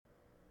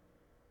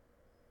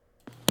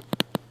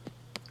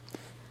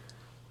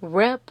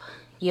Rep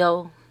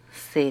yo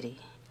city.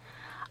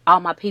 All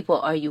my people,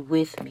 are you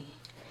with me?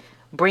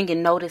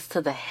 Bringing notice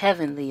to the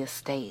heavenly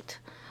estate.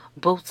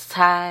 Boots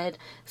tied,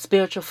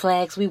 spiritual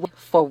flags,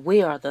 for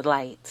we are the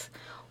light.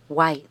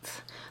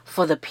 White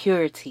for the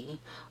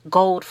purity,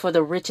 gold for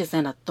the riches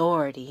and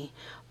authority,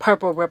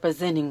 purple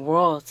representing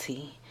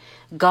royalty.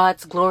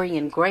 God's glory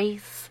and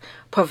grace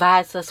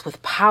provides us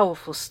with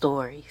powerful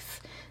stories,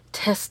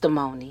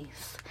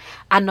 testimonies.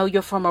 I know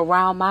you're from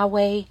around my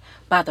way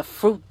by the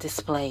fruit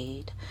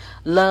displayed.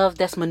 Love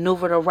that's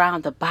maneuvered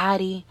around the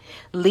body,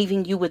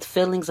 leaving you with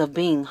feelings of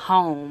being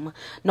home.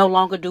 No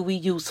longer do we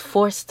use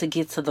force to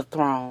get to the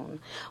throne,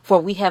 for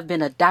we have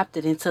been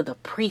adopted into the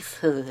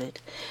priesthood.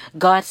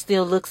 God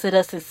still looks at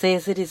us and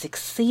says it is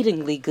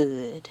exceedingly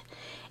good.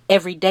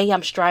 Every day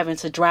I'm striving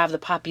to drive the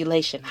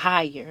population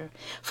higher,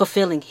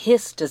 fulfilling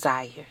His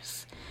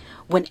desires.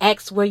 When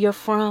asked where you're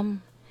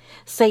from,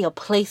 say a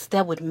place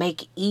that would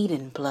make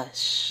Eden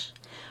blush.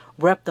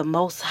 Rep the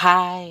Most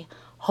High,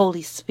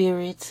 Holy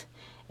Spirit,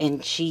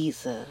 and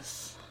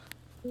Jesus.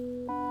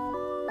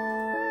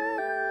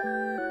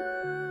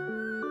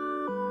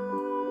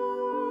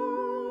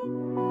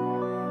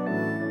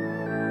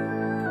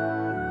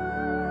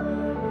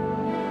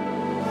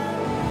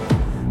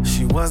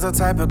 She was the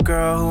type of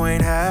girl who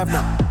ain't have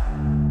no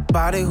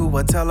body, who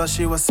would tell her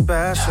she was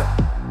special.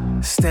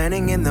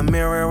 Standing in the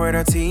mirror with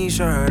her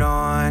t-shirt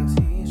on.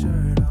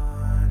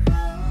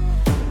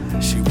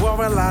 She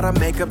wore a lot of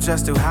makeup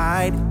just to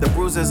hide the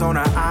bruises on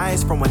her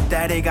eyes from when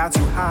daddy got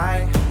too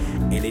high.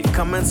 And he'd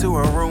come into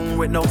her room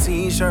with no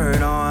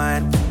t-shirt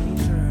on.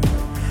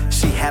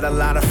 She had a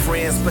lot of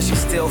friends, but she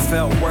still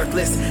felt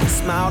worthless.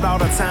 Smiled all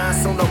the time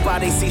so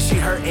nobody see she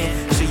hurting.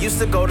 She used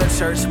to go to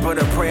church, but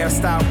her prayer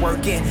stopped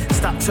working.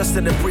 Stopped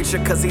trusting the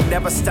preacher cause he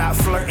never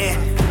stopped flirting.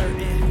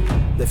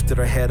 Lifted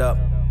her head up,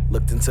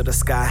 looked into the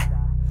sky.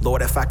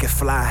 Lord, if I could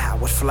fly, I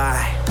would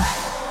fly.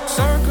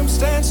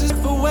 Circumstances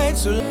for way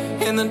too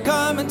long in the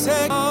garment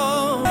take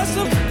on. That's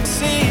the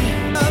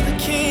scene of the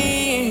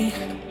king.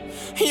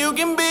 You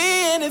can be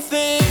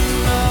anything.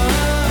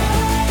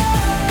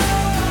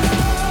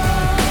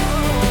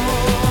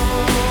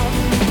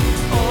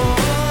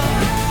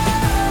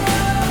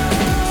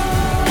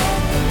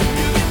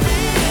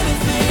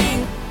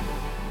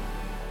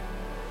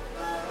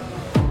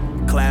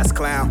 Class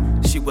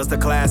clown, she was the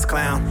class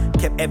clown.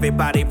 Kept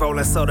everybody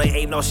rolling so they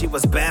ain't know she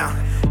was bound.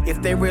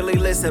 If they really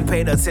listened,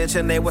 paid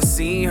attention, they would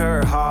see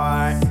her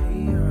heart.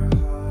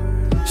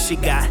 She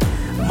got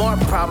more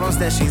problems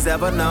than she's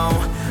ever known.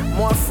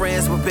 More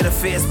friends with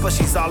benefits, but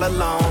she's all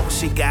alone.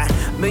 She got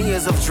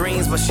millions of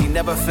dreams, but she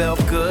never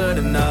felt good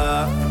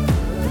enough.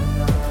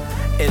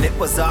 And it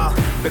was all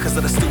because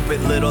of the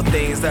stupid little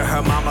things that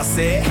her mama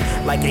said.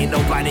 Like ain't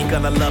nobody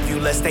gonna love you,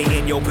 let's stay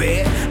in your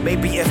bed.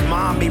 Maybe if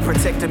mommy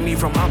protected me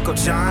from Uncle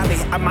Johnny,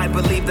 I might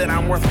believe that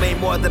I'm worth way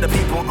more than the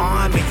people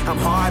on me. I'm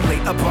hardly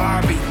a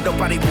Barbie,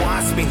 nobody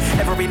wants me.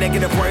 Every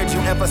negative word you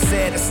ever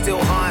said, it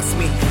still haunts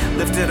me.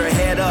 Lifted her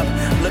head up,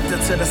 looked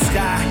into the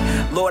sky.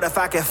 Lord, if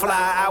I could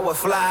fly, I would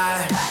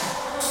fly.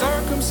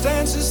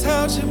 Circumstances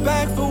held you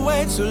back for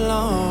way too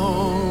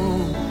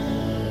long.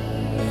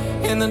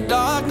 In the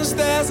darkness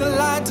there's a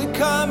light to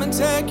come and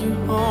take you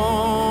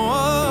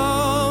home.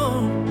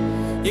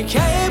 You're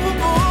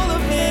capable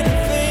of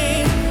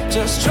anything,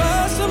 just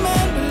trust Him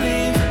and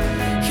believe.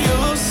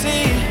 You'll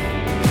see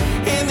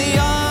in the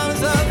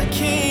arms of the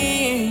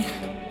King.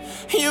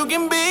 You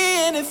can be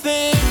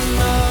anything.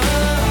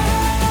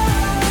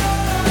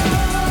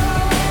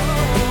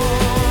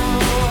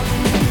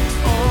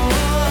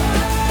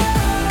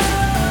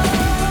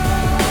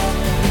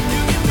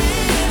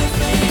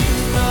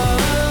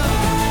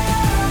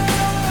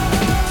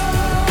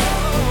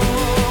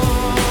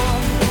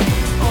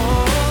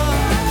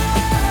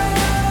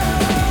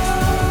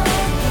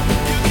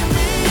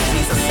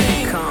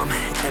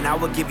 I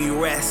will give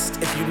you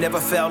rest. If you never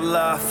felt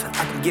love,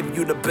 I can give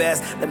you the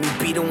best. Let me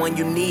be the one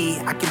you need.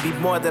 I can be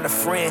more than a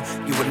friend.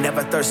 You will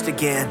never thirst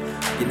again.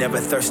 You never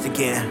thirst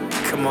again.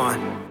 Come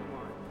on.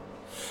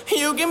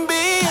 You can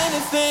be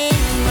anything.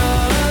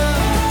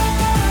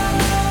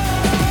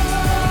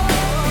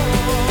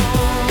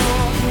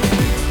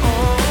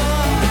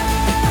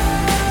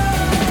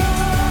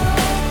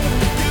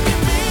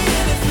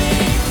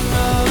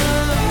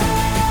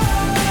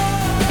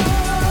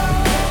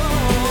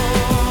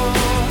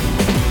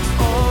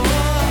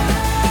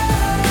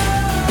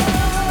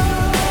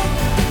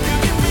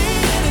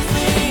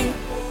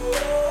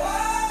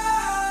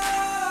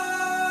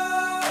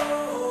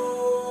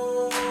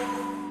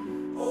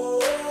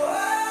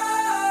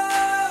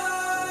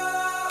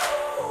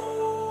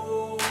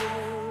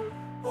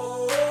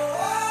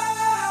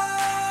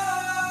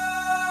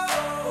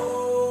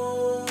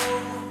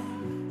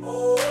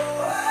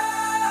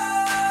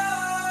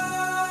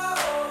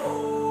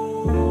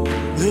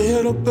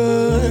 Little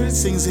bird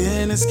sings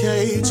in his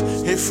cage,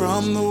 hid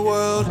from the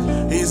world,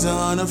 he's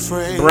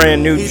unafraid.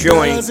 Brand new He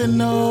joint. doesn't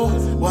know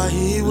why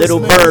he was Little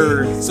made,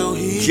 Bird, so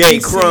he J.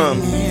 can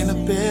Crumb. sing in the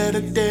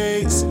better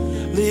days.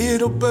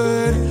 Little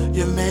bird,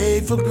 you're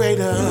made for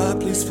greater.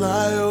 Please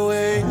fly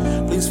away,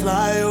 please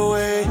fly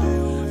away.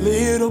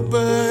 Little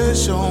bird,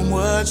 show 'em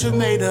what you're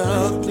made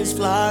of. Please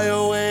fly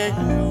away,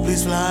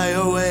 please fly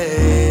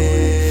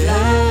away.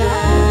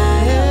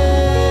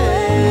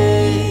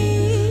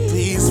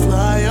 Please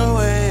fly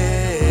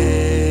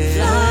away.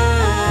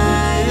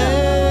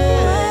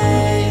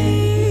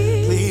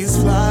 Please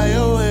fly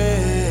away.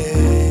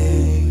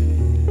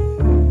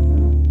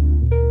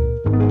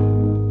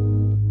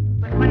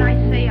 But when I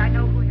say I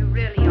know who you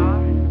really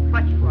are,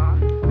 what you are,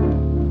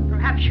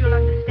 perhaps you'll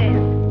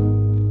understand.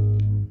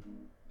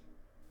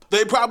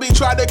 They probably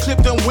tried to clip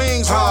them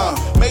wings,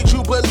 made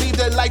you believe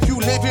that life you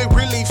living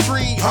really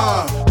free,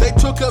 They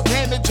took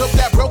advantage of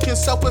that broken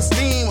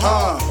self-esteem,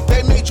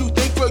 They made you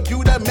think for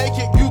you to make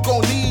it, you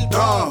gon' need,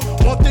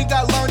 One thing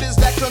I learned is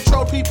that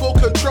control people.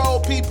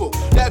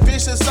 That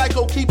vicious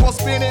cycle keep on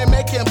spinning,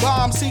 making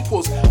bomb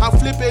sequels. I'm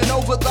flipping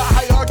over the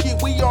hierarchy,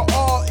 we are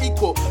all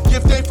equal.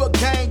 Give thanks for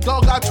gang,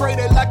 dog, I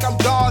traded like I'm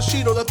Don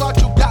Cheadle. The thought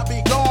you got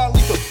me gone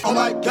lethal. Oh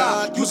my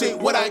God, using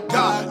what I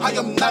got, I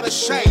am not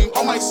ashamed.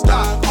 On my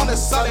stock, on a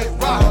solid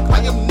rock,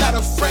 I am not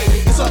afraid.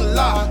 It's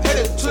unlocked,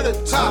 headed to the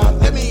top.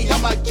 Let me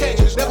out my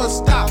cage, never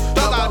stop.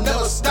 Dog, I'll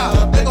never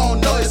stop. They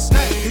gon' know his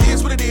name. It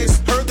is what it is.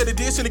 Heard that it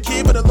is to the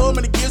kid, but the Lord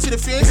man, it gives to the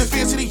fence. It's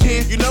fence to the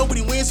end. You know when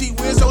he wins,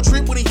 don't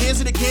trip when he hands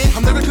it again.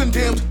 I'm never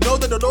condemned. Know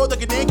that the Lord that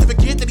can then can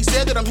forget that he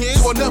said that I'm his.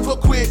 So I'll never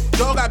quit.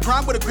 Dog, I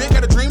grind with a grit,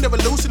 got a dream, never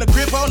loosen the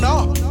grip. Oh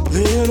no.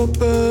 Little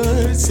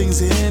bird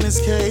sings in his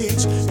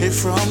cage, hid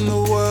from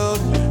the world.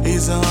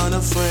 He's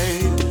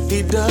unafraid.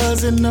 He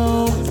doesn't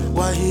know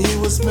why he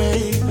was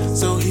made,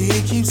 so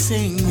he keeps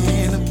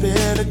singing the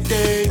better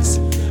days.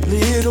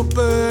 Little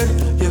bird,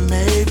 you're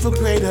made for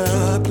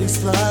greater. Please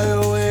fly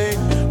away,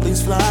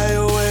 please fly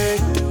away.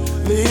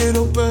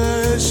 Little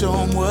bird, show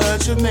 'em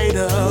what you're made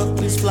of.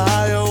 Please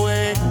fly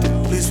away,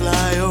 please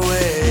fly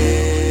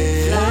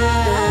away.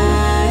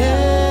 Fly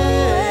away.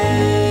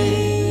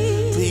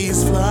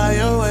 Please fly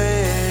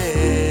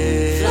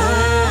away.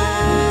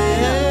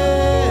 Fly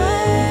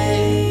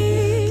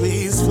away.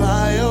 Please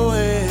fly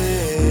away.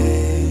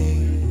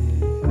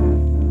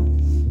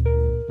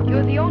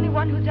 You're the only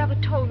one who's ever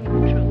told me the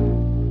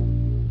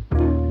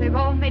truth. They've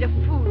all made a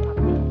fool of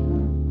me.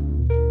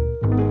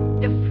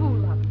 A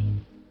fool of me.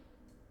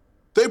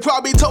 They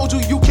probably told you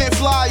you can't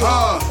fly,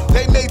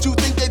 They made you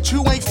think that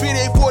you ain't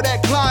fitted for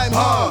that climb,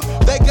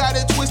 They got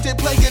it twisted,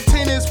 playing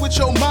tennis with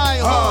your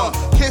mind,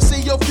 Can't see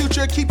your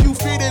future, keep you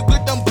fitted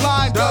with them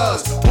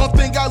blinders. One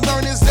thing I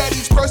learned is that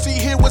each person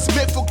here was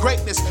meant for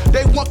greatness.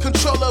 They want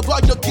control of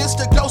all your gifts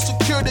to go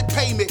secure the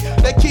payment.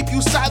 They keep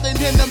you silent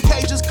in them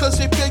cages cause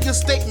they fear your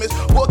statements.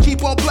 Boy,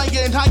 keep on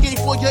playing, I ain't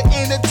for your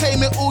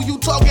entertainment. Ooh, you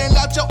talking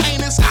out your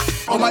anus.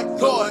 Oh my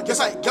Lord, guess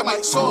I got my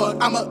sword,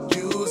 I'ma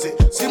use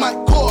it. See my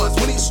chords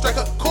when he strike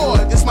a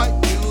chord, it's my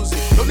music.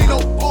 Don't need no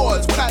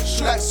boards, when I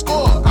shoot I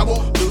score, I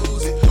won't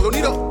lose it. Don't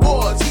need no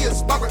boards,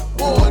 here's my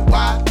reward.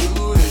 Why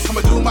do this?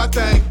 I'ma do my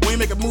thing. We ain't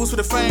making moves for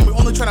the fame, we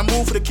only tryna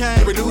move for the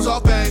cane. We lose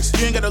all things,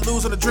 you ain't gotta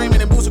lose on the dream,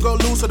 and then moves to go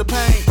lose for the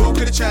pain. Who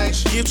could've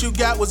changed? Gift you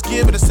got was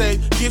given to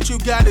save. Gift you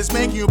got is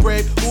making you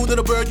brave. Ooh,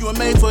 little bird, you were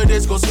made for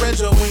this, go spread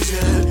your wings,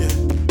 yeah.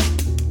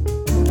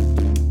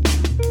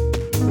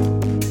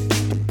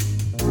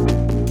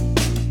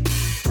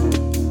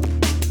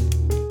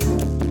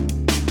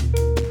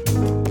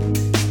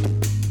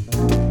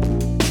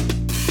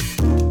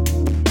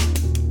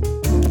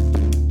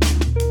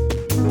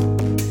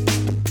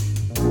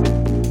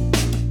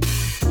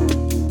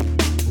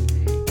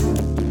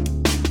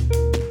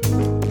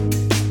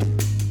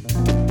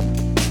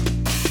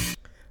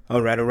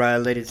 All right,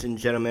 ladies and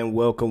gentlemen,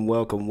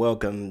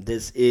 welcome.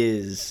 This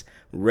is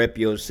Rep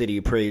Your City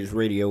Praise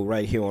Radio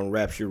right here on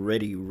Rapture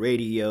Ready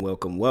Radio.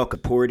 Welcome.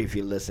 Support if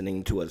you're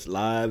listening to us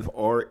live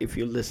or if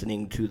you're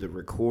listening to the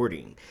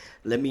recording.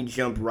 Let me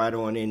jump right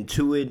on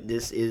into it.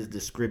 This is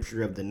the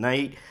scripture of the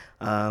night.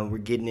 We're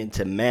getting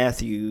into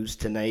Matthew's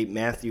tonight,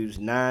 Matthew's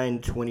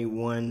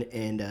 9:21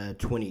 and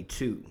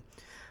 22.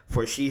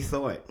 For she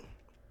thought,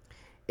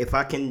 if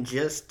I can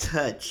just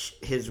touch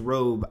his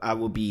robe, I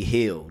will be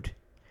healed.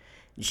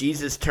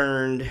 Jesus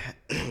turned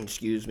around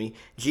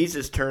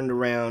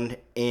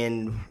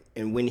and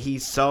when he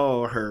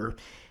saw her,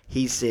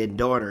 he said,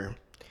 "Daughter,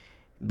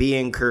 be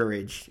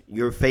encouraged.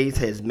 Your faith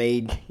has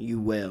made you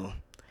well."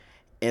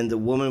 And the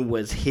woman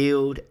was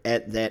healed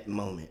at that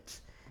moment.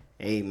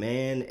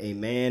 Amen,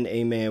 amen,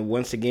 amen.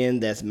 Once again,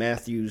 that's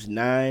Matthew's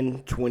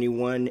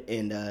 9:21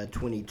 and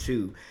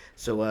 22.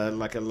 So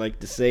like I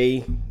like to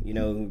say,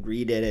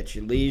 read that at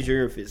your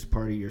leisure if it's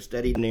part of your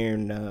study there,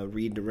 and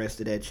read the rest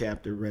of that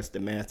chapter. The rest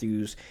of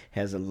Matthew's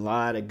has a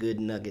lot of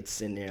good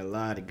nuggets in there, a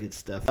lot of good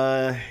stuff.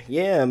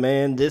 Yeah,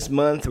 man, this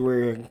month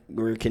we're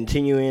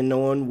continuing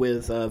on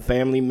with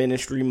Family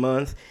Ministry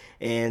Month,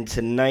 and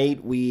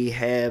tonight we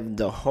have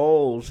the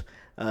Halls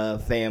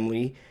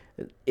family.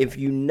 If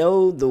you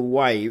know the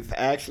wife,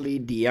 actually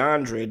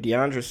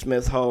Deandra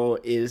Smith Hall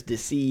is the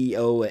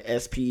CEO of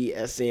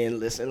SPSN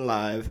Listen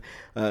Live.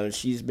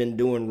 She's been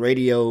doing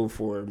radio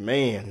for,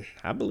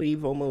 I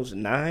believe almost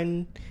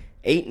 9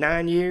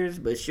 8-9 years,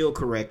 but she'll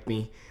correct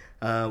me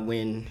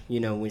when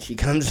she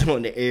comes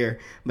on the air.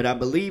 But I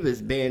believe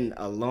it's been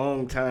a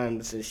long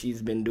time since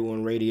she's been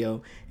doing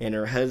radio, and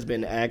her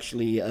husband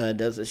actually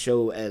does a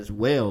show as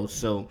well.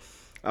 So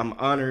I'm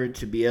honored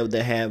to be able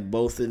to have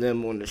both of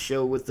them on the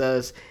show with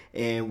us,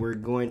 and we're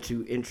going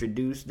to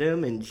introduce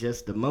them in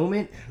just a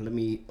moment. Let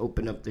me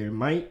open up their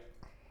mic.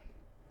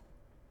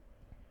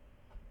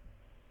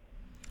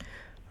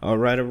 All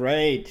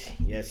right.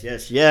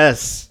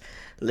 Yes.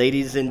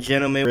 Ladies and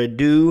gentlemen,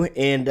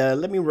 and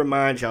let me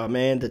remind y'all,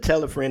 man, to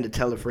tell a friend, to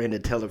tell a friend, to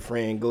tell a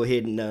friend. Go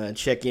ahead and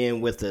check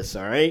in with us,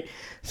 all right?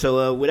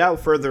 So without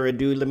further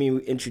ado, let me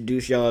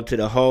introduce y'all to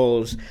the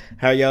Halls.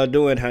 How y'all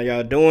doing?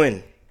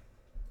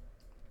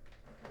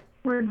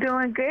 We're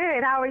doing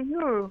good. How are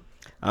you?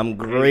 I'm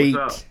great.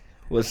 Hey,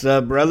 what's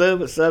up, brother?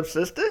 What's up,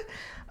 sister?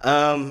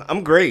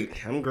 I'm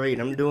great. I'm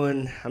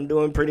doing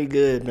pretty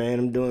good, man.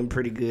 I'm doing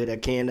pretty good. I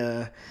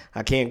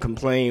can't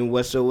complain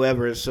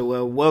whatsoever.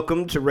 So,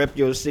 welcome to Rep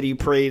Your City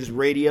Praise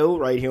Radio,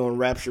 right here on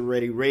Rapture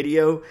Ready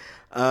Radio.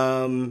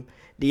 Deandra,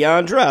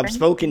 I've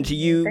spoken to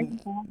you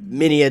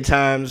many a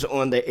times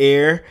on the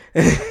air.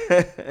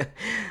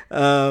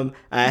 I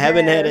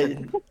haven't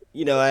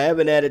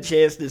had a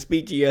chance to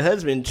speak to your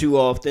husband too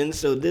often.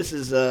 So this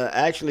is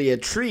actually a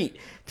treat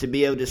to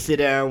be able to sit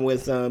down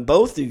with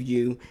both of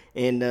you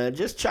and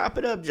just chop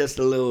it up just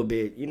a little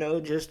bit.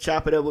 Just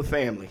chop it up with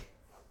family.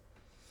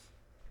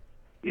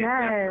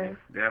 Yes.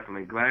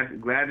 Definitely.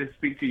 Glad to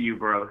speak to you,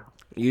 brother.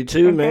 You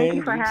too, and man. Thank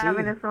you for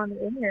having us on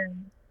the air.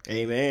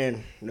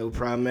 Amen. No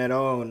problem at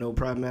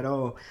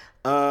all.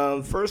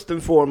 First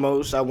and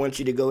foremost, I want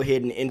you to go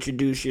ahead and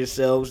introduce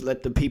yourselves.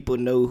 Let the people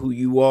know who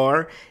you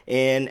are,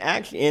 and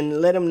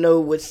let them know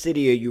what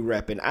city are you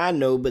repping. I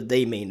know, but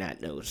they may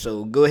not know.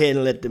 So go ahead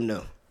and let them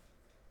know.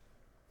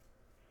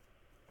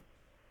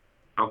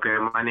 Okay,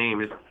 my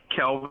name is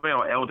Kelvin,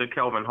 or Elder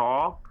Kelvin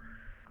Hall.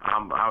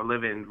 I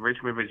live in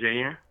Richmond,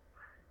 Virginia,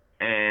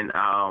 and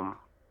I'm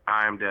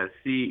the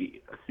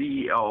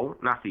COO,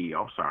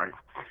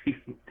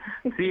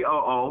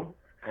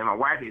 and my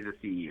wife is a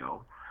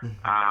CEO.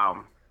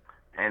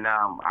 And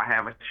I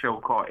have a show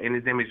called In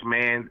His Image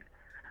Man,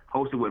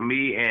 hosted with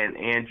me and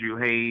Andrew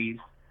Hayes,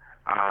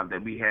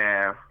 that we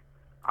have.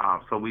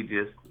 So we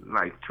just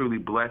truly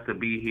blessed to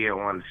be here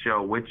on the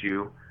show with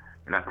you,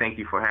 and I thank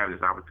you for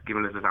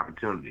giving us this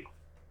opportunity.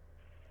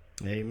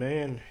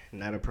 Amen.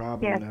 Not a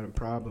problem. Yes. Not a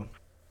problem.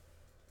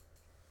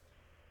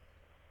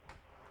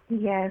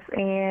 Yes,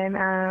 and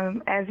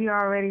as you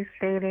already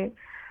stated,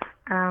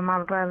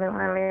 my brother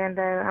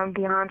Orlando, I'm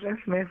Deandra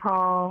Smith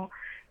Hall,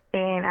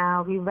 and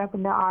I'll be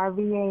repping the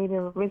RVA,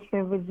 the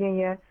Richmond,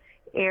 Virginia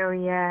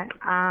area.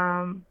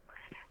 I'm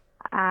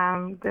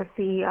the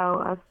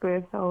CEO of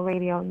Spirit Soul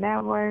Radio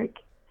Network.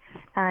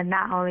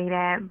 Not only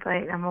that,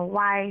 but I'm a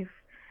wife,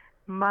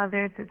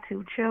 mother to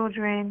 2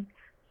 children,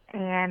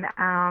 and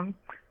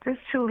just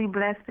truly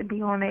blessed to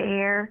be on the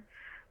air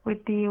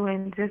with you,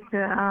 and just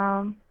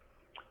to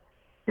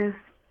just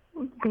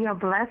be a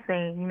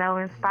blessing,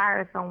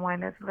 inspire someone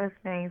that's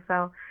listening.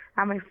 So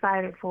I'm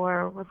excited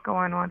for what's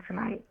going on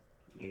tonight.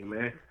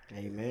 Amen.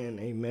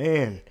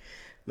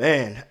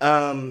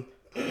 Man,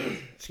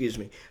 excuse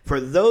me. For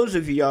those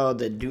of y'all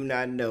that do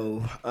not know,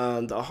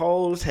 the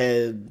Halls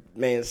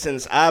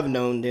since I've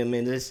known them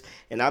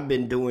and I've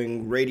been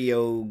doing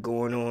radio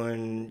going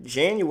on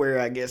January,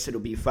 I guess it'll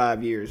be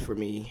 5 years for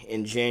me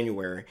in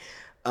January.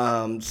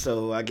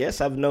 So I guess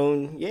I've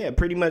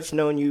pretty much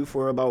known you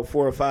for about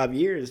 4 or 5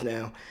 years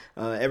now,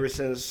 ever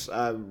since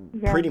I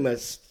pretty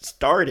much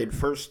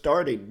first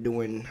started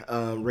doing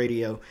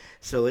radio.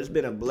 So it's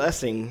been a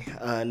blessing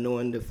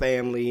knowing the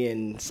family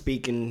and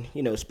speaking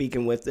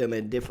with them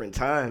at different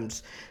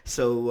times.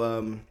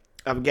 So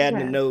I've gotten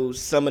to know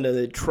some of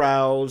the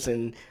trials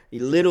and a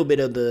little bit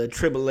of the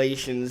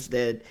tribulations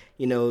that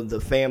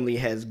the family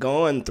has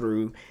gone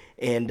through.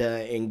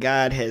 And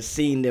God has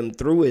seen them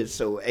through it.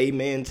 So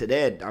amen to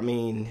that. I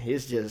mean,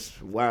 it's just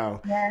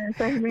wow. Yes,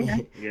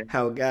 amen.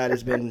 How God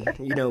has been,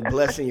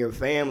 blessing your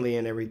family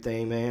and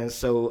everything, man.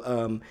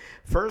 So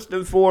first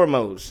and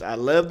foremost, I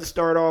love to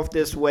start off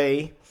this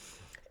way.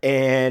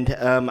 And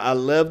I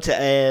love to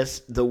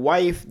ask the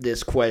wife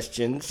this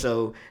question.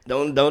 So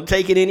don't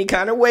take it any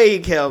kind of way,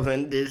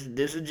 Kelvin. This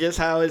is just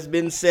how it's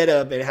been set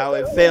up and how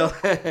it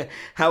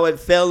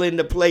fell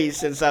into place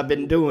since I've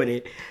been doing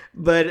it.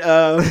 But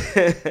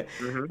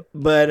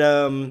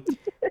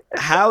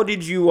how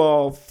did you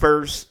all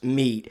first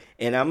meet?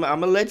 And I'm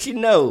gonna let you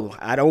know,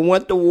 I don't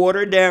want the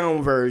watered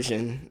down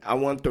version. I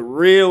want the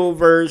real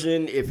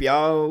version. If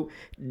y'all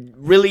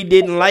really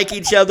didn't like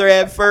each other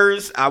at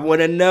first, I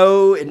want to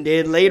know. And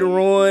then later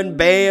on,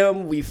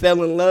 bam, we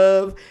fell in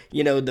love.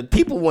 The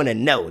people want to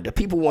know. The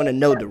people want to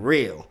know the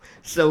real.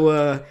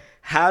 So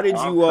how did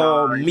you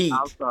all meet?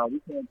 I'm sorry, we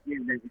can't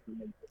give that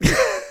information.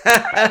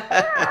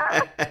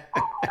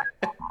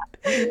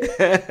 Go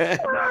ahead.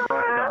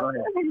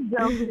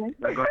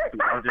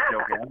 I'm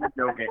just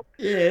joking.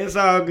 Yeah, it's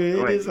all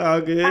good. It's all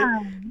good.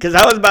 Because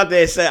I was about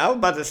to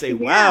say,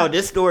 wow,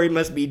 this story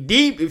must be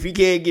deep if you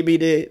can't give me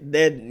the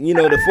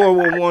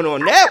 411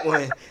 on that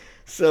one.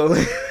 So,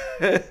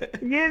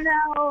 You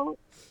know,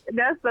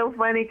 that's so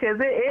funny because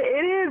it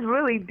is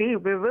really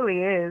deep. It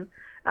really is.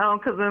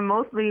 Because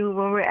mostly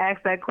when we're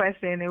asked that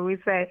question and we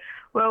say,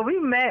 well, we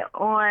met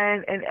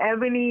on an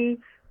Ebony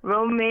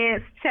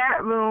romance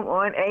chat room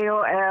on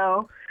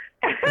AOL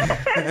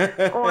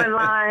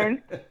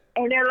online.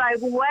 And they're like,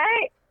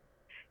 what?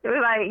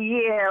 We're like,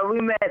 yeah,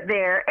 we met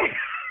there.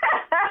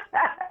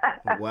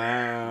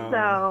 wow.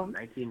 So,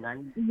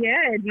 1990.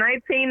 yeah,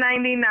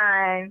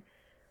 1999,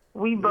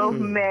 we both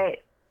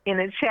met in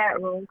a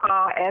chat room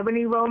called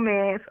Ebony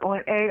Romance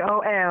on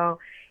AOL.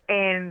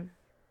 And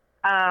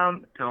Tell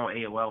them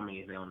AOL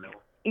means they don't know.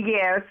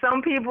 yeah,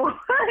 some people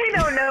they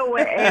don't know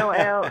what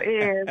AOL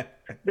is.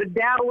 But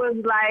that was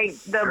like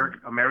the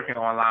American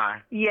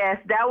Online. Yes,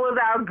 that was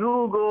our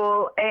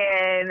Google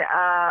and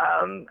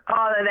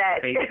all of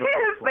that,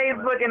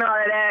 Facebook and all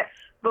of that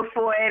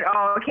before it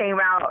all came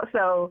out.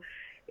 So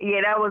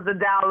yeah, that was the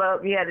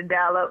dial-up. You had to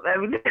dial up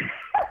everything.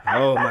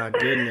 Oh my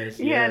goodness!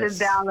 You had to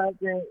dial up.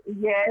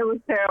 Yeah, it was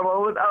terrible.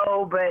 It was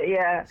old, but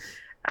yeah.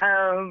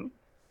 And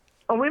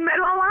we met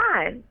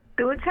online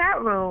through a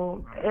chat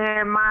room,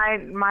 and my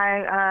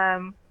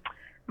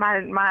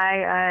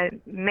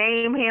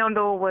name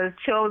handle was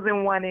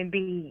Chosen One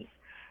Indeed,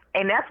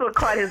 and that's what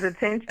caught his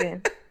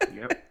attention.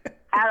 Yep.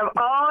 Out of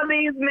all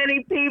these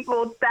many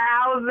people,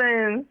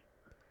 thousands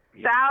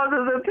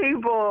of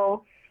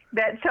people,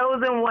 that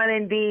Chosen One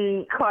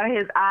Indeed caught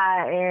his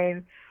eye,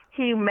 and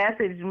he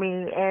messaged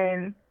me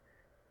and,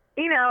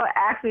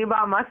 asked me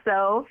about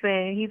myself,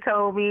 and he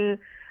told me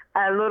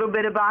a little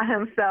bit about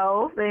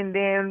himself, and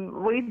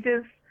then we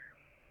just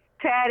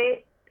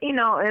chatted, in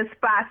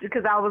spots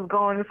because I was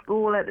going to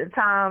school at the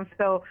time.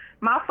 So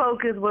my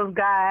focus was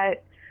God,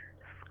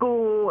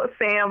 school,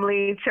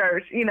 family,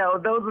 church.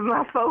 Those were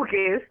my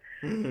focus.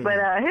 But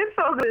his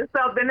focus is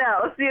something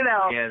else,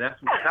 Yeah, that's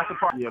the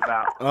part you're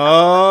about.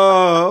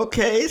 Oh,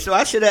 okay. So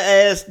I should have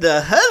asked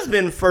the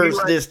husband first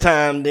this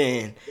time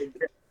then.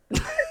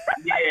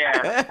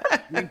 Yeah.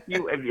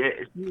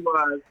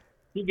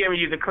 She gave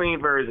you the clean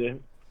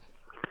version.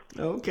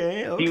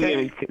 Okay.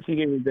 She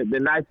gave me the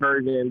nice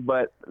version,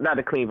 but not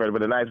the clean version,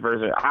 but the nice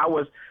version.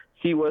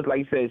 She was, like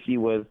you said, she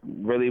was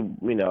really,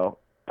 into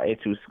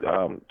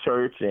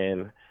church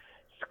and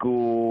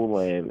school,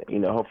 and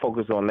her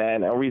focus on that.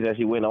 And the reason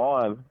she went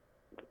on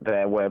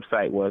that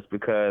website was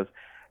because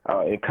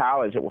in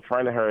college, a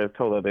friend of hers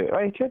told her that,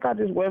 hey, check out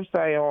this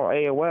website on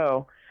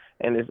AOL,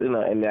 and it's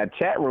in that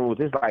chat room.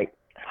 There's like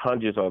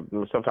hundreds or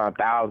sometimes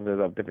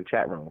thousands of different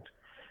chat rooms.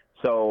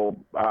 So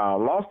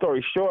long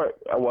story short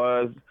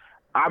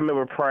I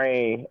remember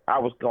praying. I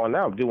was going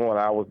out doing what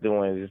I was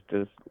doing,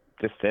 just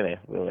sinning,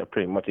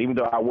 pretty much. Even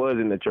though I was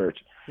in the church,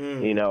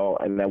 and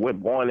I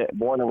went born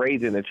and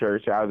raised in the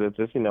church, I was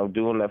just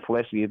doing that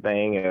fleshly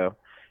thing,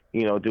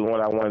 doing what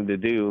I wanted to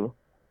do.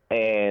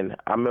 And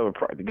I remember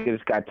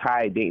just got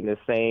tired dating the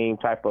same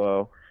type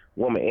of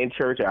woman in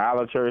church or out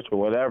of church or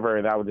whatever.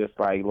 And I was just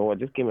like, Lord,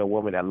 just give me a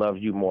woman that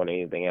loves you more than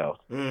anything else.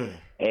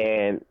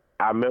 And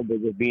I remember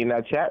just being in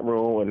that chat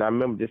room, and I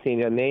remember just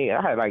seeing her name.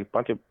 I had like a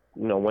bunch of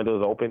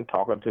windows open,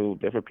 talking to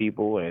different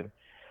people, and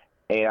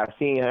I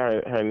seen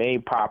her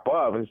name pop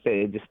up, and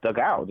it just stuck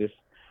out, just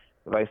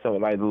like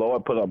something like the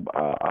Lord put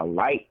a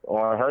light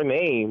on her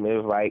name. It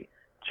was like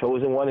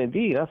Chosen One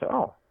Indeed. I said,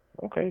 oh,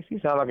 okay, she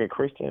sounds like a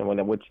Christian,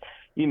 which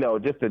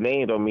just the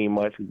name don't mean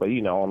much, but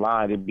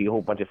online it'd be a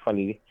whole bunch of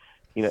funny,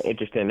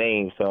 interesting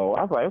names. So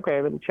I was like,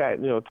 okay, let me chat,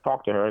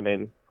 talk to her, and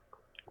then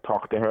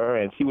talk to her,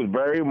 and she was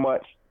very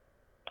much.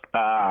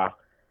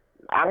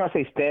 I'm going to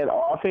say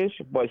standoffish,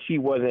 but she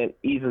wasn't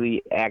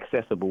easily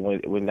accessible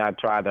when I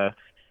tried to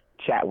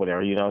chat with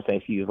her. She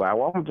was like,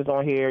 well, I'm just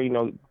on here,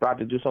 about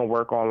to do some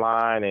work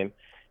online.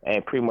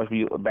 And pretty much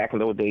back in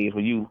those days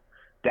when you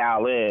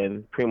dial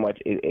in, pretty much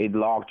it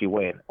logged you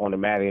in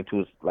automatically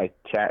into like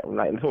chat,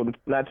 not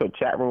to a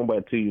chat room,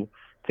 but to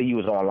you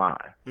was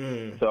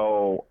online.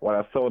 So when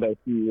I saw that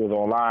she was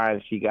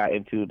online, she got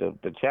into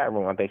the chat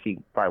room. I think she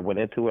probably went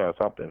into it or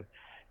something.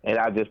 And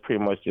I just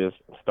pretty much just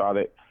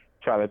started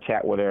trying to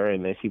chat with her,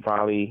 and then she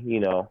finally,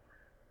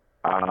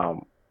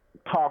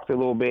 talked a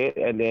little bit,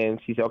 and then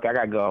she said, okay, I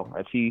gotta go.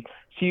 And she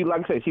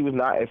like I said, she was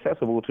not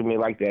accessible to me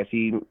like that.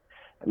 She,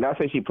 not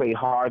saying she played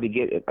hard to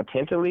get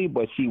attentively,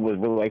 but she was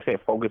really, like I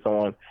said, focused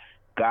on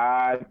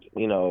God,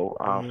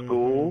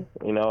 school,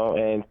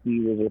 and she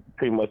was just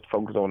pretty much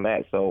focused on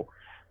that. So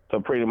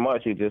pretty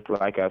much it just,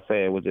 like I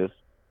said, it was just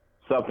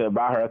something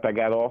about her. After I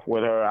got off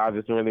with her, I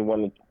just really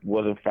wasn't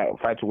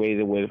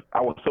infatuated with.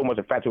 I was so much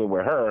infatuated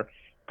with her.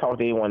 Talk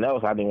to anyone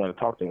else, I didn't want to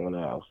talk to anyone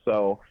else.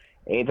 So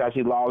anytime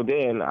she logged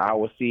in, I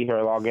would see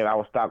her log in. I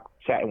would stop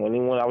chatting with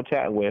anyone I was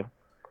chatting with,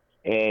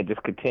 and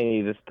just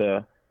continue just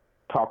to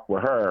talk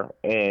with her.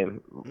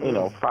 And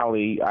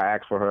finally, I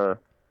asked for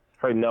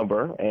her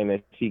number, and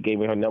then she gave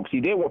me her number. She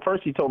did. Well,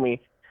 first she told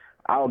me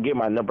I don't give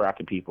my number out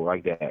to people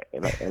like that,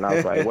 and I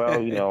was like, well,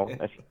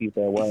 and she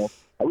said, well,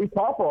 we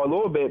talked for a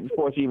little bit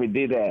before she even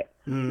did that,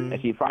 and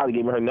she finally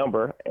gave me her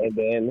number, and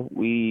then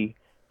we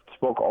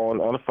spoke on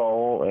the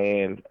phone,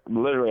 and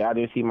literally I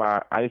didn't see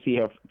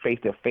her face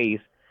to face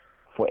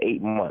for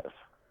 8 months.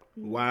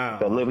 Wow.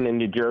 So living in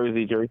New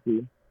Jersey.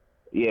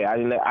 Yeah, I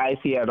didn't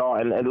see it at all.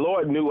 And the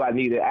Lord knew I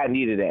needed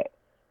that.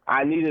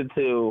 I needed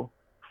to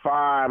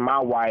find my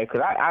wife,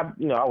 because I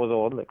was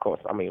old, of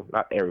course. I mean,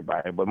 not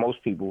everybody, but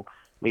most people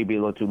maybe a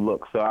little too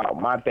look. So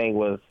my thing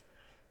was,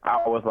 I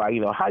was like,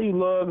 how you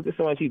look? This is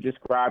when she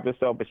described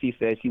herself, but she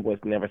said she was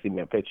never seen me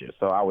in a picture.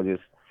 So I would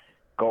just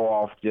go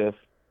off,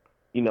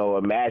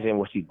 imagine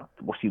what she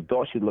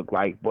thought she looked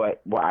like.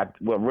 But what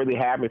really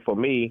happened for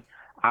me,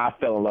 I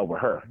fell in love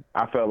with her.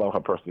 I fell in love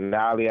with her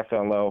personality. I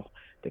fell in love with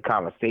the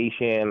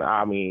conversation.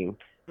 I mean,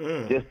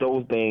 just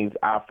those things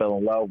I fell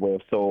in love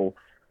with. So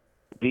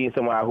being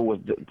someone who was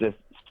just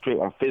straight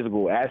on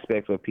physical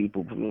aspects of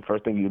people, the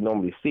first thing you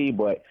normally see,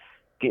 but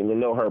getting to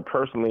know her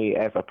personally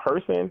as a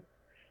person,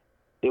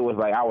 it was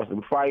like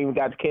before I even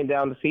got the kid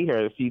down to see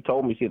her, she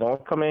told me, she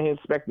don't come in here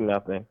expecting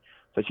nothing.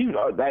 So she,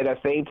 at that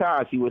same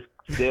time, she was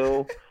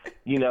still,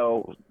 talking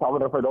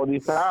to her all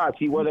these times.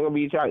 She wasn't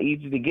going to be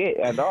easy to get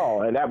at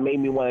all, and that made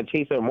me want to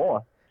chase her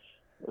more.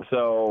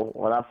 So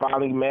when I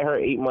finally met her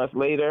 8 months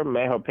later,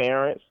 met her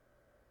parents,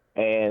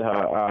 and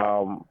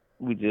her,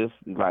 we just,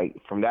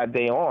 from that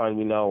day on,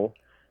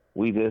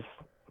 we just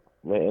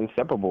were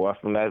inseparable.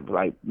 From that,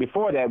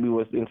 before that,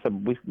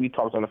 we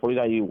talked on the phone.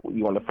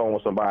 You on the phone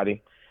with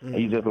somebody, and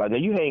you just no,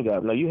 you hang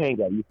up. No, you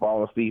hang up. You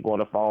fall asleep on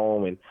the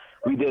phone, and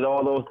we did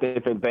all those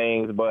different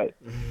things. But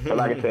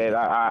like I said,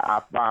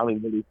 I finally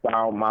really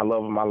found my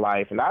love of my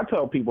life. And I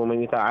tell people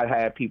many times,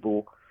 I had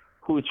people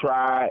who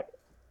tried,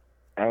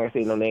 I ain't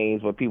gonna say no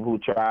names, but people who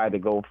tried to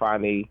go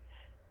find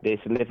their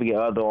significant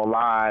other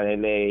online,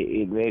 and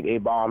they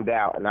bombed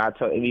out. And I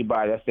tell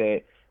anybody, I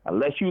said,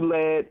 unless you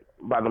led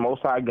by the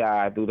Most High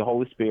God through the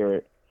Holy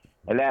Spirit,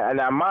 and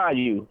I mind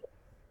you,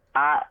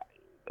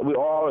 we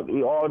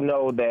all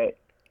know that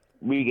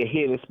we can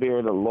hear the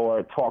Spirit of the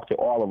Lord talk to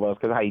all of us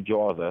because how He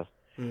draws us.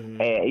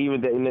 Mm-hmm. And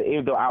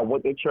even though I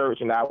went to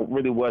church and I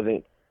really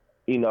wasn't,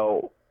 in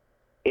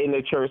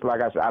the church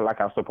like I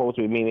was supposed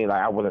to be, meaning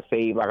I wasn't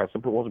saved like I was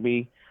supposed to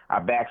be. I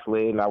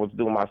backslid and I was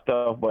doing my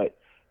stuff, but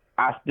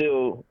I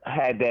still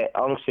had that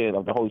unction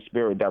of the Holy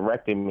Spirit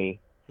directing me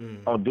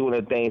on doing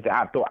the things that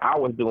I thought I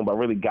was doing, but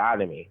really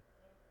guiding me.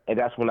 And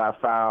that's when I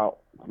found,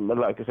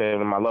 like I said,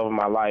 my love of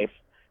my life,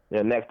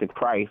 next to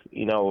Christ,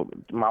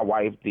 my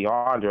wife,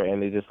 Deandra,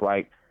 and it's just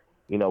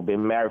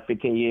been married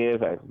 15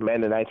 years. I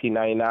met in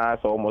 1999,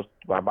 so almost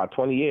about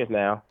 20 years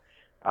now.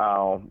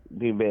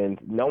 We've been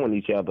knowing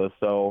each other.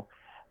 So,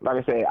 like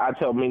I said, I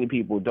tell many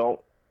people, don't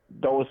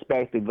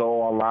expect to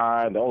go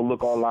online, don't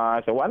look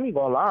online. So, why don't you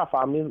go online,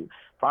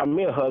 find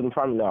me a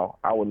husband, No,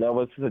 I would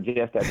never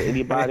suggest that to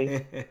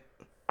anybody.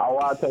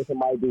 All I tell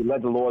somebody to do,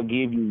 let the Lord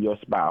give you your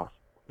spouse.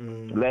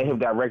 Mm-hmm. Let Him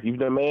direct you. If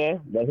you're a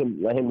man, let him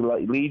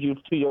lead you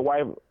to your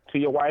wife. If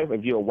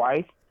you're a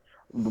wife,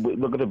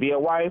 looking to be a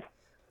wife,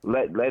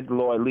 let the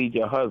Lord lead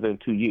your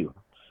husband to you.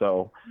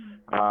 So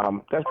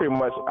that's pretty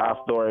much our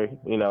story.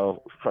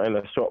 For in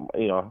a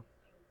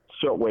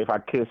short way, if I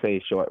could say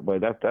short,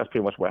 but that's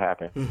pretty much what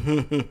happened.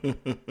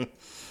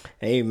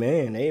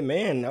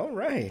 Amen. All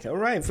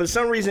right. For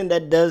some reason,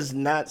 that does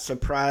not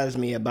surprise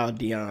me about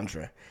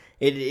Deandra.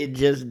 It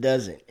just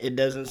doesn't. It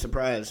doesn't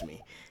surprise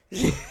me.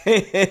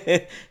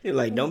 You're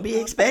like, don't be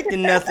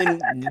expecting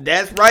nothing.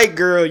 That's right,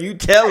 girl. You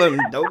tell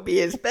him, don't be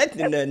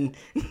expecting nothing.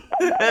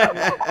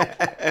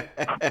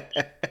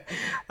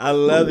 I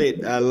love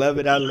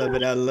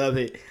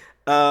it.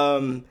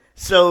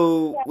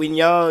 So when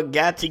y'all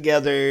got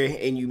together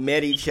and you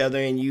met each other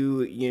and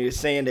you're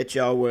saying that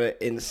y'all were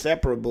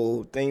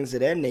inseparable, things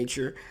of that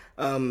nature,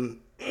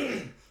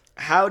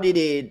 how did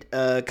it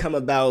come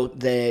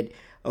about that,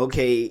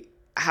 okay,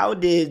 how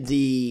did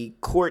the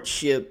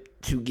courtship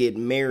to get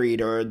married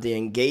or the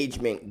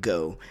engagement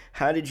go?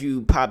 How did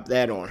you pop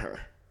that on her?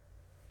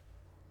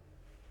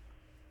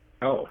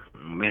 Oh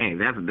man,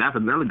 that's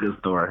another good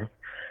story.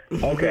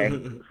 Okay,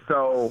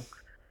 so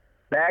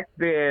back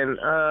then,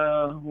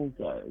 what was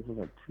that? Was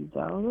it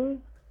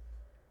 2000?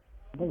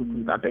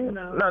 I think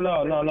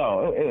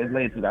no. It was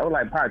late 2000. It was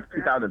like probably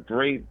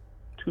 2003,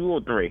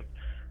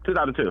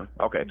 2002.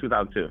 Okay,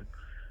 2002.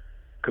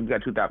 Cause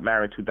we got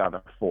married in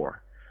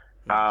 2004.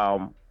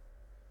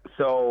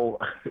 So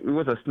it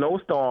was a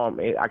snowstorm.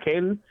 I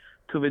came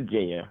to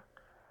Virginia,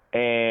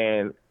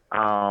 and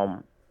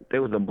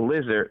there was a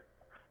blizzard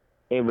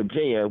in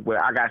Virginia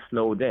where I got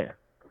snowed in,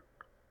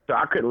 so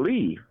I couldn't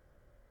leave.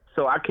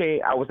 So I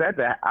was at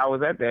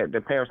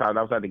the parents' house.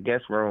 I was at the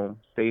guest room,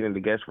 stayed in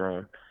the guest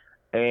room,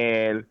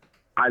 and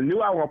I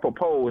knew I wanted to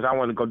propose. I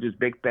wanted to go do this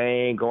big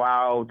thing, go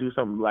out, do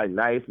something like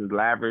nice and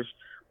lavish.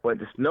 But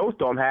the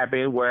snowstorm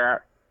happened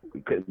where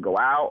we couldn't go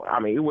out. I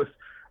mean, it was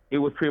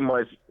pretty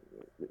much.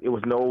 It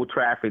was no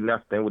traffic,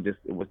 nothing.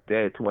 It was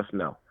dead, too much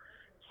snow.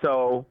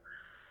 So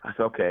I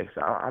said, okay,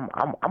 so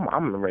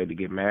I'm ready to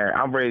get married.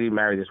 I'm ready to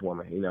marry this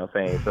woman. You know what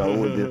I'm saying? So it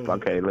was just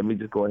okay. Let me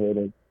just go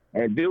ahead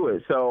and do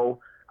it. So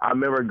I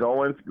remember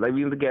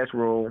leaving the guest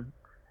room,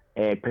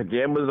 and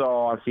pajamas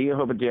on. She in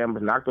her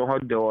pajamas, knocked on her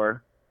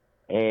door,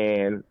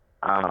 and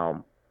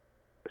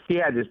she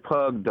had this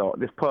pug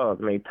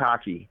named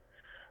Tachi,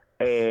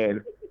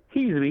 and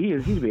he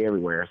used to be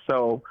everywhere.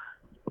 So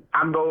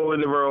I go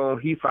in the room,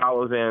 he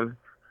follows in,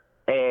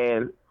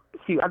 and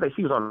I think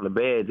she was on the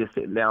bed, just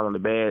sitting down on the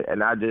bed,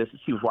 and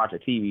she was watching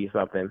TV or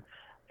something,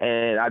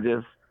 and I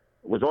just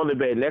was on the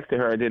bed next to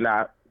her, and then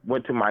I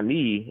went to my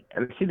knee,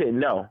 and she didn't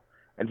know,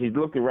 and she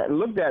looked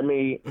at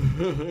me,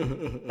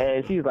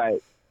 and she's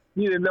like,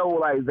 she didn't know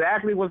like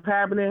exactly what's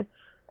happening,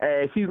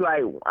 and she's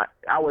like,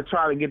 I was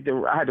trying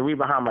to I had to reach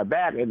behind my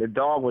back, and the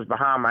dog was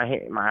behind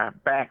my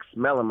back,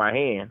 smelling my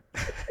hand,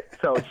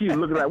 so she was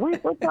looking like,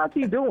 what's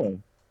Tati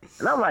doing?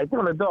 And I'm like,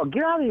 telling the dog,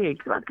 get out of here,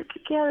 get out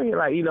of here.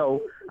 Like,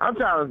 I'm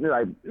trying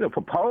to,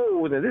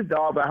 propose, and this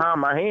dog behind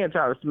my hand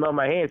trying to smell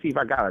my hand, see if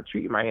I got a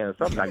treat in my hand or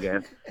something, I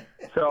guess.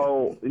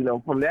 So,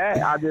 from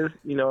that, I just,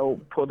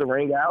 pulled the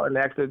ring out and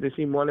asked her if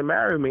she wanted to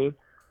marry me.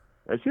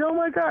 And she, oh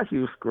my gosh, she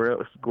was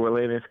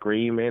squealing and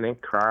screaming and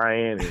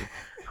crying. And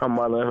her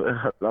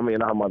mother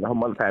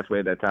passed away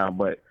at that time,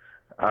 but,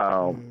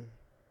 no,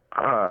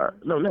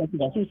 she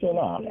was still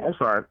alive. I'm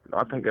sorry,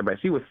 I'll take that back.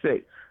 She was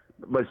sick,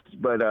 but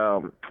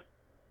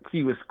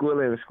she was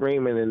squealing and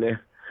screaming, and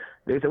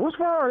they said, what's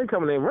wrong? They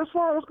coming in, what's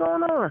wrong? What's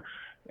going on?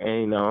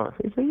 And,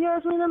 they said, you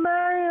asked me to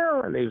marry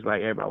him. And they was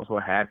like, everybody was so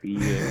happy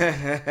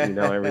and,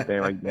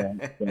 everything like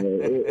that. So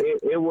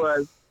it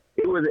was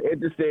an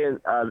interesting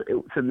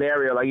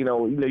scenario. Like, you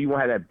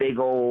won't have that big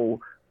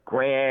old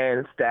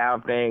grand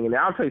style thing. And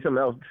I'll tell you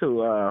something else,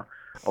 too,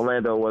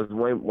 Orlando, was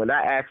when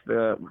I asked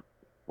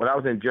when I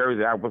was in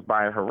Jersey, I was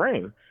buying her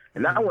ring.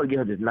 And I want to get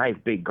her this nice,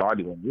 big,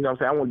 gaudy one. You know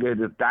what I'm saying? I want to get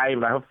her this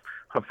diamond. Like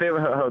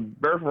her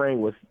birth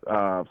ring was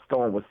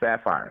stone with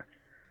sapphire.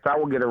 So I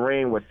would get a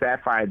ring with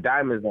sapphire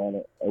diamonds on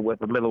it, and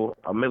with a middle,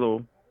 with a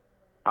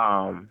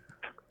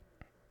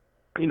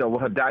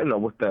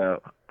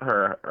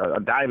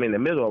diamond in the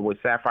middle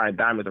with sapphire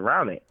diamonds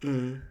around it.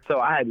 Mm-hmm. So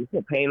I had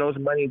to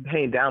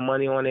paying down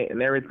money on it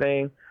and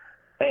everything.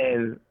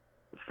 And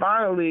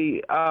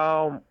finally,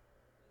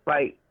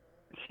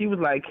 she was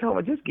like,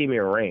 "Kelvin, just give me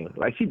a ring."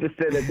 Like, she just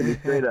said that to me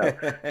straight up.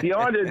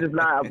 DeAndre is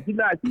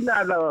she's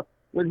not a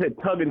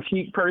tongue in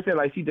cheek person.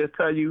 Like, she just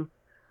tell you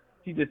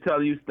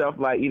stuff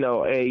like,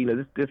 hey,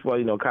 this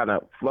one, kind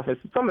of fluffy.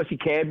 Something that she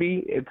can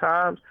be at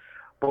times.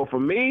 But for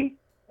me,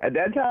 at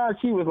that time,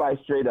 she was like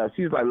straight up.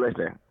 She was like,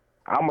 listen,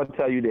 I'm gonna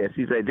tell you this.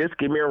 She said, just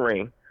give me a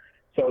ring.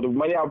 So the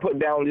money I was putting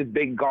down on this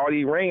big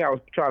gaudy ring I was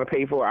trying to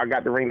pay for, I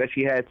got the ring that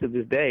she had to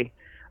this day.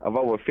 Of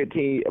over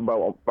 15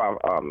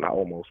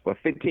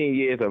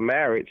 years of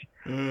marriage.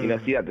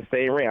 She had the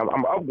same ring.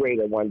 I'm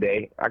upgraded one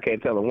day. I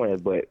can't tell her when,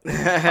 but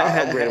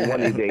I'll upgrade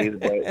one of these days.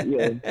 But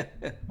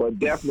but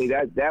definitely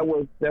that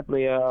was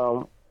definitely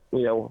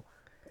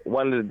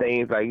one of the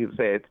things, like you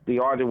said,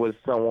 DeAndre was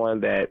someone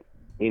that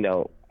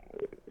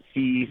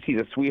she's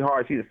a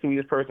sweetheart. She's the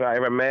sweetest person I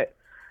ever met.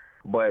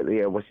 But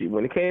yeah,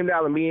 when it came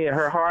down to me and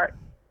her heart,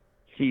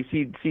 she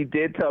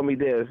did tell me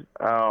this.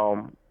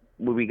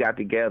 When we got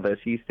together,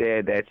 she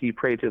said that she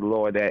prayed to the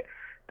Lord that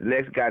the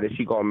next guy that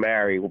she gonna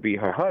marry will be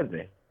her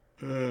husband.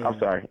 I'm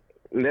sorry,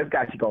 the next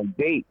guy she gonna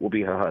date will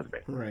be her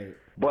husband. Right.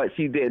 But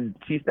she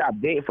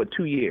stopped dating for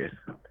 2 years.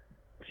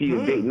 She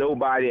didn't date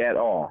nobody at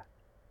all.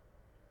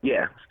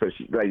 Yeah, so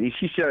she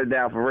shut it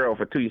down for real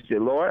for 2 years. She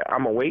said, Lord,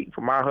 I'm gonna wait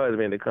for my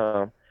husband to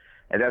come,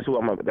 and that's who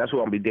I'm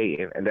gonna be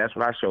dating. And that's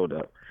when I showed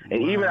up.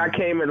 And even I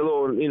came in a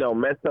little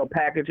messed up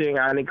packaging.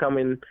 I didn't come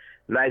in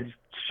nice,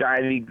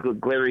 shiny,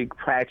 glittery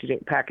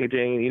packaging.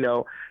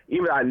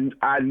 Even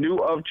I knew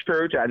of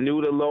church. I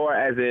knew the Lord,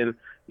 as in,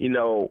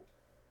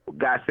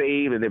 got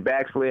saved and then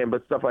backslid,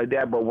 but stuff like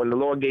that. But when the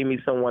Lord gave me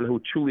someone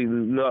who truly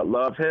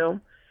loved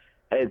Him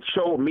and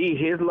showed me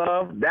His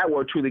love, that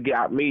what truly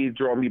got me,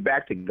 draw me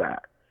back to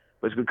God,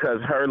 was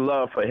because her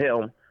love for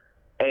Him,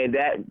 and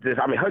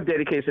her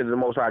dedication to the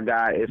Most High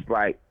God is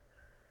like,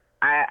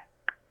 I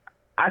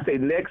say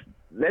next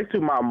to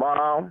my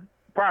mom,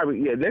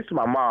 next to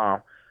my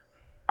mom.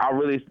 I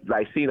really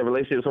seeing the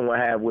relationship someone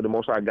have with the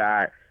Most High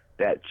God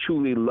that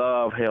truly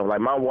love Him.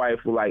 Like, my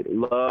wife will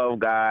love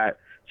God.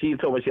 She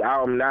told me,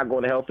 I'm not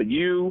going to hell for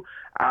you.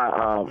 You're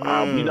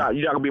not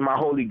gonna be my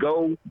Holy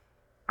Ghost.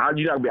 I'm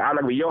not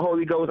gonna be your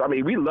Holy Ghost. I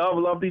mean, we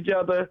loved each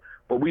other,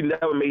 but we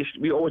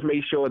always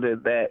made sure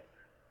that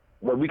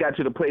when we got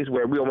to the place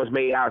where we almost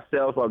made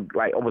ourselves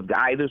almost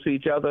idols to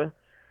each other,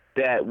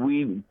 that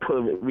we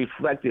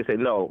reflected and said,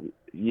 no,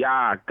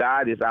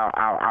 God is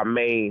our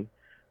main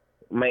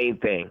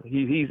thing.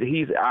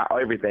 He's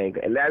our everything.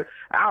 And that,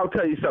 I'll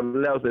tell you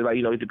something else that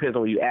it depends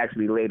on what you ask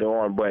me later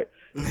on, but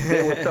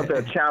there was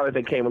a challenge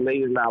that came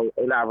later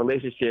in our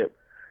relationship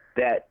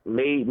that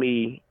made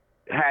me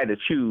had to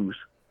choose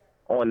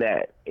on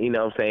that, you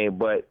know what I'm saying?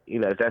 But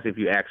that's if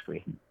you ask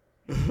me.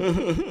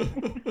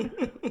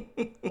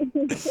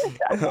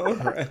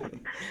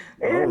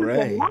 All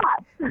right.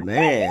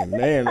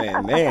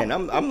 Man.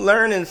 I'm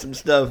learning some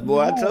stuff,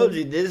 boy. I told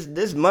you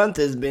this month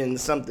has been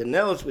something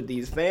else with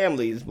these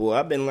families, boy.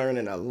 I've been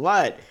learning a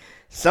lot.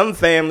 some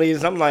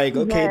families, I'm like,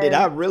 okay, did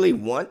Yes. I really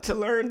want to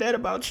learn that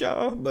about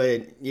y'all?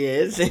 But yeah,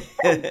 it's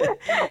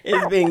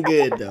it's been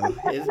good though.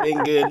 It's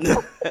been good.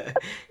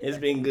 It's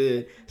been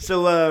good.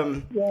 So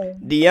Yes.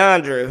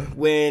 Deandra,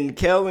 when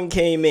Kelvin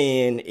came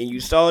in and you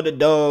saw the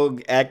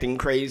dog acting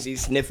crazy,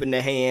 sniffing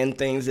the hand,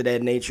 things of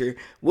that nature,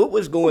 what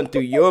was going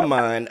through your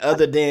mind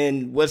other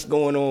than what's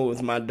going on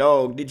with my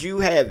dog? Did you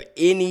have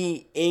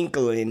any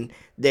inkling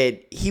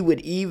that he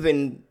would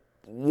even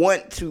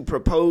want to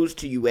propose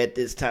to you at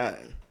this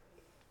time?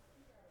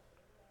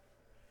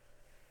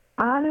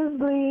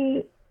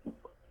 Honestly,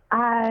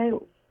 I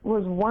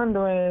was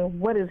wondering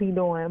what is he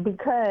doing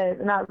because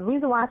now the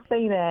reason why I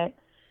say that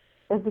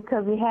is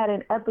because we had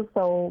an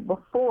episode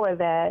before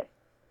that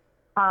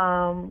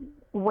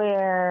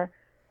where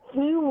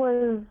he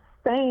was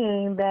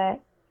saying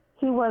that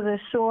he wasn't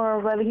sure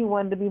whether he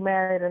wanted to be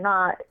married or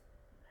not.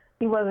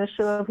 He wasn't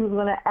sure if he was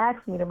going to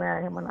ask me to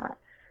marry him or not.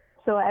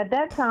 So at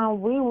that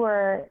time, we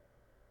were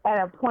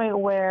at a point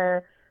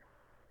where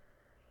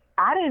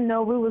I didn't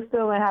know we were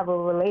still going to have a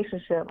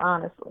relationship,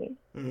 honestly.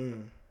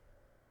 Mm.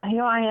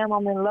 Here I am,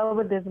 I'm in love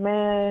with this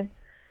man,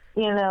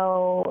 you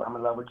know. I'm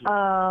in love with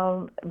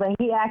you. But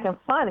he acting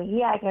funny,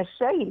 he acting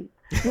shady,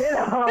 you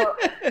know.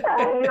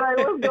 Like,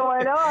 what's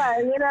going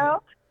on, you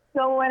know?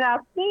 So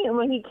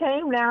when he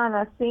came down,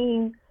 I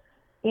seen,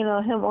 you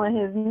know, him on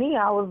his knee,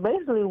 I was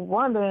basically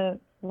wondering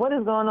what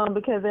is going on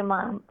because in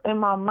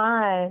my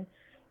mind,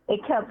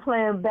 it kept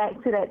playing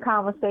back to that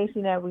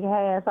conversation that we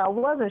had. So I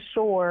wasn't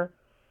sure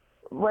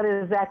what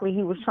exactly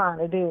he was trying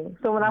to do.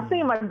 So when I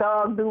seen my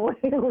dog do what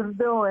he was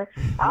doing,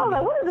 I was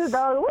like, what is this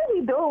dog? What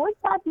is he doing?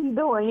 What's he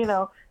doing? You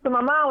know? So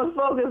my mind was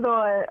focused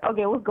on,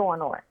 okay, what's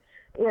going on?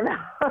 You know?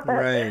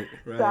 Right.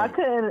 So I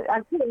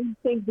couldn't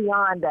think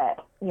beyond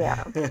that.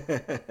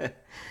 Yeah.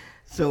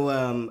 So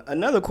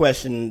another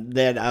question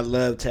that I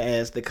love to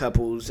ask the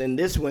couples, and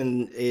this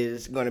one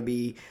is going to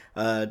be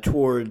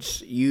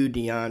towards you,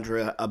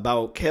 Deandra,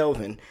 about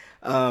Kelvin.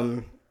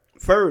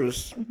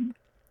 First,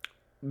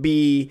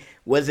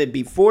 was it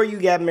before you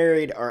got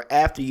married or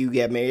after you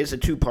got married? It's a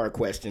two-part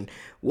question.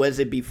 Was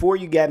it before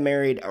you got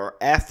married or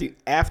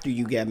after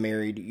you got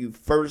married you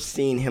first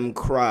seen him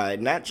cry?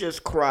 Not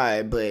just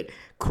cry, but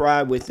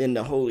cry within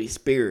the Holy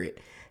Spirit.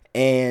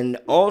 And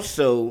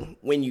also,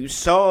 when you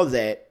saw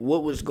that,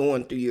 what was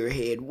going through your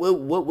head?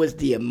 What was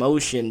the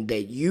emotion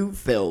that you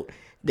felt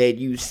that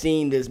you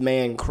seen this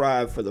man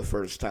cry for the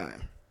first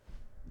time?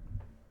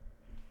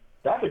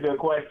 That's a good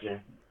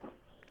question.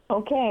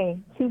 Okay,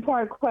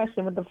 two-part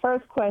question. But the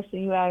first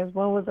question you asked,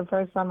 when was the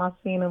first time I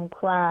seen him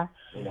cry?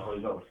 In the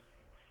Holy Ghost.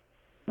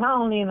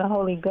 Not only in the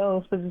Holy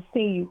Ghost, but to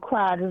see you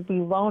cry, just be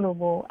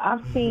vulnerable.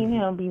 I've seen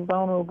him be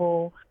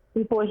vulnerable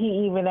before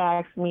he even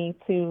asked me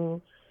to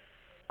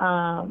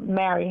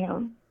marry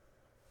him.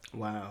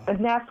 Wow.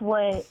 And that's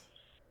what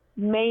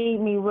made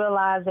me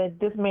realize that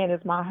this man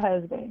is my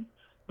husband,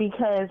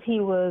 because he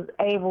was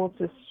able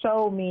to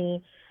show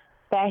me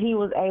that he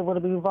was able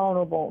to be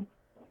vulnerable.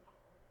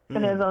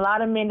 And there's a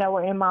lot of men that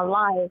were in my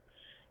life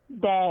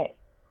that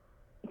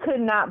could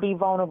not be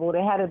vulnerable.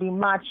 They had to be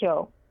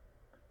macho,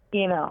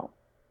 you know.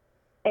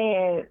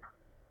 And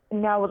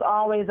that was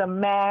always a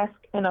mask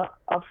and a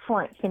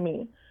front to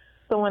me.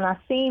 So when I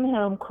seen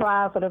him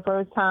cry for the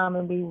first time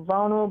and be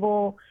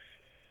vulnerable,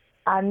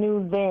 I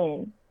knew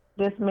then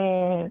this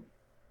man,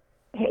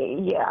 hey,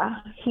 yeah,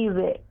 he's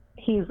it.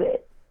 He's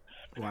it.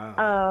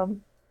 Wow.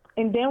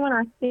 And then when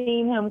I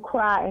seen him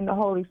cry in the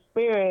Holy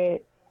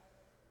Spirit,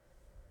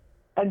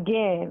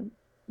 again,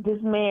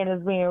 this man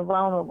is being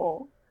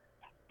vulnerable.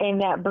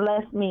 And that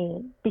blessed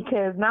me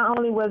because not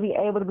only was he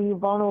able to be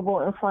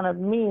vulnerable in front of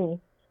me,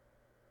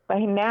 but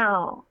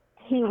now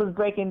he was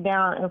breaking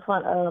down in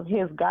front of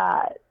his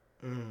God.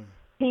 Mm.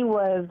 He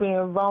was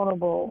being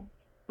vulnerable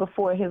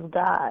before his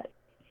God.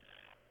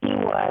 He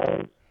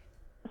was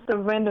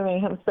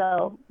surrendering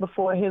himself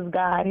before his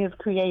God, his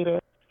creator,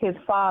 his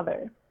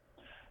father.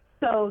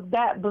 So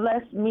that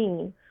blessed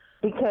me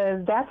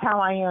because that's how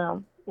I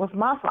am with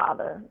my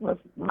father, with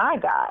my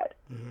God,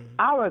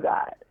 our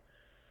God.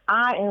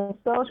 I am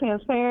so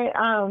transparent.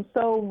 I am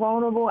so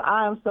vulnerable.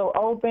 I am so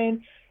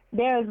open.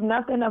 There is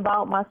nothing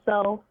about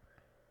myself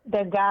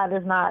that God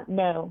does not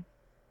know.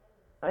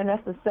 And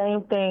that's the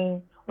same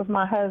thing with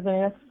my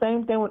husband. That's the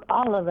same thing with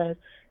all of us.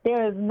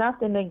 There is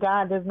nothing that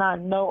God does not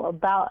know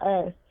about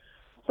us.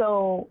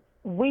 So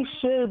we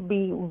should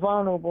be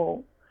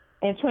vulnerable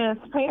and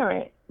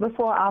transparent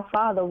before our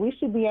Father. We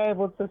should be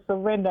able to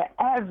surrender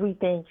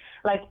everything,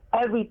 like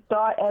every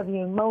thought, every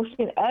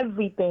emotion,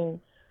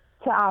 everything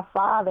to our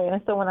Father.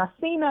 And so when I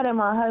seen that in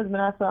my husband,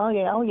 I said, oh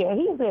yeah,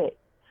 he's it.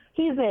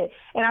 He's it.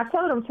 And I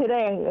told him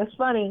today, it's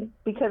funny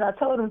because I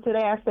told him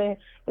today, I said,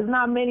 there's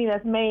not many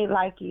that's made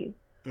like you.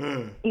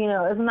 Mm. You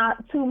know, it's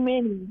not too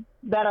many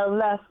that are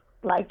left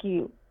like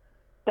you,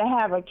 that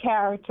have a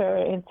character,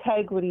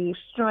 integrity,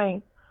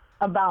 strength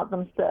about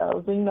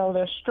themselves. You know,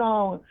 they're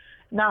strong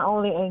not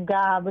only in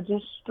God, but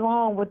just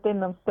strong within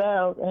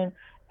themselves and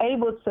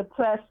able to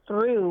press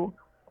through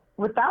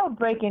without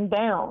breaking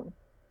down.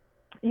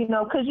 You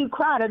know, because you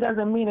cry, that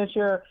doesn't mean that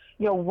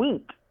you're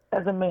weak.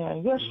 as a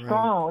man. You're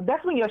strong.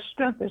 That's when your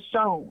strength is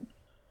shown,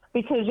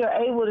 because you're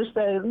able to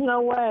say, you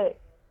know what,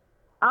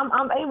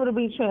 I'm able to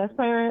be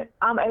transparent.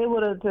 I'm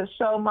able to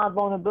show my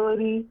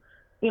vulnerability.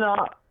 You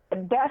know,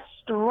 that's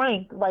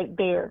strength right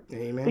there.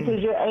 Amen.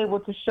 Because you're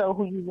able to show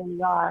who you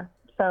really are.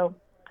 So,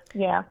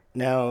 yeah.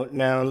 Now,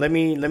 let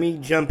me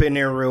jump in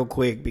there real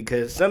quick,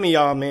 because some of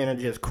y'all men are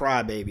just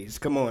crybabies.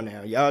 Come on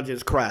now, y'all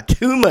just cry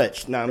too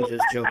much. No, I'm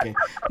just joking.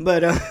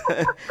 But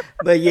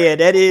yeah,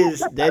 that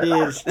is that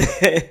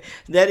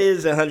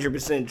is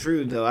 100%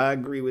 true though. I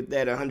agree with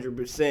that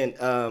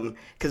 100%.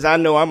 Because I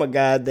know I'm a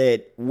guy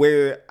that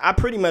I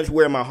pretty much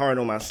wear my heart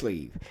on my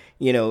sleeve.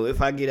 You know,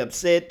 if I get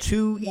upset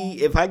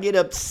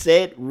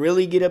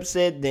really get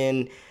upset,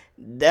 then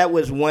that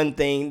was one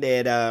thing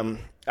that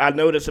I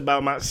noticed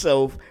about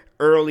myself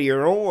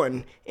earlier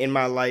on in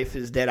my life,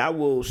 is that I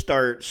will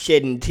start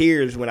shedding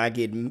tears when I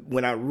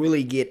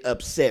really get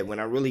upset, when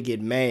I really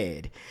get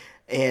mad.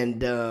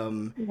 And,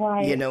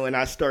 you know, and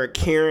I start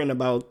caring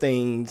about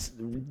things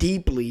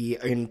deeply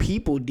and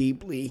people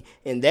deeply,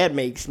 and that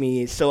makes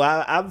me, so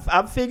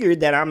I've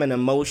figured that I'm an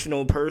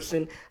emotional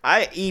person.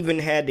 I even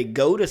had to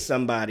go to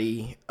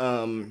somebody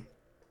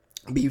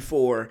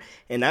before,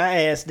 and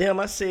I asked them,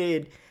 I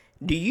said,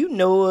 do you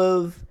know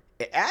of,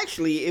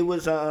 actually, it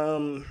was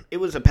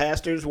a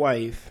pastor's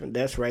wife.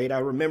 That's right. I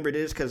remember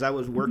this because I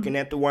was working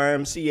at the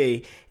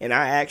YMCA, and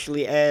I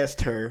actually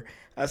asked her,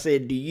 I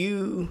said, do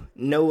you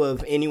know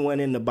of anyone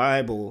in the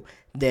Bible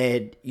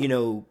that, you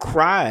know,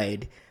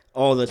 cried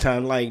all the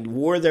time, like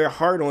wore their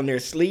heart on their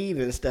sleeve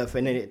and stuff?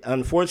 And then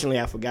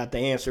unfortunately, I forgot the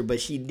answer, but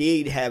she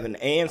did have an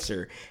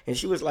answer. And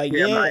she was like,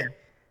 yeah.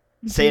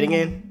 Say it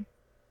again.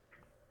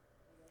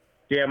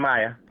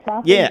 Jeremiah.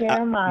 Yeah.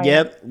 Jeremiah.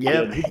 Yep.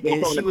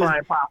 And she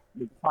was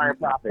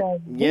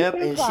prophet. Yep,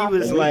 and she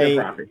was like,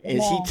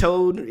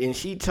 and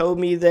she told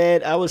me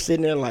that. I was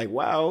sitting there like,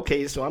 wow,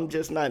 okay, so I'm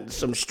just not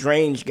some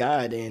strange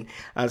guy then.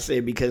 I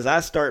said, because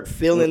I start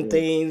feeling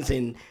things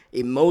and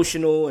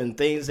emotional and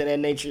things of that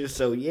nature.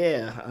 So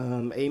yeah,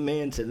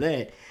 amen to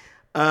that.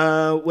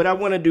 What I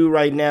want to do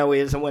right now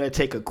is I want to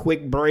take a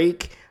quick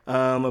break.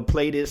 I'm going to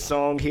play this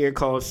song here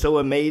called So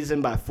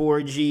Amazing by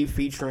 4G,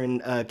 featuring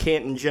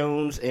Canton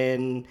Jones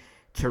and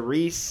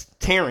Terrence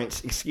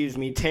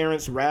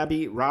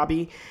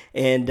Robbie,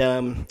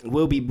 and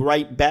we'll be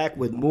right back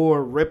with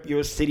more Rep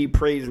Your City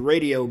Praise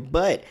Radio.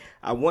 But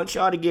I want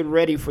y'all to get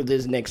ready for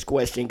this next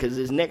question, because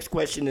this next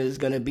question is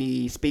going to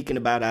be speaking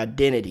about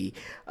identity,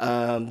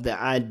 the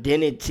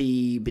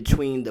identity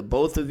between the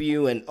both of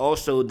you, and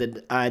also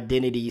the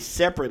identity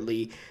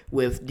separately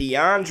with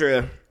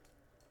Deandra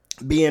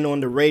being on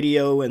the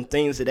radio and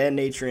things of that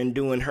nature and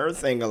doing her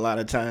thing a lot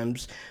of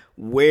times.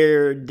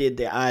 Where did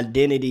the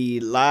identity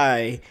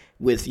lie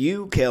with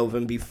you,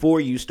 Kelvin, before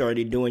you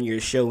started doing your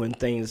show and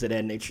things of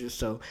that nature?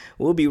 So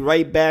we'll be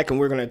right back, and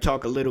we're going to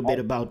talk a little bit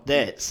about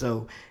that.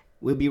 So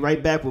we'll be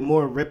right back with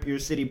more Rep Your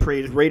City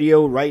Praise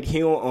Radio right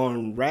here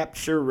on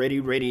Rapture Ready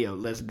Radio.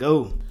 Let's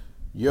go.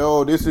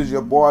 Yo, this is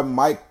your boy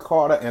Mike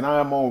Carter, and I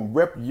am on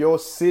Rep Your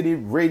City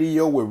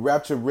Radio with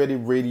Rapture Ready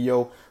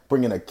Radio,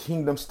 bringing a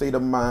kingdom state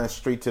of mind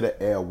straight to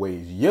the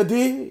airways. You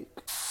dig?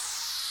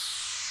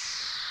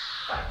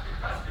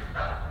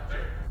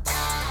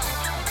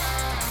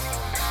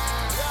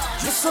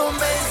 You're so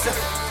amazing.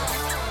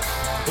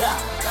 Yeah.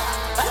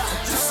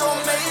 You're so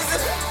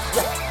amazing.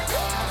 Yeah.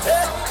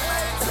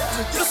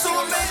 You're so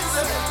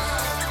amazing.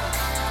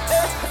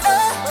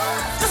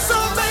 You're so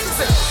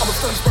amazing. I'm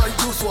astonished by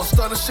you, so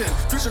astonishing.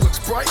 Future looks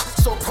bright,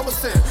 so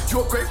promising.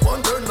 You're a great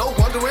wonder, no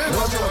wondering.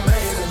 Lord, you're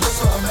amazing. You're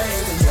so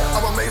amazing. Yeah.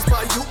 I'm amazed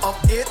by you, I'm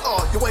in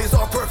awe. Your ways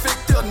are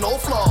perfect, there are no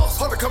flaws.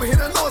 Hard to come here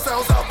and know it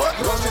sounds out, but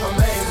Lord, you're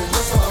amazing.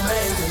 You're so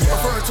amazing. Yeah.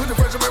 Referring to the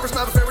Virgin Mary, it's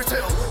not a fairy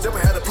tale. Never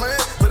had a plan,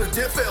 but it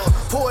did fail.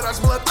 Poured out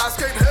blood, I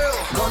escaped hell.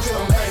 Lord, you're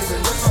amazing.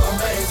 You're so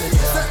amazing.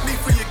 Yeah. Set me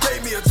free, you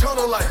gave me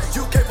eternal life.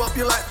 You gave up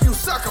your life, you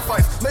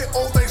sacrificed. Made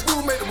all things new,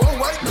 made the wrong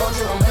right. Lord,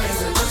 you're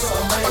amazing. You're so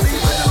amazing. I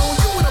depend on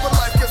you whenever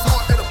life gets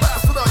hard. And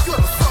ambassador, you're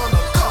the son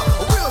of God.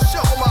 A real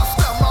shepherd, my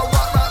staff, my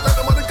rock, not let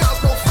them other gods,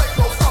 no fake,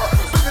 no fraud.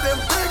 Bigger than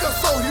bigger,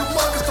 so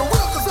humongous, the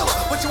real Godzilla.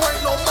 But you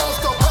ain't no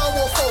monster,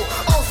 powerful.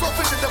 Also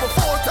figured that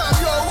before time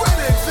you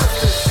already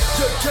existed.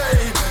 You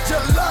gave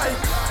your life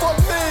for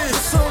me.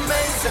 You're so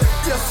amazing.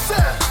 You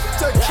set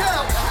to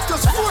count,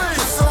 just free.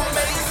 You're so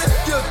amazing.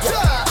 You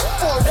died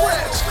for a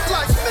wretch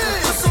like me.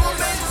 You're so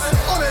amazing.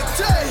 On a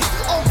day,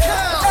 on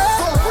count,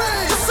 for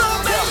real. You're so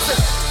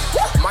amazing.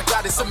 My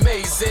God is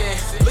amazing.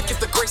 Look at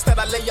the grace that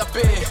I lay up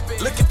in.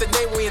 Look at the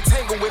name we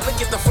entangle with.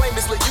 Look at the flame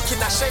is lit. You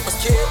cannot shame us,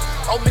 kid.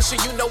 On mission,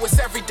 you know it's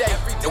every day.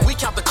 And we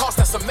count the cost,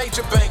 that's a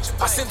major bank.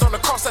 I sinned on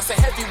the cross, that's a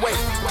heavyweight.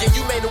 Yeah,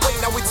 you made a way,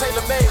 now we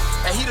tailor-made.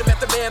 And he done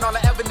met the man all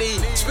I ever need.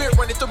 Spirit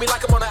running through me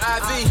like I'm on an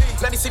IV.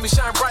 Now they see me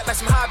shine bright like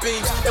some high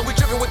beams. And we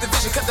driven with the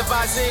vision, cut the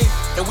visine.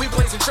 And we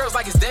blazing trails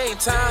like it's Dame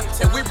time.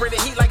 And we bring the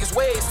heat like it's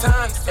Wade's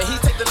time. And he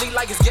take the lead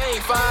like it's game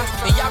fine.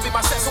 And y'all be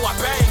my set, so I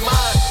bang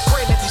mine.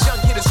 Praying that these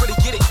young hitters really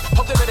get it.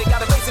 Hope they know they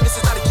got amazing, this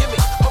is not a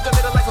gimmick. Hope they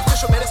know the life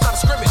official, man, it's not a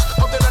scrimmage.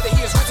 Hope they know that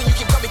he is risen, you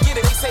can come and get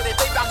it. They say that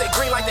they bout their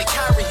green like they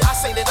Kyrie. I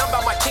say that I'm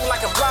about my king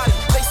like I'm Bloody.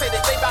 They say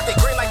that they bout their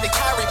green like they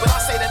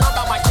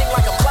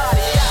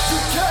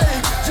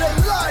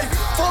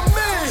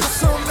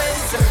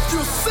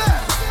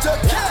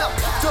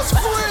just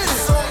free.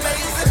 You're so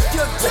amazing.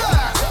 You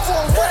died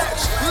for a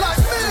wretch like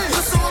me.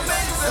 You're so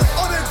amazing.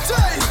 On the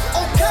day,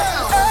 on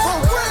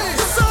Calvary.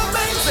 You're so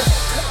amazing.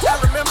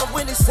 I remember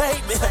when he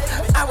saved me.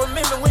 I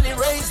remember when he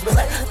raised me.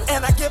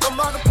 And I give him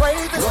all the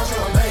praise. You're so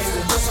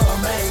amazing. You're so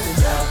amazing.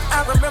 Yeah.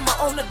 I remember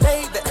on the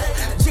day that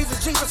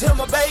Jesus healed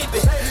my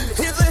baby.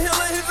 He's a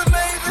healer, he's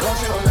amazing. You're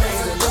so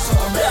amazing. You're so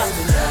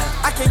amazing.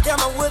 Yeah. I can't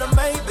gamble with him,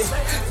 maybe.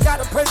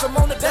 Gotta praise him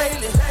on the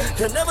daily.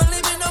 He'll never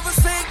leave me, never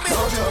forsake me.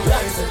 You're so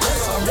amazing.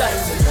 You're so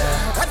amazing.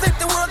 Yeah. I think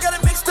the world got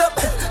it mixed up.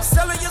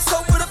 Selling your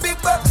soul with a big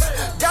bucks.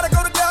 Gotta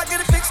go to God, get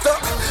it fixed up.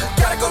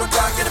 Gotta go to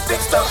God, get it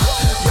fixed up.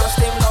 You're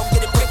staying low,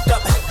 get it picked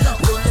up.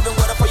 New living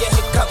water for your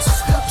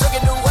hiccups.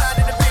 Drinking new wine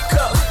in the big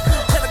cup.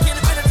 And I get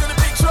it into the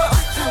big truck.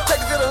 Take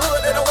it to the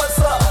hood, they know what's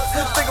up.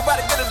 Think about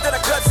it, get it, then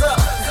I cuts up.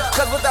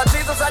 Cause without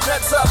Jesus, I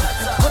nuts up.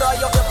 Put all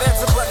your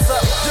events and butts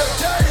up. You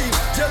gave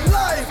your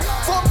life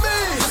for me.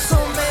 You're so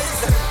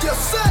amazing. You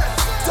set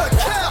the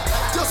cap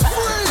just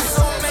free. You're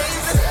so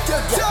amazing. You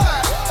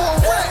died for a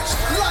wretch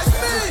like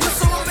me. You're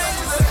so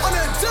amazing. On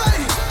a day,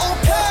 on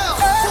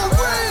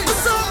Calvary.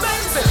 You're so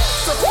amazing.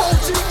 The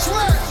 4G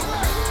track.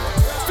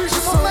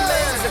 Feature my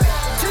man,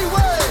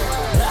 T-Way.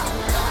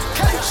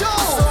 K-Cho.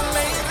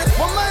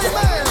 My main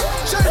man,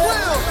 Jay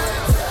Will.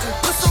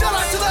 Shout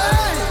out to the A.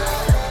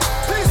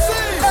 PC.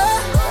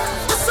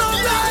 You're so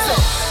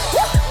amazing.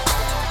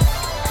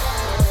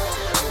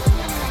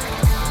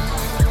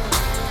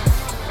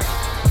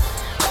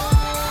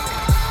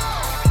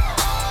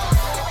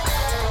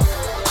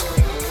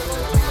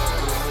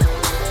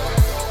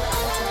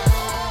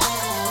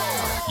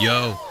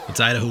 Yo, it's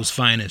Idaho's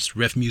finest,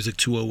 Ref Music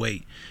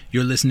 208.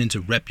 You're listening to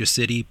Rep Your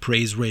City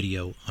Praise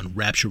Radio on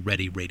Rapture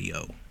Ready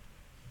Radio.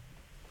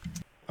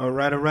 All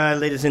right,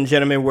 ladies and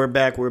gentlemen, we're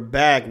back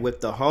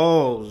with the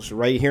Halls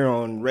right here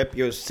on Rep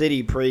Your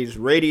City Praise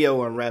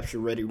Radio on Rapture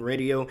Ready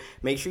Radio.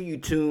 Make sure you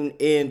tune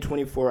in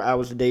 24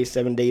 hours a day,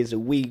 7 days a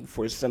week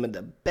for some of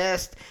the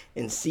best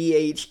in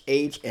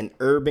CHH and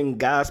urban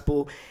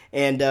gospel.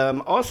 And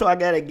also, I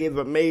got to give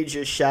a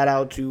major shout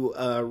out to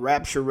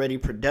Rapture Ready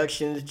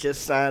Productions.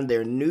 Just signed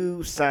their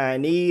new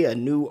signee, a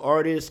new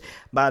artist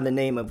by the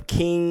name of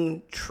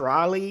King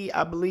Trolley,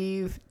 I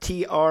believe,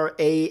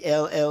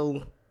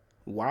 Trally.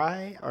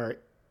 Y or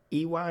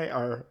EY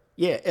or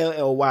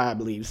LLY, I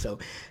believe. So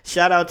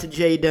shout out to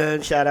Jay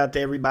Dunn, shout out to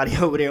everybody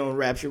over there on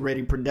Rapture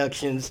Ready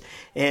Productions.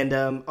 And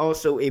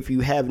also, if you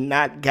have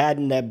not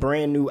gotten that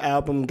brand new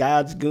album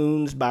God's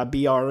Goons by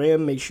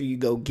BRM, make sure you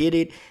go get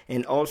it.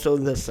 And also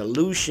The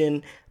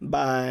Solution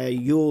by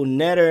Yul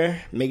Netter,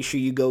 make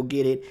sure you go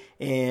get it.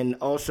 And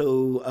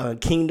also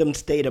Kingdom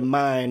State of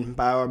Mind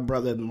by our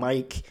brother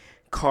Mike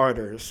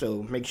Carter.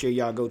 So make sure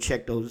y'all go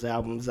check those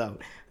albums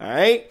out. All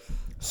right.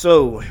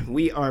 So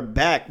we are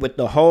back with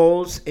the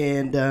Halls,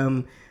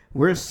 and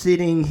we're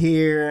sitting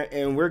here,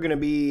 and we're going to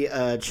be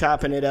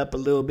chopping it up a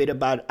little bit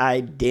about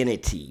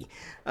identity.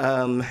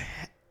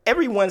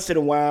 Every once in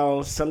a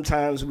while,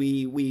 sometimes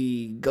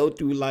we go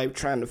through life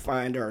trying to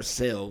find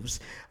ourselves.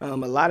 A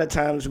lot of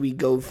times we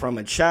go from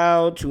a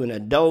child to an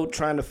adult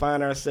trying to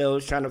find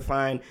ourselves, trying to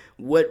find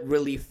what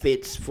really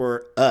fits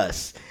for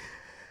us.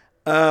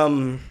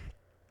 Sometimes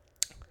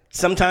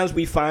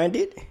we find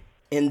it.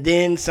 And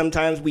then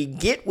sometimes we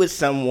get with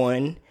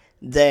someone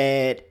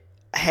that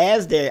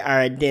has their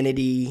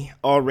identity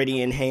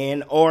already in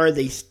hand, or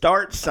they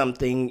start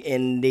something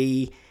and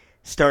they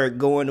start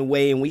going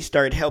away and we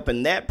start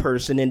helping that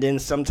person, and then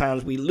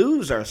sometimes we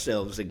lose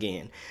ourselves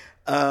again.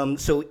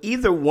 So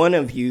either one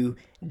of you,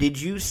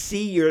 did you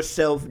see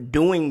yourself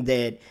doing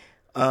that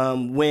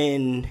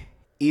when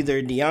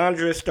either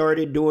Deandra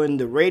started doing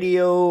the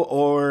radio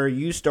or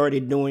you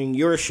started doing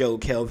your show,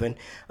 Kelvin?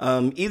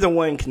 Either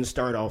one can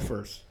start off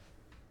first.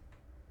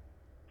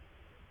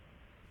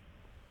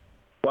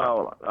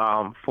 Well,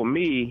 for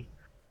me,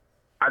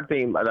 I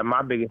think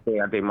my biggest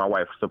thing, I think my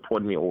wife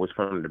supported me always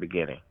from the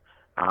beginning.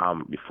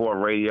 Before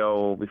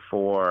radio,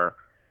 before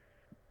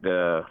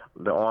the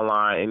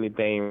online,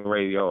 anything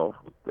radio,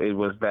 it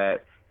was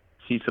that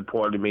she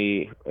supported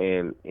me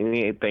in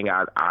anything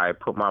I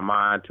put my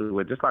mind to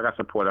it, just like I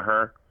supported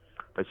her.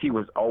 But she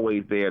was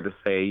always there to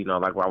say,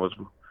 like when I was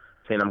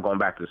saying I'm going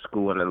back to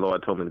school, and the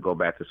Lord told me to go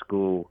back to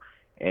school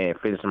and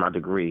finish my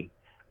degree.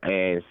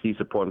 And she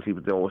supported me.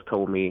 She always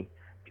told me,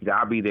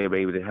 I'll be there,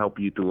 baby, to help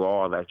you through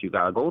all that you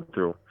got to go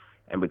through.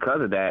 And because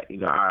of that,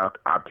 I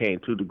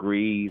obtained 2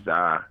 degrees.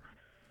 I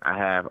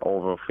have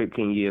over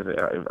 15 years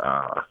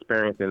of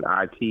experience in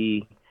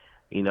IT.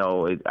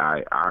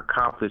 I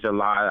accomplished a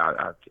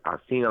lot. I've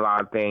seen a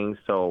lot of things.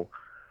 So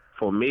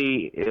for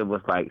me, it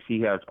was like she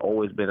has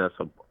always been a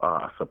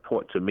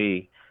support to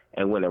me.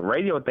 And when the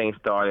radio thing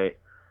started,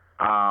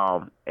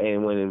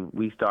 and when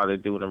we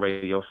started doing the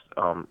radio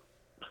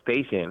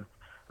station,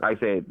 like I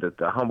said,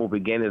 the humble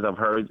beginnings of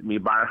me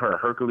buying her a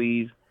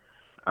Hercules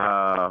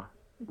webcam.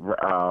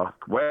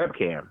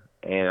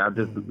 And I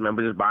just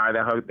remember just buying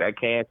that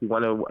can. She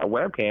wanted a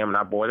webcam, and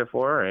I bought it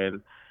for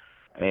her.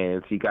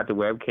 And she got the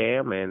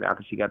webcam. And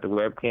after she got the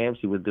webcam,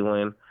 she was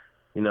doing,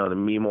 the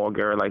Me More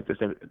Girl, like this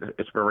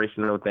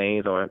inspirational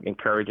things or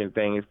encouraging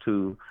things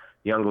to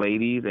young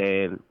ladies,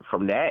 and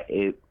from that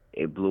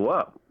it blew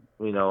up,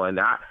 you know. And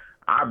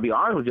I'll be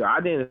honest with you,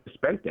 I didn't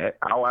expect that.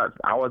 I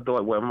always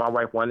thought what my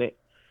wife wanted,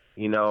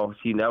 you know.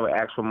 She never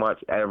asked for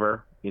much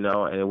ever, you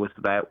know, and it was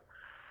that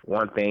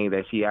one thing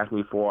that she asked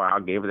me for, I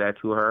gave that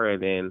to her,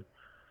 and then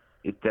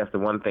that's the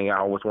one thing I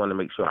always wanted to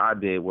make sure I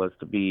did was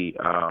to be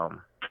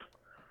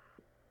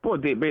be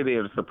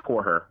able to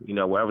support her, you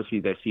know, whatever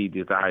she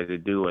desired to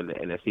do, and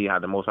to see how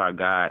the Most High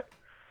God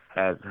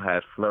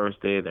has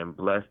flourished it and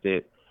blessed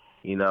it,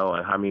 you know,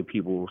 and so many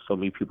people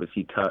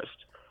she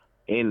touched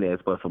in this.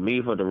 But for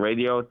me, for the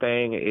radio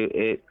thing,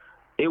 it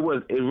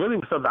really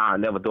was something I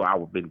never thought I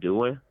would have been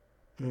doing,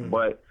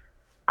 but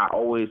I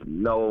always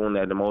known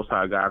that the Most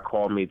High God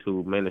called me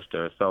to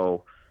minister.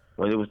 So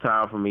when it was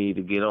time for me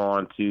to get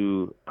on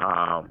to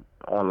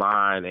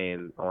online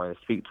and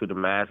speak to the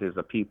masses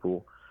of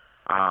people,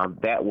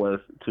 that was,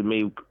 to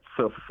me,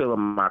 fulfilling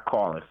my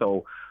calling.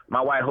 So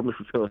my wife helped me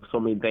fulfill so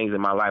many things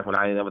in my life when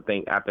I didn't ever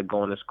think, after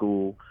going to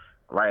school,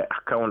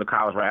 going to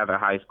college right after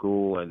high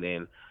school, and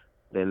then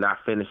not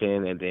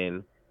finishing, and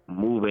then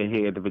moving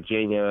here to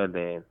Virginia, and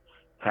then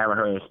having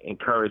her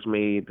encourage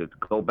me to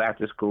go back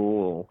to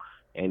school.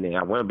 And then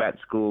I went back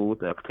to school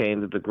to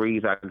obtain the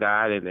degrees I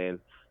got, and then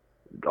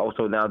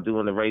also now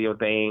doing the radio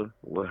thing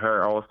with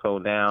her also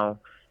now.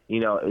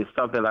 You know, it's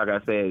something, like I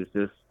said, it's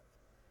just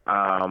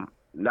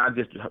not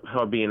just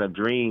her being a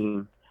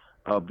dream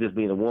of just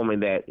being a woman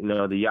that, you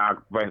know, the Yah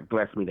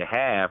blessed me to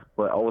have,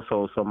 but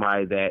also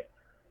somebody that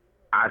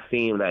I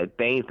seen that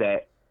things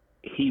that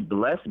he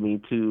blessed me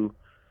to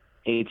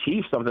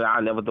achieve something I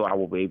never thought I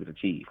would be able to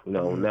achieve. You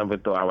know, never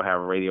thought I would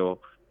have a radio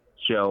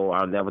show.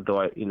 I never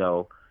thought,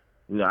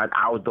 I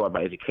always thought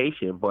about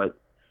education, but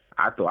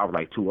I thought I was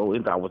like too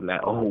old. I wasn't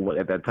that old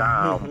at that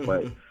time,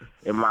 but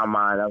in my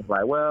mind, I was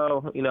like,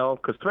 well, you know,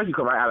 because especially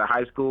coming right out of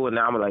high school, and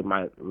now I'm in like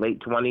my late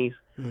 20s,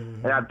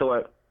 and I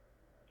thought,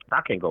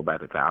 I can't go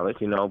back to college,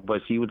 you know,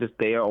 but she was just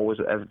there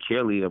always as a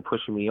cheerleader,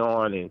 pushing me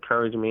on and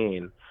encouraging me,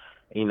 and,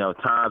 you know,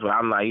 times where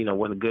I'm like, you know,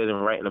 wasn't good in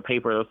writing a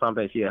paper or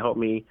something, she had helped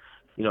me,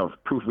 you know,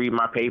 proofread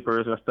my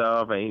papers and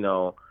stuff, and, you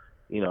know,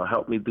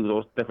 help me do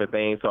those different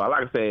things. So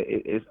like I said,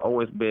 it's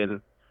always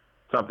been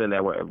something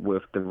that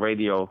with the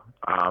radio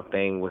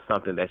thing was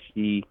something that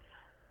she,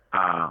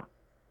 I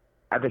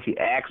think she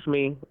asked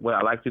me would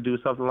I like to do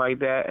something like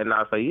that, and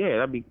I say, yeah,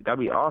 that'd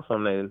be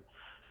awesome. And,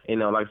 you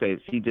know, like I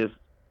said, she just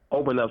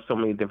opened up so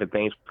many different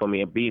things for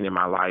me and being in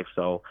my life.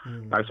 So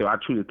like I said, I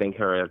truly thank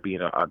her as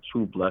being a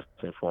true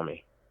blessing for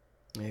me.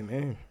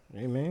 Amen.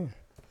 Amen.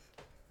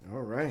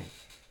 All right.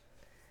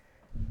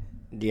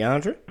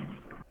 DeAndre?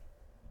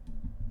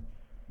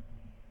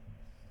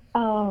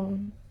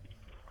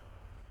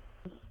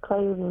 It's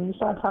crazy. You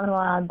start talking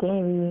about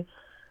identity.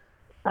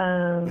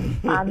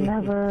 I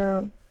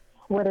never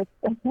would have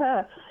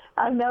thought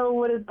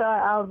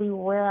I would be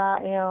where I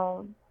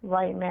am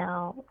right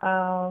now.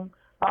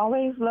 I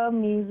always loved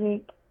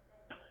music.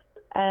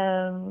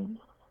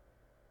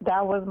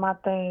 That was my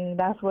thing.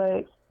 That's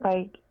what,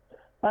 like,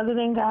 other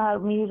than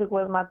God, music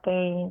was my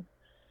thing.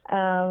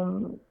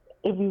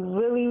 If you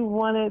really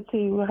wanted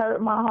to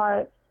hurt my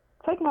heart,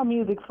 take my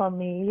music from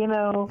me, you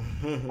know.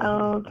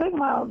 Take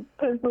my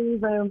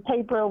pencils and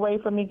paper away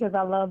from me, because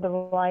I love to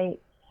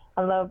write.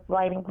 I love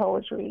writing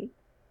poetry.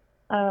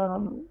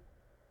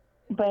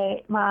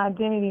 But my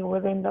identity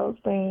was in those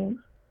things.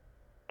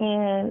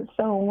 And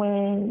so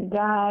when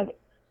God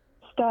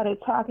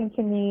started talking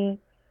to me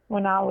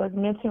when I was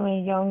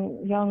mentoring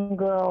young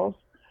girls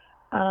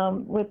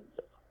with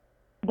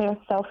their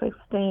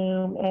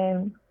self-esteem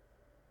and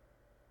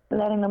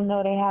letting them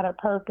know they had a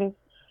purpose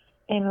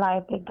in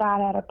life, that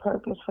God had a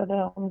purpose for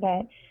them,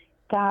 that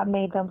God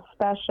made them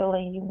special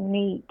and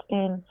unique,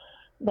 and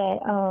that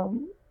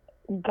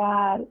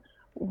God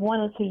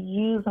wanted to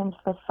use them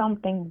for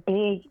something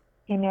big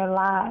in their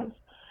lives.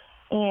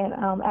 And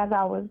as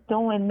I was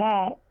doing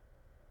that,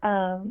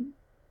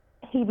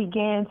 he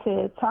began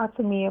to talk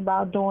to me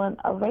about doing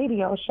a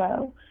radio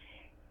show.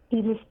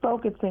 He just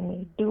spoke it to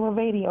me, do a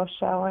radio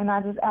show. And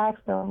I just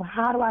asked him,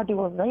 how do I do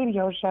a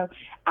radio show?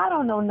 I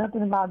don't know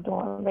nothing about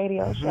doing a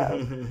radio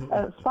show.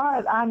 As far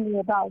as I knew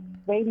about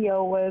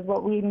radio was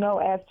what we know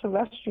as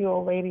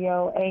terrestrial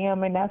radio,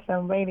 AM and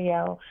FM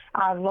radio,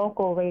 our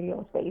local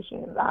radio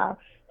stations, our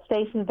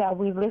stations that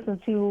we listen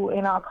to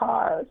in our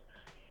cars.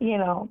 You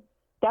know,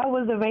 that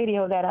was the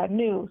radio that I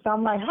knew. So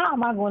I'm like, how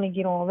am I going to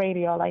get on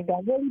radio like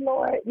that? Really,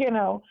 Lord? You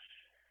know.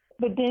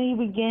 But then he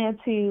began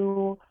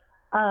to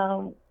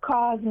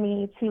caused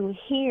me to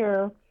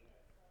hear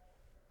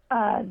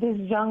this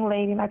young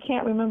lady, and I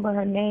can't remember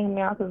her name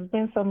now because it's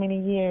been so many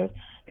years,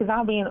 because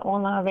I'll be in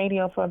online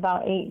radio for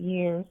about 8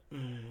 years.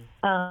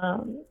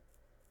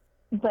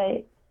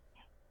 But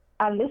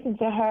I listened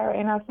to her,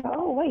 and I said,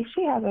 oh, wait,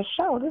 she has a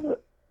show.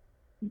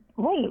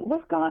 Wait,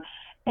 what's going on?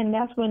 And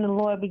that's when the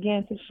Lord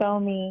began to show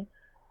me,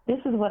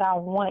 this is what I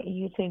want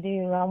you to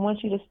do. I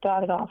want you to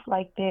start it off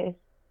like this.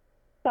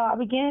 So I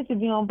began to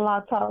be on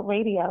Blog Talk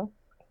Radio.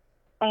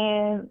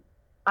 And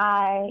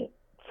I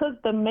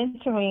took the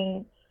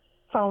mentoring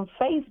from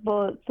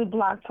Facebook to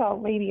Blog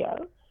Talk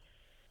Radio.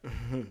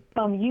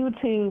 from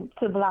YouTube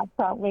to Blog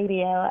Talk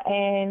Radio,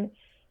 and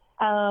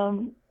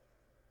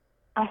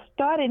I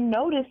started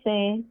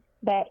noticing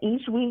that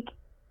each week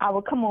I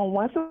would come on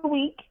once a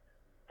week.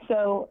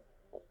 So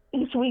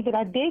each week that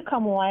I did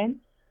come on,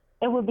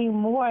 it would be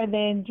more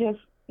than just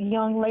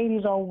young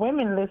ladies or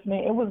women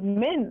listening. It was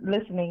men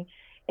listening,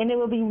 and it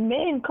would be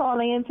men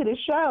calling into the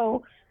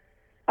show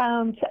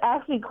to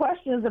ask me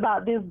questions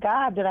about this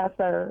God that I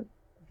serve,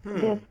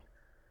 this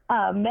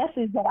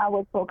message that I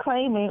was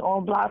proclaiming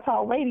on Blog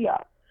Talk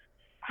Radio.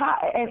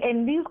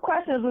 And these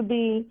questions would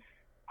be,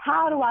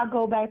 how do I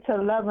go back to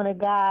loving a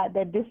God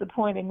that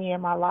disappointed me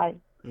in my life?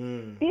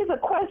 These are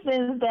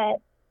questions that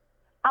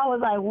I was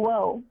like,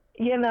 whoa.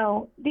 You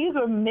know, these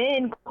were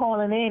men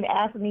calling in,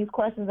 asking these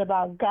questions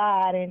about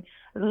God and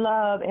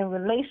love and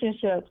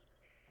relationships.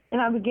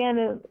 And I began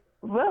to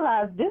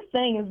realize this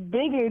thing is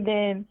bigger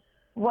than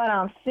what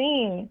I'm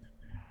seeing.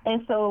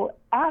 And so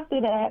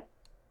after that,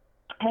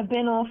 I've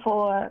been on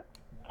for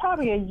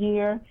probably a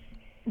year.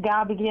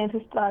 God began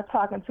to start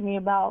talking to me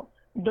about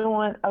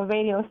doing a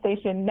radio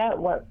station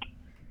network.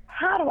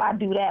 How do I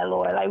do that,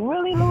 Lord? Like,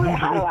 really, Lord?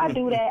 How do I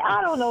do that?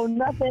 I don't know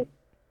nothing.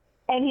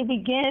 And he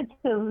began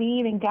to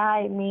lead and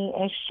guide me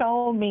and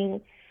show me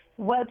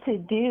what to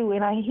do.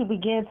 And he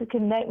began to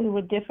connect me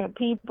with different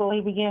people.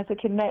 He began to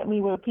connect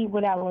me with people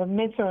that were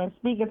mentoring,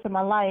 speaking to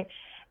my life.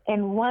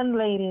 And one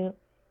lady,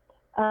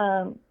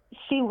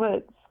 she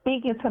was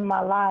speaking to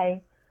my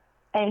life,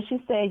 and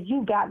she said,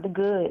 you got the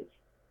goods.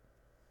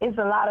 It's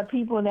a lot of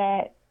people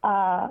that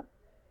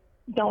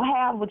don't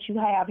have what you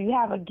have. You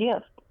have a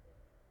gift.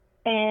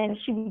 And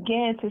she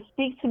began to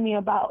speak to me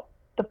about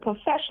the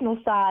professional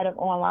side of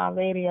online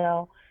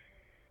radio,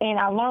 and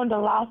I learned a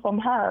lot from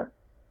her.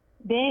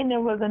 Then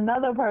there was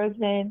another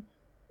person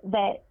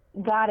that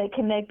God had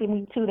connected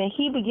me to, that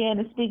he began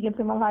to speak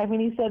into my life, and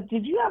he said,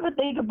 did you ever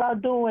think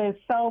about doing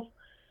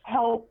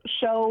self-help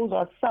shows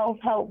or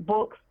self-help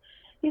books?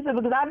 He said,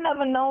 because I've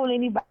never known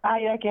anybody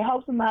that can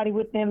help somebody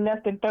within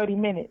less than 30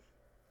 minutes.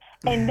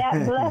 And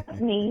that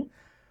blessed me,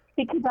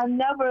 because I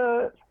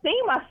never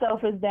seen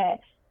myself as that.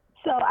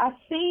 So I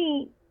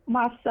see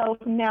myself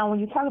now, when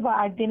you talk about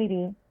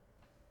identity,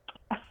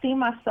 I see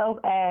myself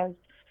as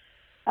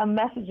a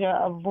messenger,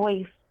 a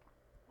voice,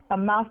 a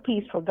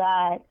mouthpiece for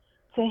God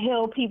to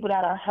heal people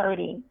that are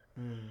hurting,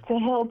 to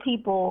heal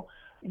people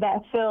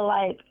that feel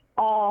like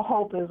all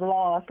hope is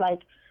lost, like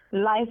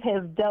life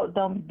has dealt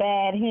them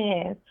bad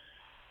hands.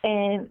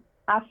 And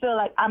I feel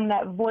like I'm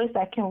that voice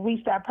that can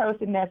reach that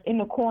person that's in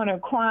the corner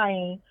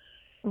crying,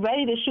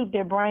 ready to shoot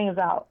their brains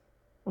out,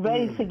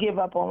 ready to give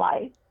up on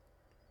life.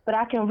 But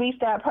I can reach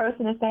that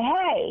person and say,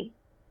 hey,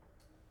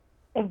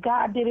 if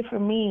God did it for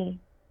me,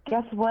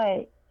 guess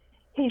what?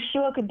 He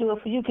sure could do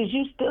it for you, because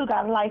you still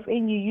got life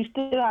in you. You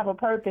still have a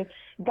purpose.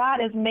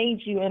 God has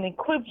made you and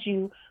equipped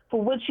you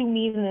for what you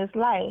need in this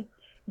life.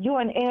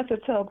 You're an answer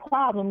to a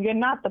problem. You're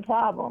not the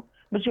problem,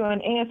 but you're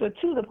an answer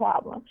to the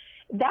problem.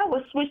 That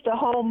would switch the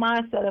whole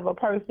mindset of a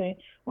person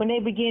when they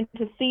begin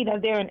to see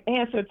that they're an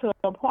answer to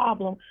a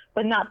problem,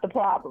 but not the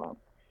problem.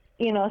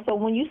 You know, so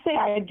when you say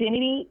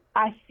identity,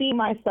 I see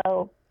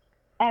myself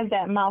as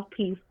that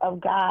mouthpiece of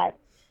God,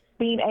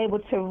 being able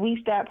to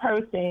reach that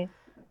person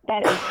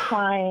that is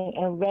crying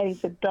and ready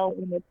to throw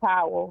in the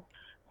towel.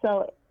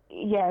 So,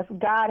 yes,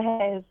 God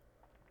has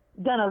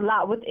done a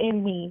lot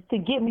within me to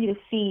get me to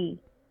see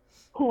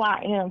who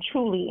I am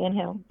truly in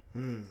him.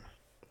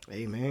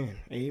 Amen.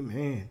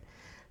 Amen.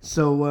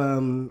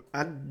 So,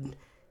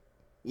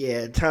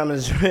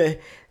 Thomas,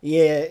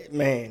 yeah,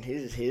 man,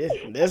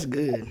 that's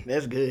good.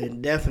 That's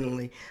good,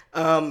 definitely.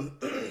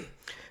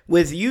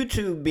 With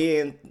YouTube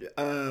being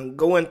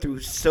going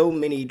through so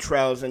many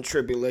trials and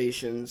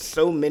tribulations,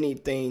 so many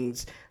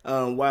things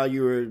while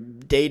you were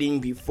dating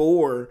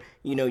before,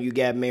 you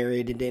got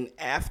married, and then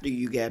after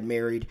you got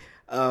married,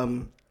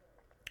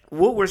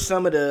 what were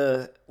some of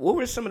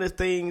the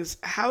things?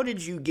 How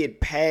did you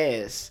get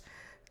past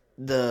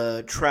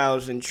the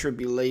trials and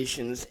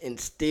tribulations and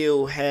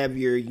still have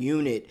your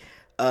unit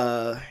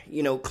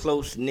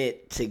close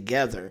knit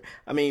together?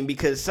 I mean,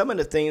 because some of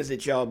the things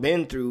that y'all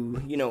been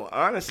through,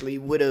 honestly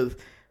would have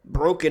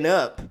broken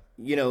up,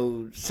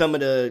 some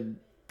of the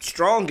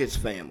strongest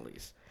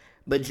families.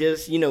 But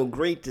just,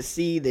 great to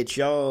see that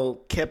y'all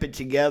kept it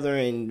together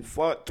and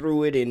fought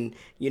through it and,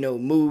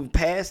 moved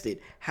past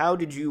it. How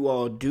did you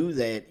all do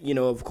that?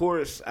 Of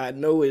course, I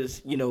know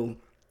it's,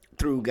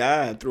 through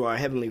God, through our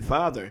Heavenly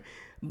Father.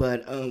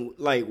 But,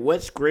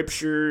 what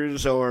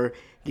scriptures, or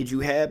did you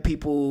have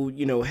people,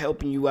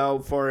 helping you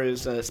out as far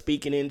as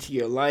speaking into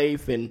your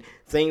life and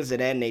things of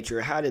that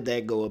nature? How did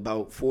that go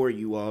about for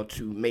you all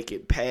to make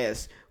it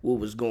past what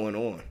was going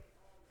on?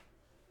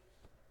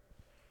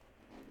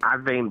 I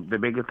think the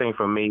biggest thing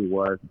for me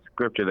was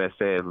scripture that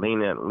says,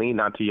 lean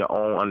not to your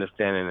own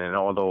understanding, and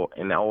although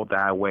in all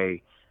thy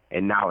way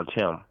acknowledge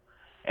him.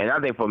 And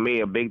I think for me,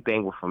 a big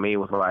thing for me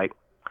was like,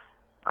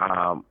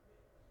 I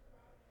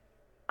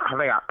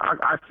think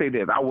I say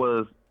that I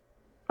was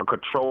a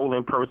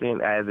controlling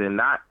person, as in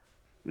not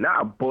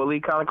a bully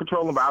kind of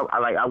controlling, but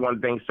I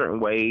want things certain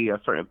way or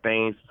certain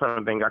things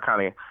I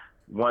kind of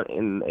one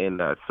in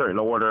a certain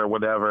order or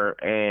whatever.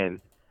 And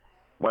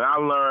when I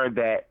learned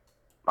that,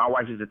 my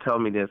wife used to tell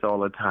me this all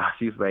the time.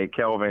 She's like,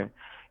 Kelvin,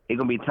 it's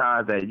gonna be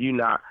times that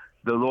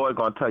the Lord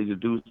gonna tell you to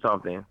do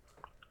something,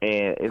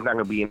 and it's not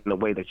gonna be in the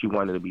way that you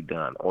want it to be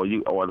done, or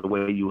the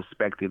way you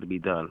expect it to be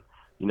done.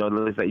 You know,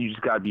 it's like you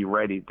just gotta be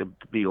ready to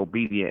be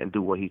obedient and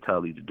do what He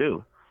tells you to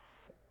do.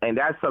 And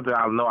that's something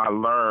I know I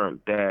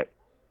learned, that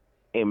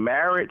in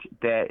marriage,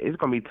 that it's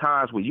gonna be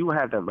times where you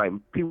have to, like,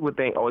 people would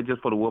think, oh, it's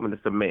just for the woman to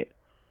submit.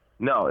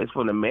 No, it's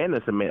for the man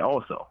to submit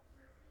also.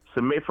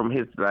 Submit from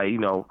his, like,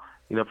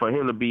 for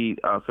him to be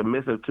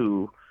submissive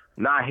to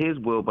not his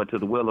will, but to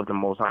the will of the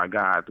Most High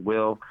God, the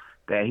will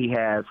that He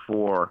has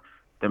for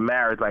the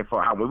marriage. Like,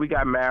 when we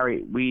got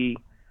married,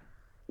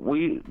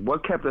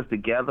 what kept us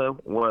together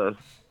was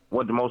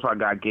what the Most High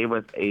God gave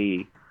us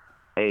I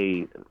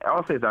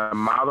don't say it's a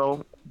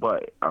motto,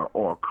 but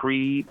or a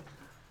creed,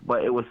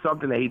 but it was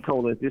something that He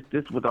told us. This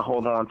was to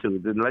hold on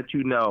to let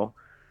you know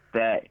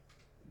that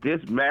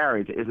this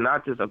marriage is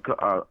not just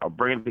a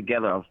bringing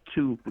together of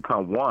two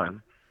become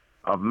one,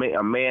 of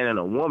a man and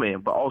a woman,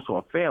 but also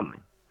a family.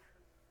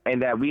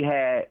 And that we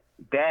had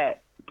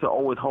that to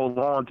always hold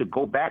on to,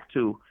 go back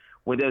to,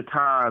 when there are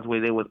times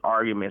where there was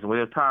arguments, where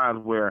there are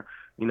times where,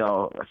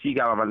 she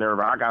got on my nerve,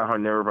 I got on her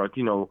nerve, or,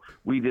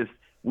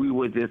 we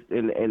were just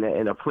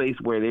in a place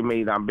where they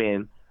may not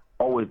been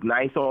always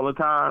nice all the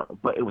time,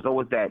 but it was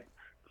always that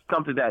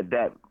something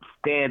that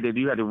standard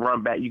you had to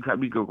run back, we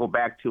could go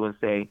back to and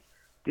say,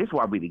 this is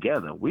why we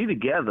together. We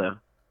together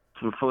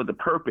for the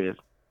purpose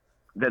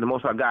that the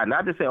Most High God,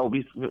 not to say, oh,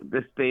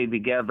 let's stay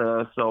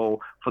together, so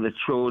for the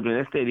children,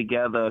 let's stay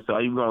together, so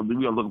we're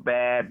gonna look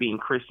bad being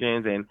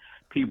Christians, and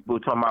people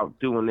talking about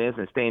doing this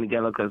and staying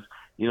together because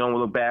you don't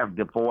look bad for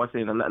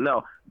divorcing.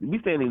 No, we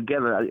staying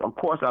together. Of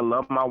course, I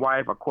love my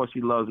wife. Of course,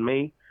 she loves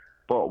me.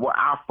 But what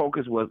our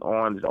focus was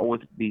on is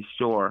always to be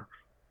sure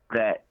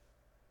that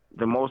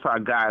the Most High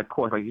God, of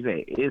course, like you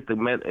say, it's the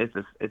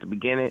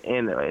beginning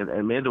and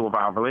the middle of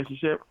our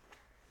relationship.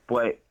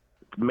 But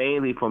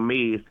mainly for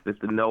me, it's just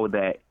to know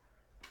that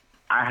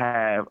I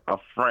have a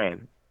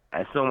friend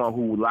and someone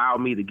who allowed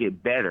me to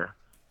get better,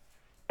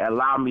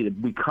 allowed me to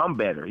become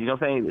better. You know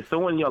what I'm saying? If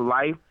someone in your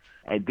life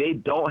and they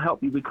don't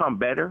help you become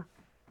better,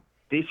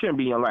 they shouldn't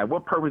be in your life.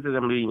 What purpose is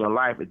them being in your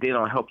life if they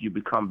don't help you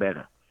become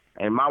better?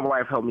 And my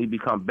wife helped me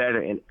become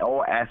better in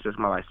all aspects of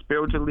my life,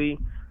 spiritually,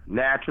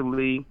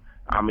 naturally.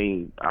 I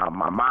mean,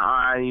 my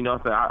mind,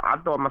 so I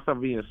thought myself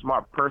being a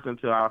smart person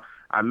till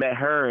I met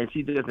her, and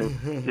she just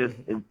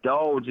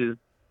indulges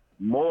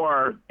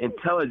more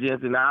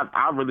intelligence than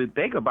I really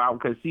think about,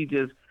 because she's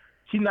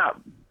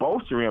not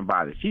boastering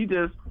about it. She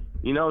just,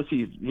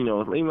 she's,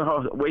 even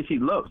her way she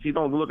looks, she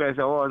don't look at it and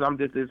say, oh, I'm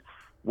just this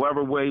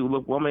whatever way you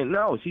look woman.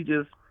 No, she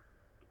just,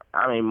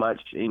 I ain't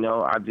much,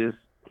 I just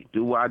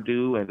do what I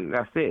do, and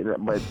that's it.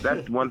 But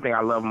that's one thing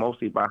I love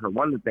mostly about her.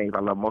 One of the things I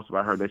love most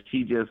about her, that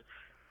she just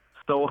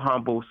so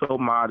humble, so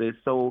modest,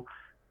 so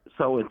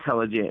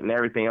intelligent, and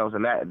everything else.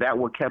 And that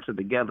what kept it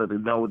together, to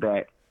know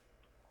that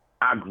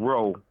I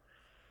grow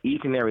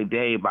each and every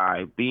day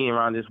by being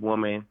around this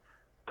woman,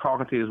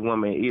 talking to this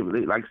woman,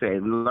 even, like I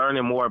said,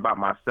 learning more about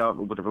myself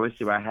with the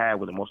relationship I had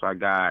with the Most High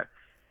God,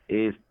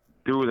 is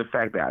through the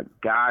fact that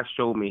God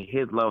showed me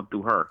His love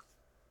through her,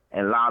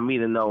 and allowed me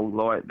to know,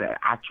 Lord, that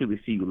I truly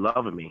see you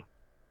loving me,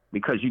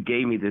 because you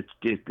gave me this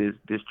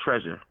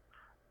treasure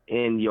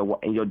in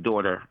your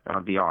daughter,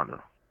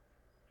 Deanna.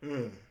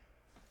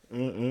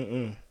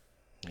 Amen.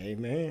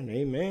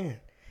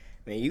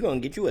 Man, you gonna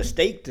get you a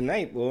steak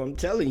tonight, boy. I'm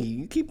telling you.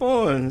 You keep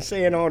on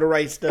saying all the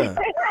right stuff.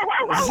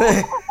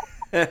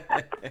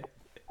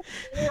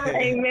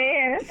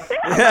 Amen.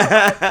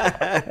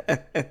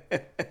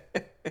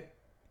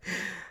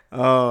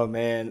 Oh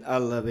man, I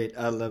love it.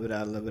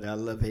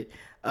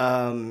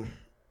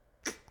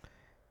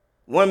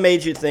 One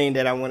major thing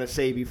that I want to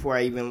say before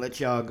I even let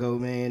y'all go,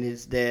 man,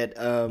 is that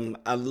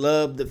I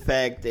love the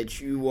fact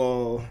that you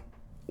all.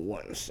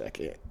 One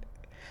second.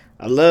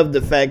 I love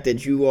the fact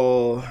that you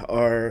all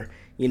are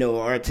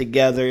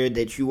together,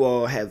 that you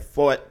all have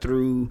fought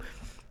through,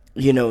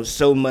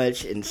 so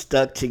much and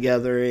stuck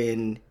together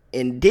and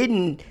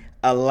didn't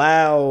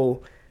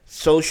allow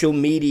social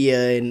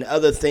media and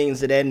other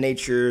things of that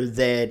nature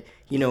that,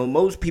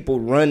 most people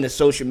run to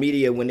social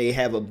media when they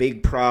have a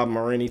big problem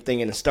or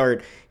anything and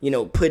start,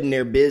 putting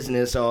their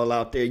business all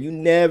out there. You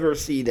never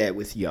see that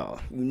with y'all.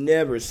 You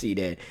never see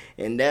that.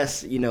 And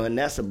that's, and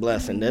that's a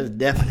blessing. That's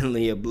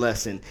definitely a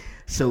blessing.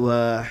 So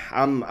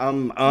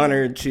I'm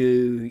honored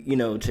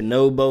to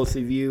know both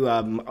of you.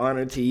 I'm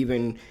honored to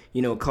even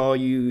call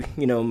you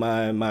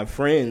my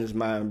friends,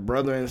 my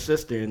brother and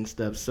sister and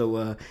stuff.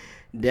 So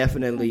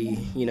definitely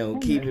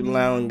keep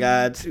allowing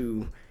God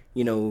to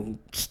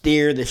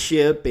steer the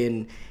ship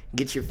and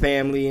get your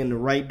family in the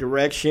right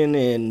direction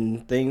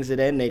and things of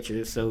that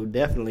nature. So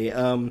definitely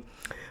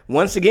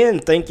once again,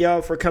 thank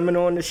y'all for coming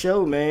on the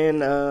show, man.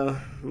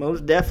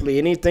 Most definitely.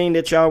 Anything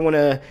that y'all want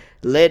to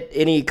let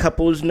any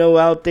couples know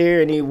out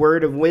there? Any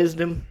word of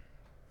wisdom?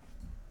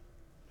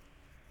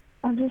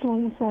 I just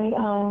want to say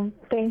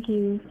thank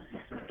you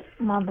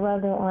my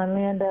brother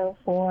Orlando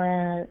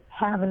for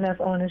having us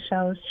on the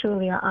show. It's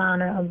truly an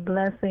honor, a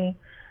blessing.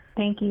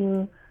 Thank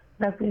you,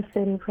 Rep Your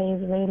City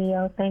Praise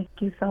Radio. Thank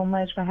you so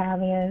much for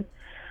having us.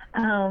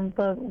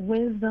 But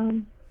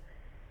wisdom,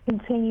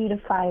 continue to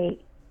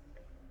fight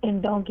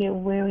and don't get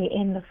weary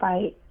in the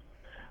fight,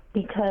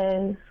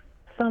 because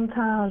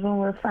sometimes when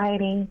we're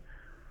fighting,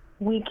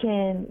 we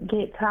can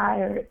get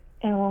tired,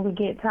 and when we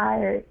get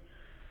tired,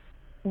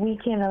 we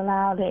can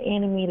allow the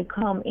enemy to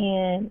come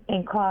in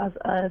and cause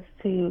us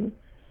to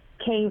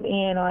cave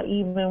in or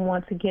even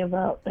want to give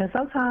up. And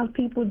sometimes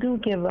people do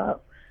give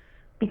up,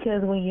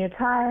 because when you're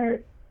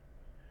tired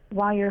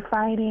while you're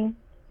fighting,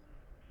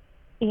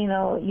 you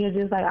know, you're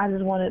just like, I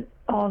just want it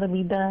all to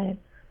be done.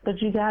 But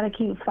you got to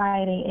keep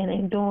fighting and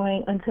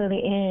enduring until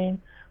the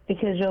end,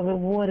 because your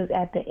reward is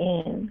at the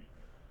end.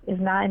 It's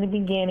not in the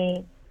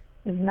beginning.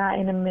 It's not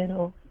in the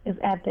middle. It's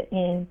at the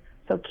end.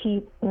 So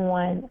keep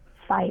on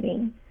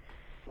fighting.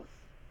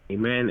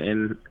 Amen.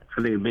 And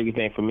I think the biggest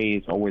thing for me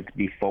is always to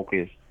be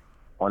focused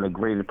on the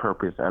greater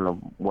purpose and of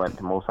what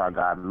the Most High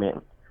God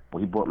meant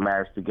when He brought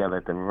marriage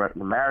together. The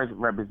marriage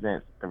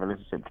represents the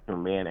relationship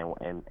between man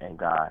and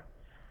God,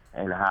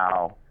 and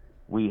how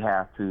we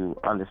have to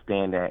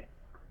understand that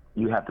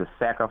you have to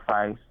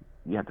sacrifice,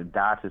 you have to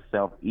die to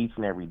self each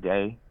and every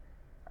day.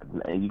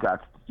 And you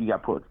got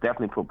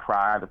definitely put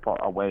pride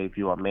away if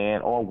you're a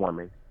man or a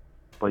woman,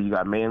 but you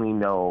got to mainly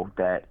know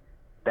that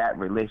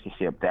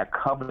relationship, that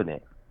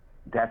covenant,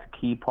 that's a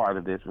key part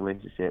of this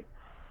relationship.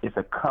 It's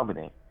a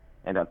covenant,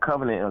 and a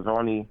covenant is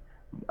only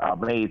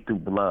made through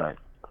blood.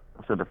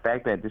 So the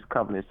fact that this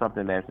covenant is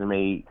something that's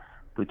made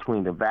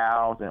between the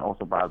vows and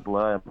also by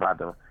blood, by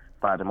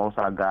the Most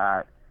High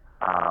God,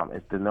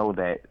 is to know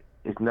that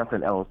it's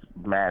nothing else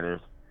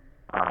matters.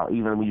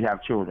 Even when you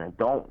have children,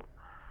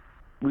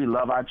 we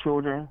love our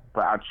children,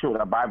 but our children,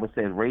 the Bible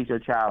says, raise your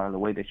child in the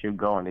way that you're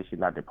going, they should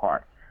not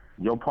depart.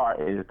 Your part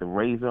is to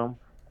raise them,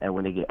 and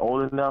when they get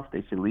old enough,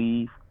 they should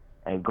leave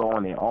and go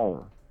on their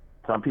own.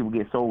 Some people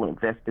get so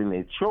invested in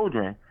their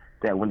children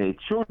that when their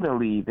children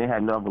leave, they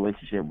have no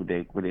relationship with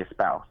their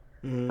spouse.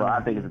 Mm-hmm. So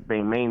I think it's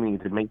mainly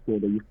to make sure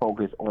that you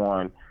focus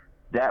on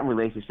that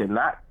relationship,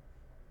 not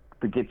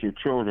to get your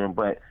children,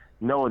 but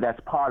know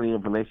that's part of your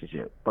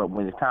relationship. But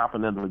when it's time for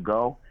them to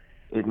go,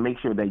 is make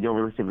sure that your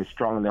relationship is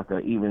strong enough to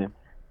even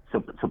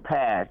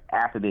surpass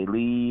after they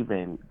leave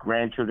and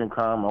grandchildren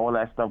come, all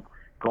that stuff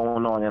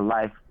going on in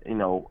life, you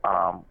know,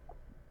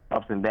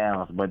 ups and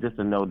downs. But just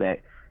to know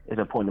that it's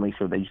important to make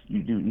sure that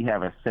you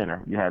have a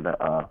center, you have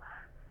a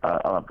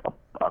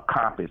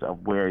compass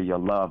of where your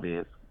love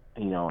is,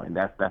 you know, and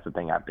that's the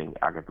thing I think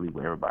I can leave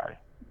with everybody.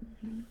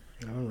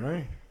 All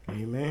right.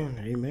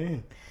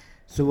 Amen.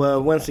 So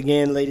once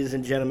again, ladies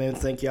and gentlemen,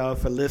 thank y'all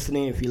for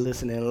listening. If you're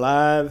listening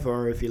live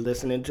or if you're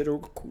listening to the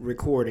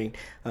recording,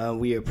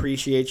 we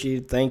appreciate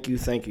you. Thank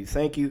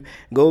you.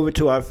 Go over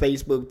to our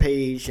Facebook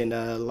page and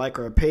like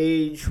our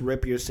page,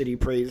 Rep Your City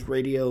Praise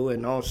Radio,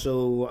 and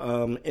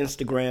also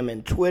Instagram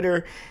and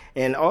Twitter.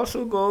 And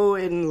also go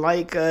and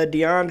like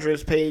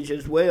Deandra's page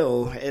as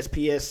well,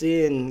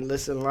 SPSN,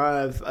 Listen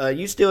Live.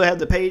 You still have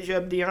the page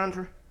up,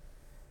 Deandra?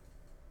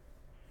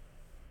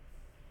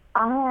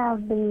 I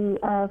have the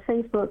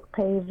Facebook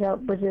page up,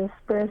 which is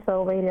Spirit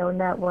Soul Radio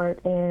Network,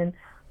 and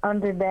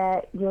under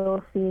that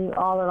you'll see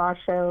all of our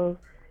shows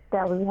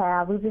that we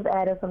have. We just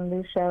added some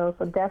new shows,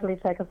 so definitely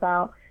check us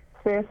out,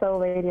 Spirit Soul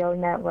Radio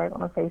Network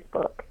on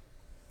Facebook.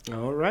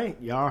 All right,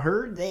 y'all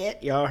heard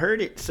that. Y'all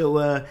heard it.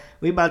 So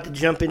we about to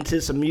jump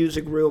into some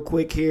music real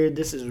quick here.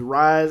 This is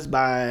Rise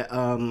by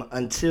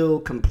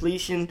Until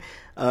Completion,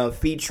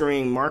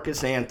 featuring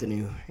Marcus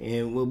Anthony,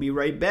 and we'll be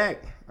right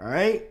back. All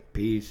right,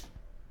 peace.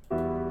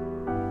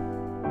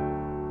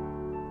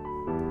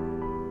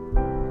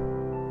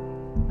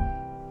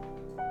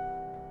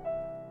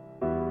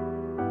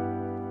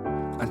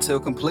 Until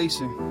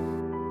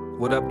Completion.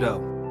 What up,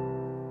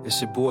 though?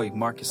 It's your boy,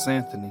 Marcus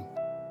Anthony.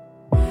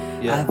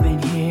 Yeah. I've been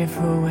here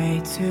for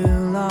way too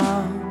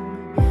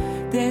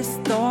long. This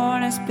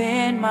thorn has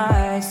been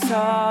my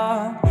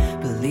song,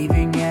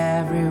 believing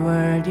every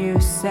word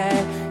you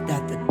said,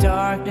 that the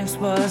darkness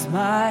was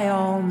my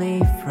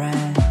only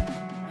friend.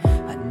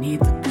 I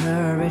need the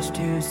courage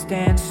to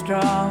stand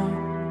strong.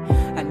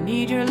 I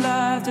need your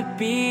love to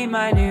be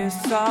my new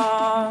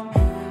song.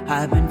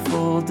 I've been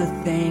fooled to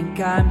think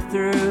I'm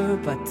through,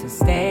 but to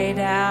stay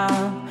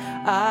down,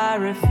 I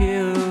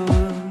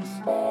refuse.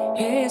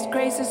 His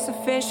grace is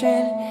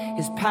sufficient,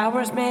 His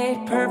power's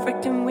made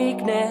perfect in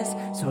weakness,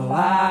 so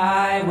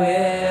I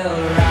will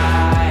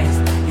rise.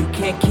 You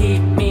can't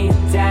keep me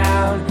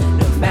down,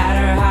 no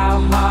matter how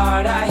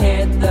hard I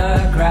hit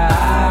the ground.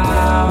 I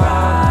will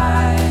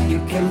rise. You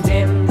can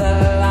dim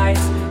the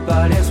lights,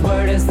 but His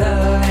word is the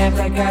lamp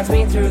that guides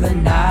me through the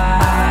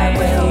night. I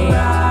will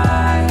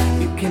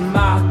rise. You can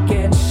mock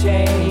and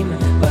shame,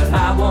 but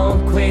I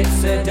won't quit,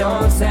 so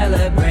don't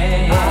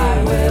celebrate.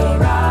 I will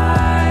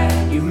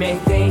rise. You may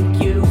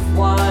think you've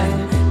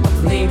won,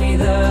 but believe me,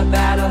 the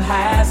battle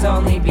has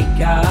only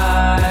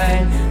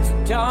begun.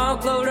 So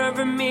don't gloat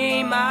over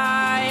me,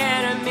 my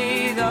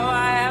enemy, though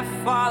I have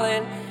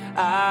fallen,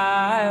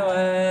 I will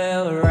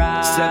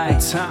 7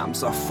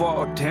 times I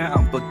fall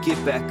down, but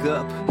get back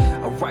up.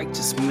 A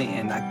righteous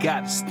man, I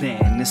gotta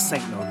stand, this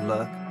ain't no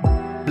luck.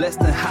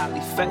 Blessed and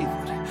highly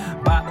favored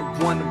by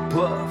the one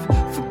above,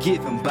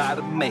 forgiven by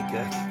the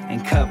maker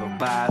and covered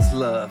by his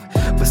love.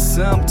 But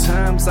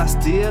sometimes I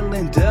still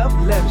end up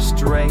led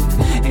astray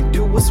and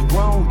do what's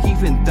wrong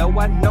even though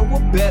I know a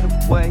better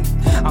way.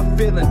 I'm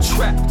feeling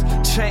trapped,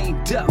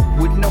 chained up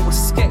with no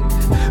escape.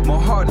 My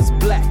heart is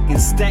black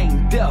and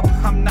stained up,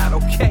 I'm not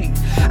okay.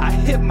 I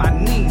hit my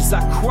knees,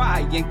 I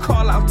cry and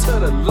call out to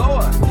the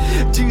Lord.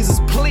 Jesus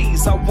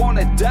please, I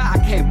wanna die, I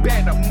can't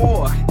bear no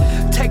more.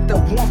 Take the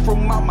one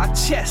from out my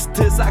chest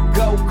as I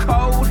go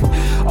cold.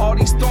 All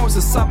these thorns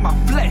inside my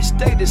flesh,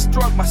 they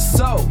destroy my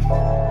soul.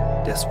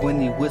 That's when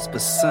he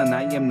whispers, son,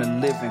 I am the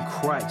living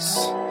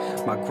Christ.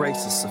 My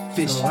grace is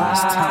sufficient, so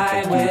it's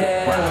time for you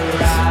to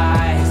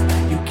rise.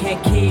 You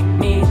can't keep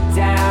me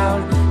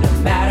down, no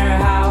matter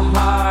how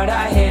hard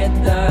I hit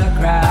the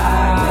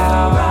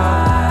ground.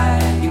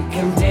 You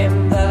can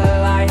dim the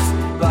lights,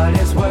 but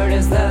his word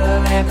is the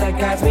lamp that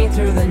guides me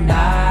through the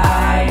night.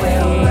 I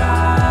will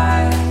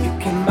rise. You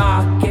can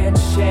mock and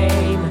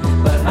shame,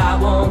 but I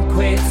won't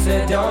quit,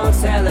 so don't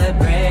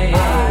celebrate.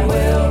 I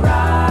will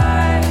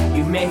rise.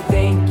 You may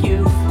think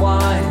you've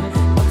won,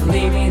 but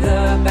believe me,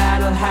 the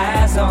battle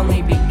has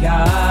only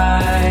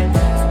begun.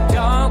 So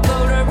don't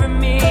gloat over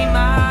me,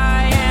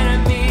 my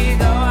enemy,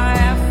 though I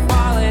have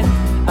fallen,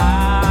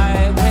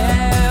 I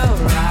will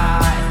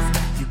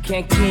rise. You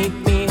can't keep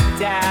me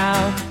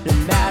down, no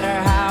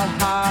matter how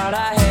hard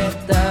I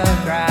hit the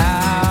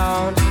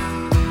ground.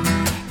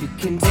 You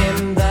can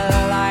dim the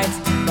lights,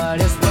 but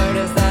his word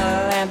is the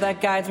lamp that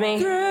guides me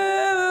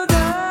through the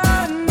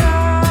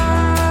night.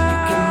 You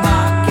can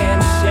mock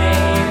and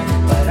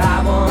shame, but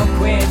I won't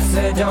quit,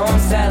 so don't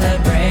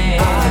celebrate.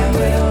 I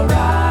will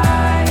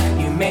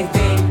rise. You may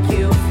think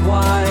you've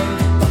won,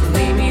 but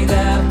believe me,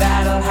 the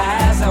battle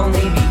has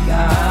only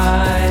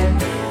begun.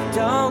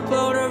 Don't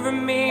gloat over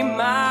me,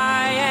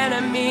 my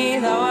enemy,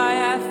 though I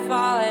have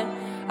fallen,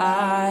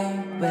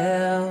 I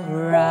will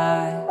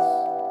rise.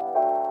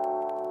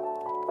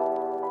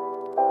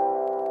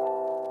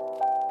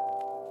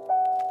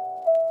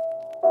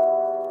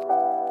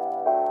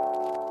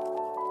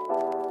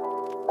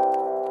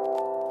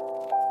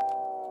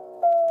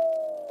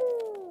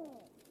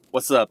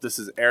 What's up? This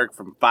is Eric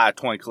from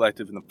 520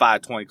 Collective and the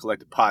 520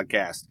 Collective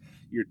podcast.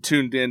 You're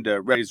tuned in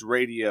to Praise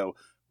Radio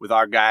with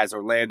our guys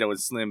Orlando and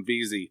Slim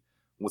Veezy.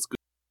 What's good?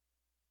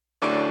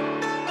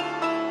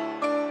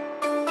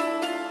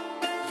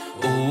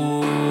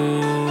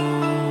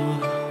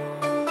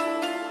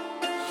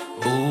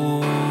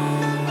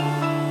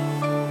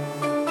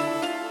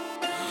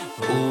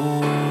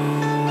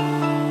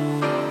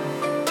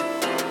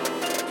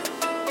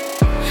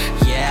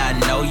 Yeah, I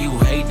know you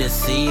hate to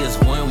see us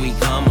when we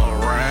come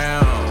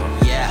around.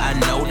 Yeah, I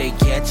know they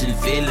catching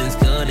feelings,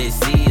 cause they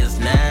see us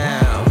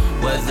now.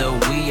 Whether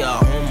we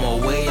are home or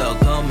we are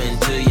coming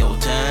to your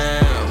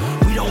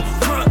town. We don't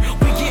front,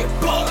 we get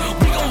bucked,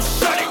 we gon'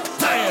 shut it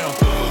down.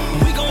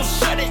 We gon'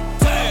 shut it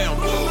down.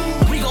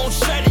 We gon'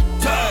 shut it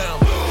down.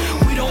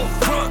 We don't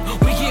front,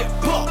 we get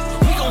bucked,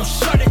 we gon'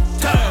 shut it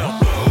down.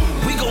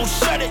 We gon'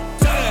 shut it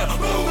down.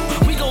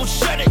 We gon'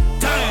 shut it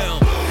down.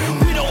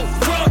 We don't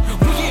front,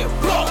 we get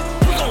bucked,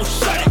 we gon'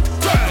 shut it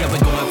down. Yeah, we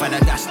going for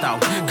the gusto,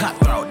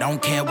 cutthroat.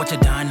 Don't care what you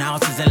done, now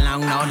season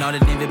long, no, they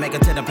didn't even make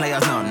it to the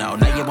playoffs, no.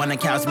 Now you on the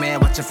couch, man,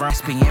 watch your from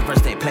being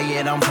first, they play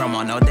it on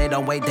promo, no, they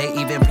don't wait, they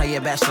even play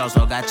it back slow,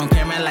 so got you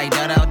camera like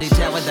that, all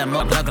detail with the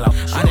more glow.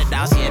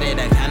 Underdogs, yeah, they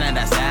the kind of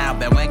that style,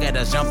 but we get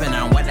us jumping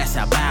on what that's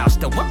about.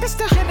 Still whipping,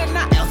 still hitting,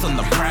 not else on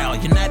the prowl.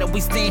 United we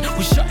stand,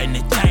 we shutting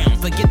it down.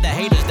 Forget the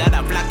haters that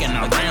are blocking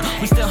around.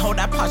 We still hold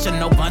our posture,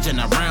 no bunching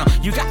around.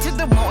 You got to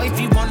do more if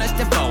you want us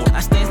to fold.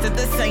 Our stance to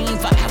the same,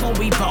 forever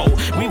we bold.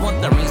 We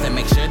want the rings to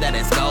make sure that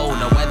it's gold.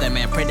 The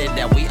weatherman pretty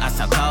that we are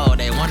so cold.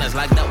 They want us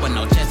locked up with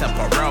no chance of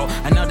parole.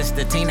 I know this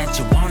the team that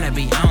you wanna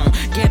be on.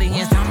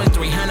 Gideon's Thomas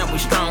 300, we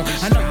strong.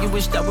 I know you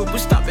wish that we would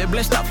stop it.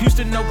 Blessed up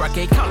Houston, no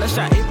rocket. Call a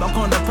shot, 8 buck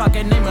on the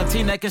pocket. Name a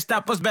team that can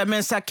stop us.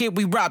 Batman sidekick,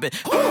 we rob it.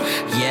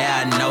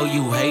 Yeah, I know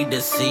you hate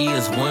to see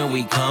us when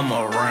we come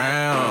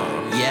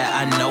around. Yeah,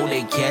 I know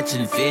they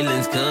catching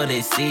feelings cause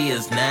they see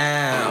us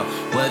now.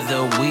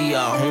 Whether we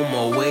are home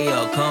or we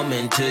are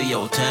coming to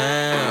your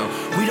town.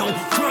 We don't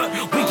front,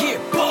 we get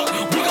bucked.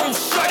 We gon'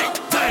 shut it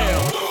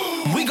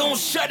down. We gon'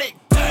 shut it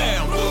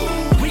down.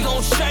 We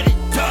gon' shut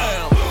it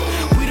down.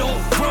 We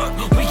don't front,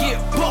 we get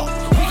bucked.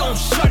 We gon'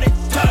 shut it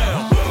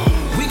down.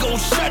 We gon'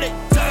 shut it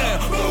down.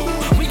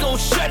 We gon'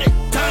 shut it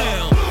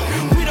down.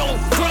 We don't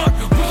front,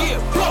 we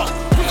get bucked.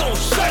 We gon'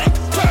 shut it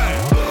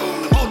down.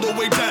 All the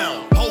way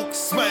down, Hulk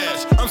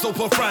smash, I'm so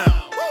profound.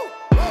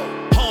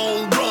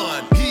 Home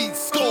run, he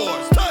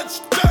scores,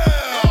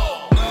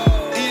 touchdown.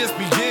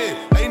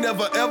 ESPN ain't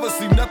never ever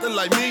seen nothing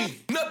like me.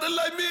 Nothing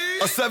like me.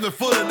 A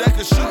 7-footer that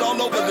can shoot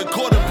all over the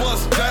court and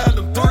bust down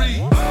them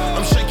three.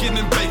 I'm shaking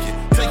and baking,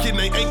 taking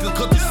they anchor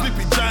cause the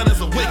sleepy giants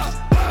awaken.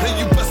 And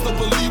you best don't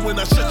believe when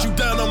I shut you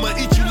down, I'ma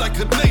eat you like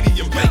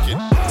Canadian bacon.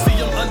 See,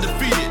 I'm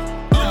undefeated,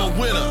 I'm a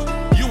winner,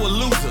 you a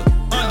loser.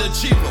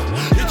 achiever.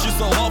 Hit you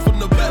so hard from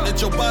the back that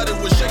your body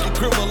will shake and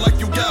quiver like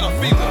you got a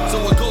fever. So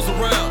it goes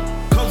around,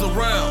 comes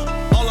around.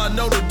 All I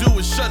know to do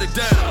is shut it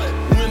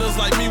down. Winners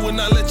like me will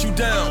not let you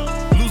down.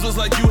 Losers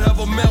like you have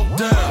a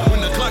meltdown.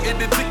 When the clock hit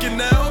the ticking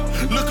now,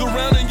 look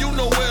around and you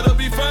know where to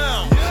be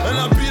found. And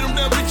I beat them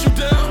down, beat you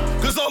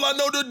down. Cause all I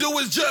know to do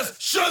is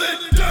just shut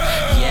it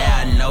down.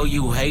 Yeah, I know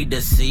you hate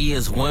to see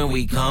us when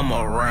we come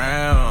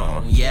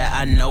around. Yeah,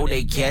 I know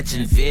they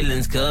catching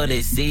feelings cause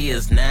they see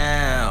us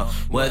now.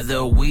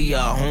 Whether we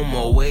are home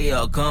or we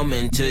are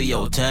coming to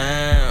your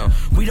town.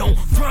 We don't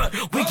front,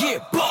 we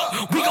get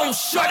bucked, we gon'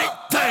 shut it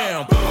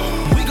down.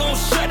 We gon'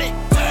 shut it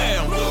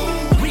down.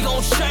 We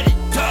gon' shut it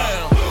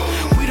down.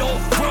 We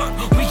don't front,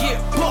 we get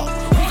bucked,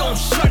 we gon'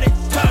 shut it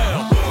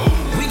down.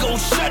 We gon'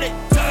 shut it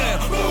down.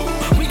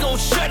 We gon'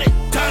 shut it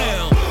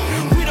down.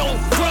 We don't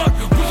front,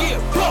 we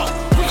get bucked,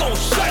 we gon'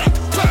 shut it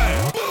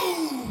down.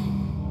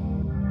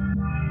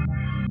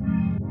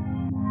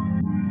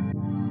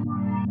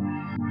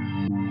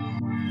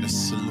 The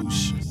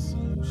solution.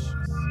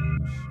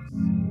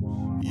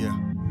 Yeah.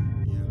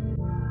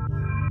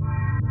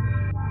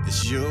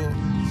 It's you,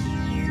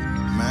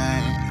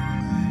 man.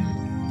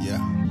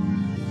 Yeah.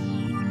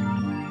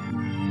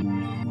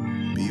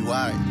 Be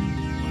white.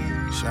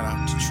 Shout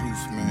out to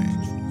Truth, man.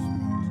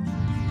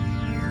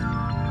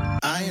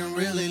 I am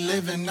really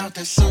living out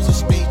that Sousa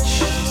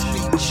speech.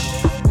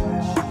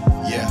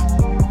 Yeah.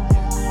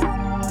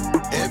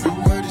 Every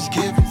word is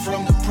given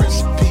from the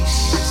Prince of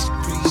Peace.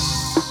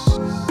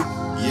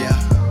 Yeah.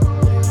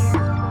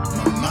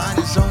 My mind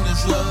is on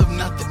his love,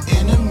 not the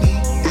enemy.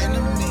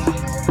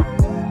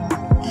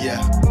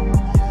 Yeah.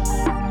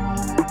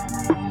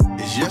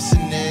 It's yes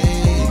and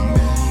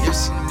amen.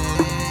 Yes and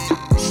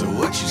amen. So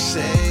what you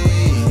say?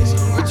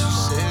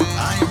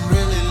 I am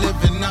really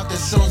living out that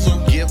Sousa.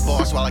 Give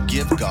bars while I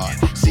give God.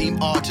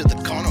 Seem odd to the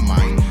corner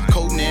mind.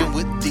 Codename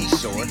with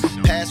D-sword.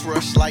 Pass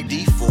rush like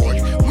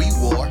D-Ford. We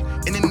war.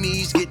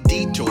 Enemies get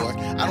detoured.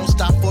 I don't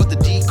stop for the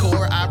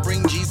decor. I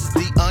bring Jesus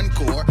the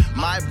encore.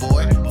 My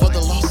boy, for the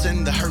loss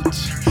and the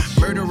hurts.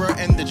 Murderer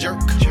and the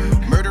jerk.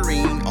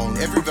 Murdering on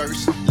every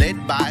verse.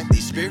 Led by the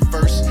spirit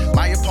first.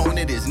 My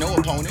opponent is no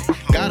opponent.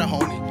 Got a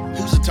homie.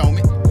 Who's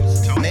atonement?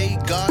 May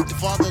God the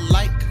Father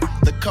like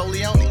the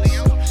Corleone.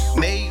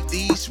 May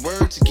these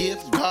words give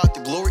God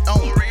the glory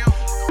on.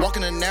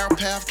 Walking a narrow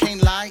path,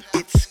 can't lie,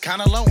 it's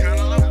kinda lonely,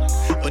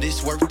 but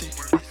it's worth it.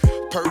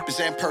 Purpose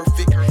and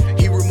perfect.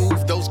 He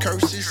removed those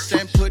curses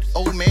and put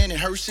old man in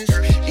hearses.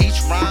 Each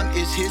rhyme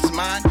is his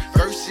mind,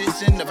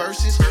 verses in the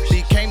verses.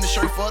 Became the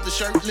shirt for the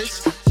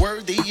shirtless.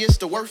 Worthy is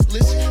the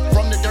worthless.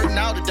 From the dirt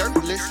now the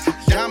dirtless.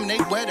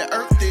 Dominate where the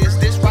earth is.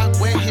 This rock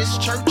where his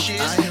church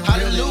is.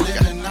 Hallelujah. Really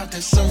living out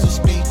that Sousa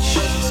speech.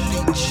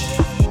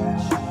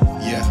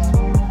 Yeah.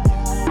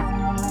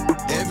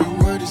 Every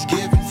word is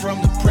given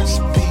from the Prince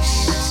of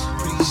Peace.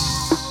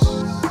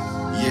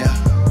 Yeah.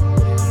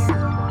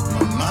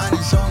 My mind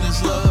is on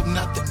his love,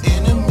 not the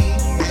enemy.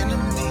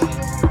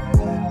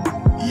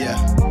 Yeah.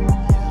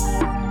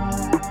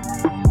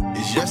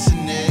 It's yes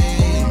and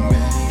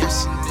amen.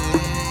 Yes and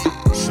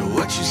amen. So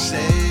what you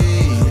say?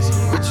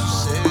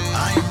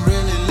 I am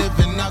really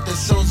living out that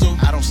Sousa.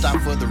 I don't stop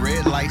for the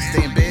red light,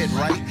 stay in bed,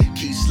 right?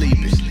 Keep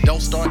sleeping.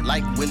 Don't start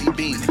like Willie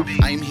Bean.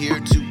 I am here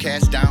to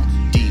cast down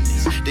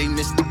demons. They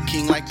miss the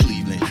king like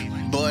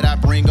Cleveland, but I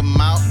bring them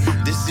out.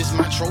 This is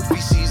my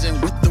trophy season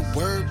with the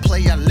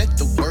wordplay. I let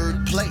the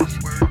word play.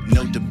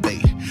 No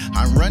debate.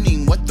 I'm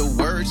running what the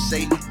words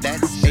say.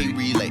 That's a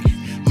relay.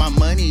 My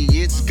money,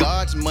 it's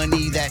God's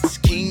money. That's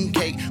king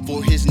cake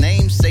for his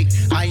name's sake.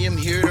 I am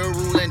here to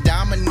rule and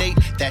dominate.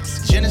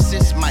 That's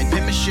Genesis, my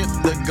penmanship,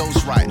 the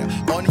Ghost Rider.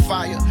 On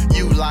fire,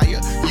 you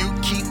liar. You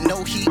keep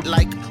no heat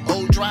like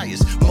old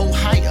dryers. Mo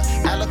higher,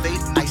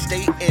 elevate. I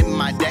stay in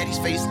my daddy's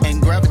face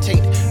and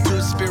gravitate to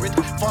the spirit.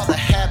 Father,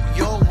 have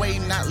your way,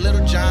 not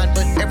Little John,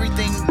 but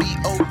everything be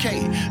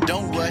okay.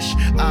 Don't rush,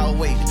 I'll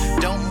wait.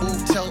 Don't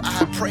move till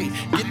I pray.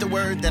 Get the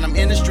word that I'm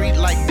in the street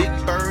like Big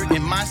Bird.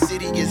 In my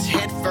city is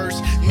head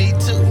first. Me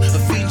too, a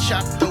fiend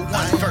shot the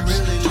one verse.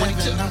 Really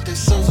 22 out this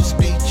Sousa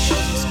speech.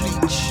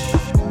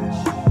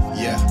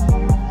 Yeah.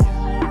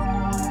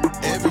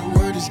 Every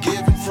word is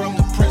given from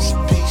the Prince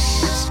of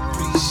Peace.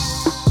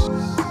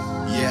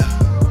 Yeah.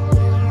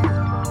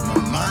 My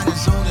mind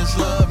is on his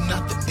love,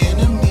 not the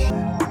enemy.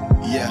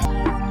 Yeah.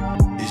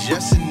 It's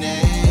yes and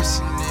amen.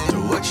 So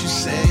what you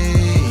say?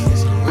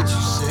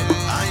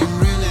 I am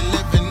really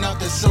living out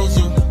that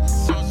Sousa.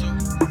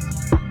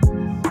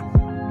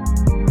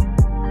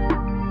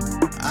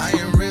 I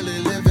am really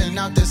living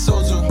out that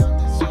Sousa.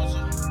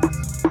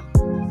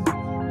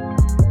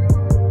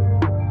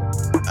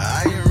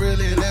 I am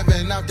really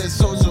living out that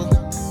Sousa.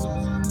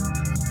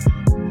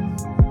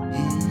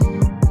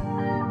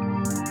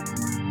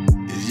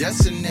 It's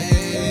yes and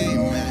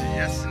amen.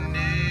 Yes and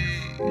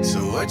amen. So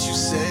what you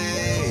say?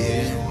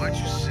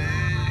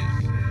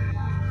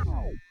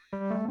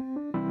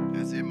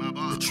 That's it, my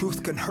boss. The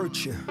truth can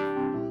hurt you,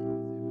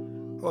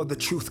 or the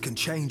truth can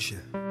change you.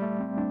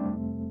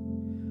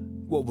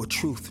 What will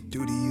truth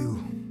do to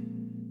you?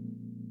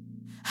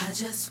 I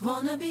just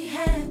wanna be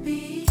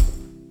happy.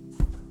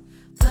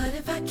 But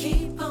if I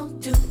keep on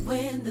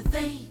doing the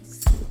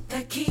things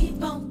that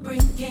keep on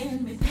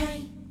bringing me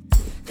pain,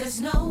 there's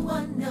no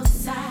one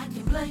else I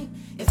can blame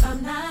if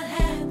I'm not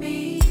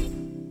happy.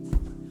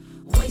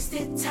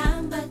 Wasted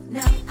time, but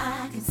now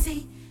I can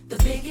see the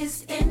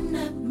biggest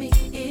enemy,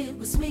 it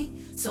was me,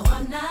 so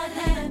I'm not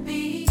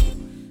happy.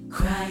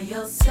 Cry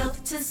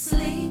yourself to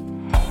sleep,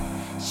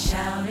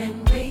 shout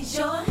and raise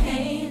your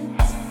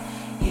hands.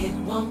 It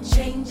won't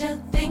change a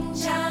thing,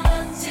 child,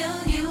 until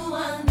you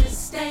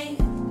understand.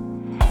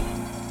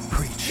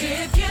 Preach.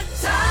 If you're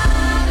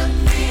tired of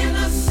being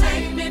the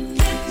same, if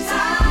you're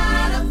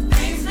tired of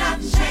things not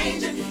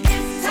changing,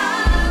 it's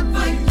time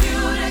for you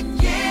to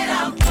get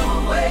out the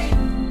way.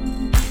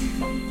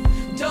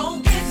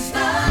 Don't get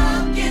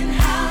stuck in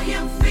how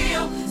you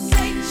feel.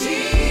 Say,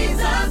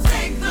 Jesus,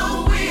 take the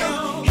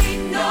wheel. He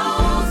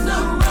knows the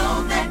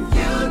road that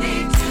you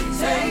need to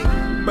take.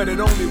 But it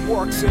only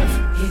works if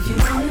you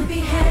wanna be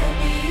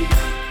happy.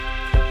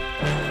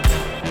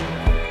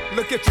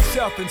 Look at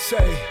yourself and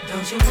say,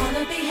 don't you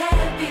wanna be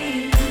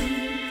happy?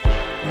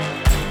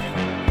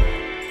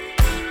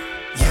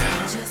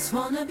 Yeah. I just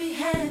wanna be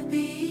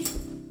happy.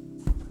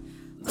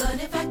 But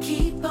if I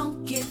keep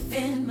on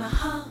giving my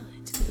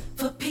heart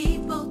for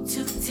people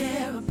to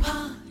tear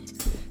apart,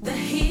 the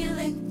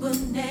healing will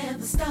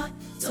never start,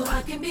 so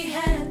I can be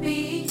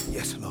happy.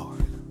 Yes,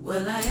 Lord.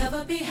 Will I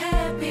ever be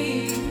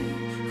happy?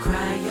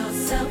 Cry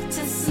yourself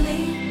to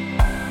sleep,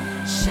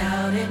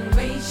 shout and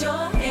raise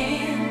your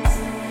hands.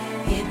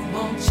 It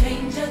won't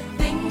change a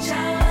thing,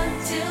 child,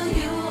 until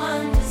you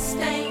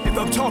understand. If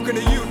I'm talking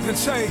to you, then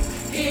say,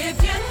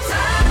 if you're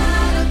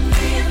tired of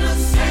being the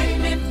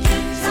same, if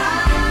you're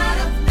tired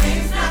of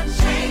things not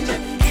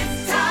changing,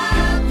 it's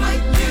time for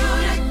you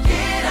to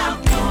get out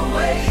the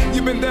way.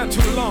 You've been there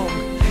too long.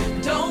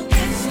 Don't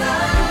get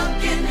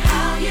stuck in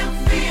how you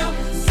feel.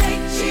 Say,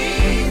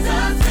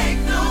 Jesus,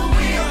 take the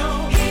wheel.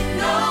 He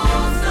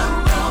knows the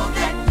road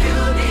that you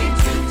need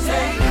to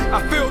take. I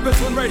feel this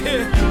one right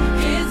here.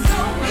 It's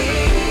so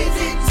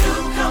easy to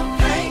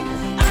complain,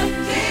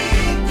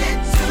 addicted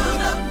to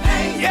the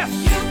pain. Yes.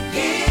 You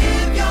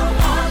give your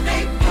heart,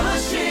 they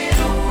push it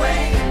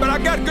away. But I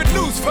got good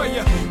news for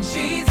you.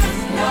 Jesus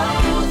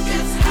knows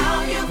just how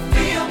you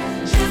feel.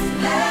 Just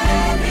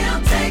let him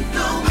take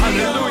the wheel.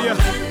 Hallelujah.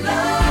 The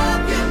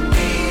love you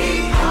need, he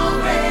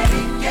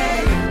already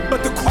gave.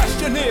 But the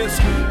question is,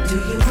 do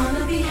you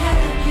wanna be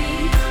happy?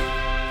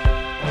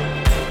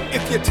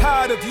 If you're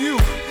tired of you,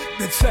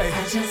 then say,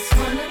 I just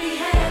wanna be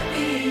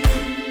happy.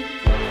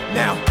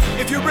 Now,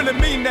 if you really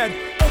mean that,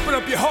 open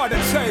up your heart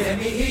and say, let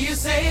me hear you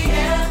say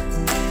yeah,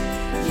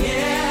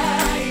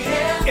 yeah,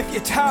 yeah. If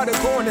you're tired of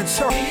going in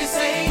circles, hear you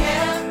say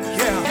yeah,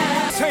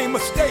 yeah, same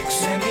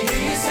mistakes, let me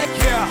hear you say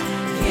yeah,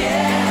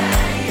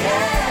 yeah,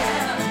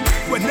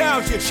 yeah. Well,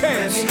 now's your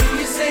chance. Let me hear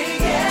you say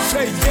yeah,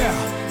 say yeah,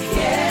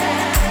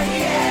 yeah,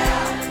 yeah.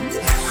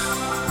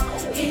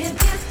 If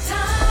you're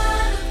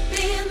tired of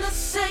being the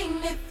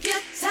same, if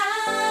you're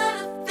tired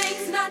of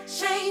things not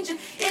changing,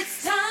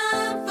 it's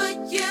time for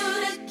you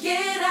to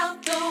get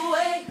out the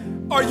way.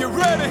 Are you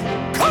ready?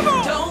 Come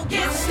on! Don't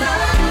get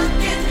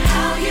stuck in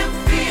how you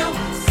feel.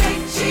 Say,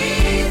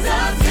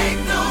 Jesus,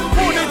 take the wheel.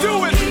 Won't he do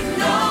it? He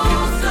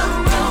knows the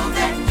road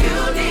that you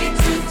need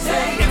to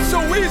take. It's so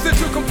easy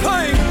to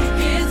complain.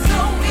 It's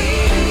so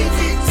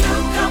easy to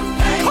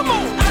complain. Come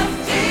on!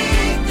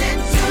 Addicted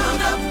to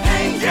the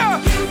pain. Yeah!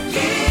 You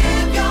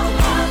give your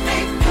heart,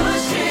 they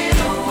push it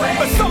away.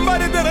 But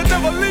somebody that'll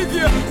never leave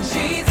you.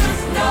 Jesus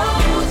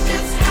knows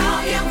just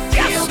how you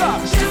feel. Yes, sir.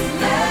 Just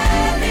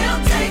let him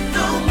take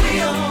the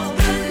wheel.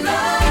 The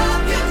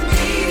love you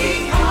need, he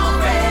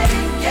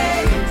already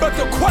gave. But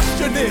the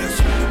question is,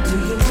 do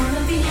you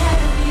wanna be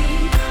happy?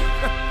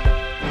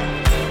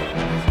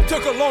 It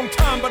took a long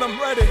time, but I'm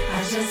ready.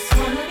 I just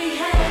wanna be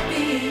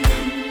happy.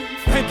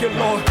 Thank you,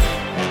 Lord.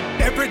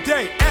 Every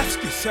day,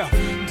 ask yourself, do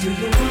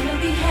you wanna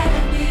be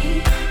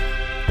happy?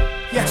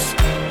 Yes,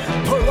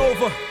 pull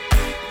over,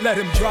 let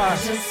him drive.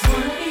 I just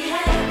wanna be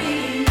happy.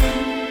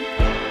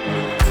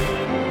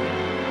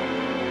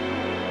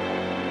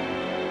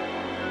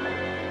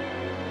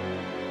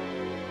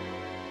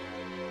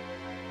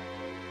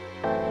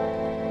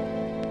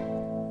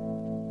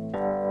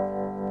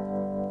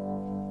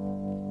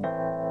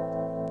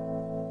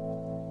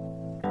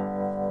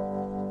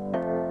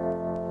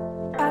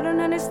 I don't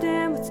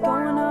understand what's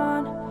going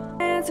on.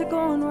 Plans are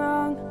going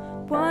wrong,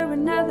 one or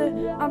another.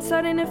 I'm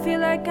starting to feel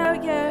like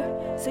out, yeah.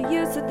 So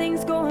used to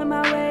things going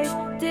my way.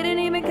 Didn't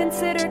even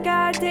consider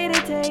God day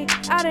to day.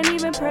 I didn't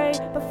even pray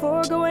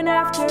before going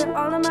after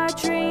all of my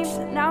dreams.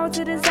 Now it's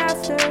a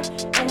disaster,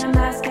 and I'm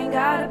asking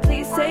God to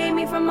please save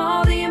me from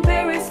all the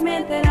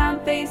embarrassment that I'm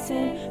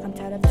facing. I'm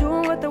tired of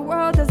doing what the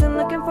world does and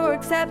looking for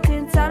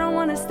acceptance. I don't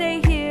wanna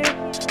stay here.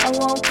 I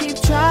won't keep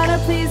trying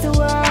to please the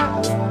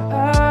world.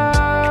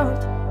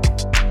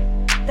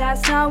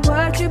 That's not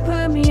what you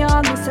put me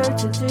on this earth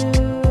to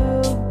do.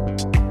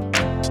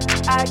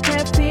 I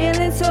kept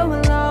feeling so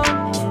alone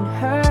and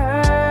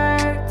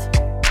hurt.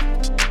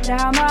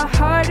 Now my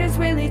heart is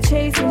really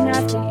chasing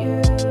after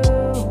you.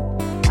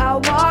 I'll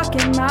walk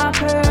in my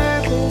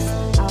purpose,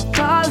 I'll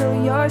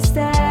your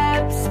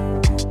steps.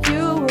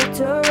 You will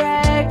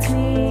direct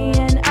me,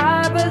 and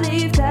I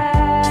believe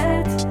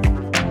that.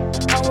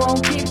 I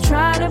won't keep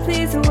trying to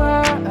please the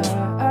world,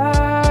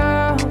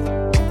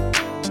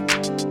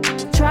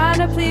 trying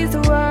to please the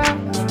world.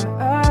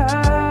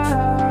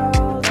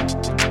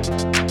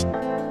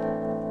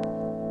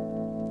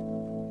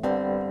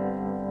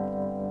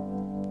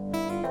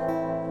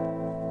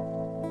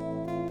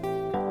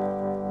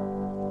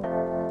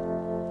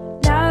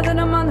 Now that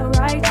I'm on the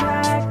right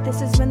track,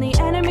 this is when the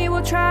enemy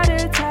will try to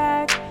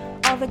attack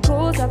all the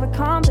goals I've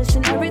accomplished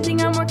and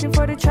everything I'm working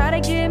for to try to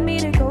get me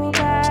to go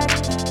back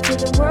to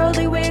the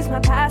worldly ways, my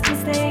past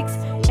mistakes,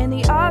 and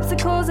the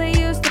obstacles I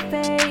used to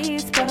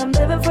face. But I'm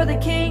living for the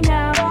King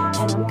now,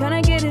 and I'm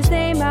gonna get his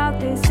name out.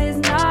 This is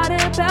not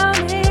about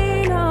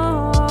me,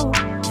 no.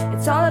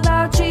 It's all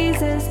about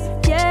Jesus,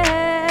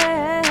 yeah.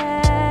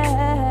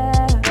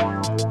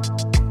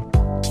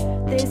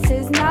 This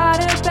is not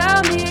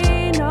about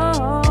me,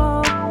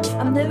 no.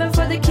 I'm living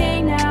for the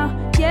King now,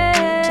 yeah.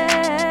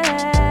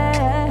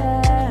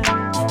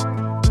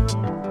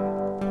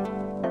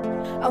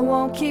 I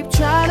won't keep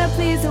trying to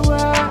please the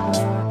world.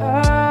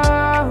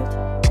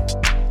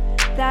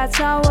 That's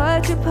not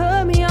what you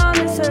put me on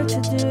this earth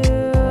to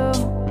do.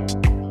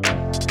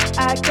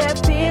 I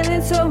kept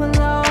feeling so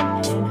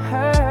alone and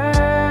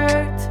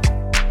hurt.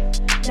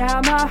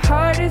 Now my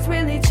heart is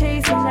really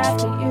chasing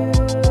after you.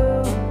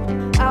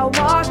 I'll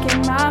walk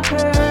in my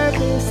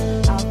purpose,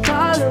 I'll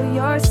follow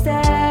your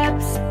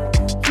steps.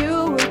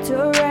 You will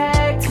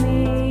direct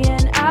me,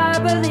 and I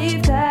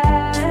believe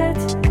that.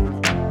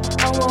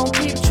 I won't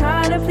keep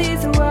trying to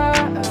please the world,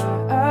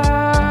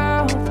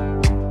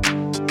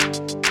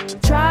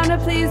 trying to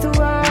please the world.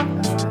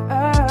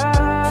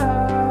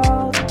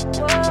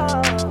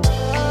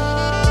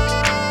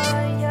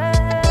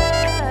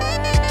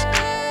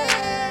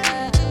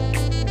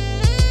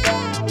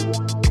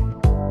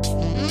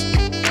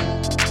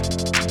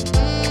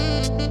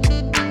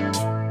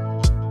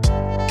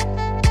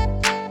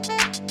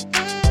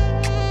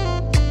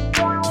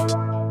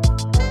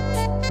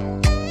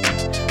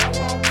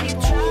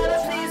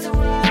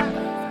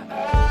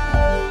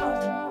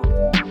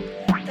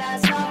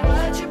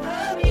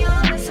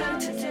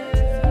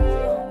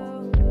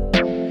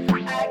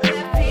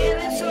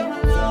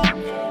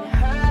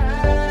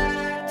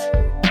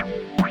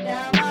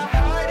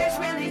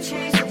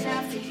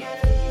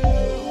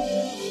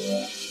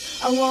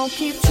 I won't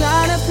keep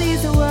trying to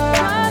please the world.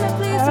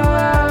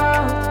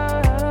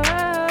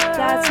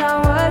 That's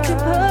not what you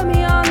put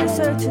me on this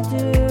earth to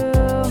do.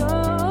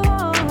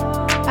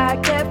 I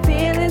kept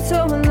feeling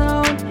so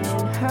alone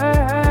and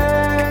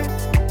hurt.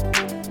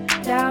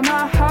 Now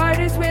my heart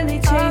is really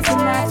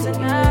chasing after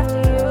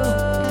you.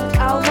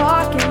 I'll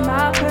walk in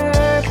my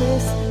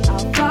purpose,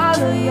 I'll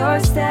follow your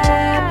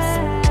steps.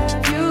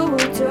 You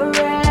will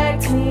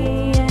direct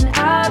me, and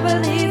I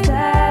believe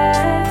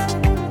that.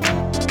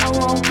 I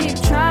won't keep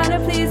trying to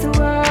please the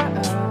world,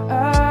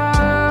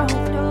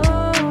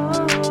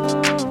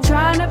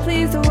 trying to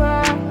please the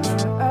world.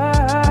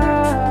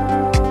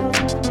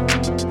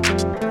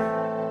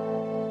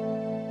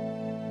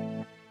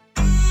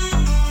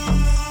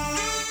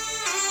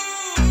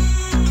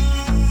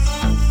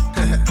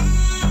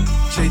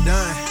 J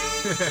Dunn.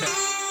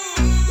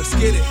 Let's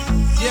get it.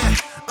 Yeah.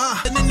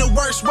 And in the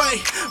worst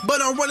way,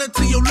 but I'm running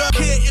to your love.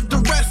 Care if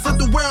the rest of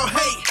the world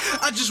hate.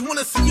 I just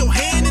wanna see your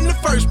hand in the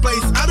first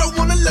place. I don't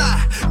wanna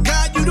lie.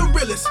 God, you the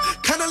realest,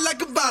 kinda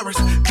like a virus.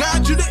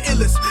 God, you the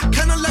illest,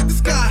 kinda like the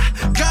sky.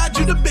 God,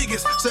 you the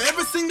biggest, so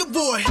every single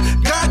void.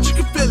 God, you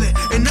can feel it,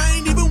 and I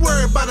ain't even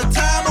worried about the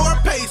time or a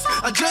pace.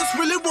 I just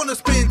really wanna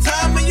spend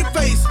time in your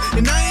face,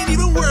 and I ain't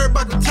even worried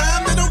about the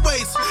time that I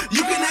waste.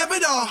 You can have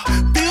it all,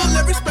 fill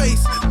every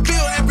space,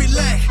 fill every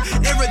lack,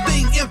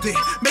 everything empty,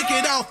 make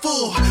it all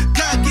full.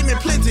 God, give me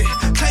plenty,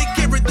 take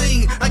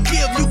everything, I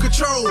give you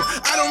control.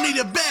 I don't need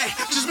it back,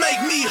 just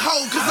make me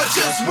whole, cause I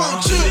just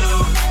want you.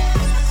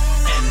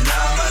 And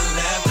I'ma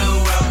let the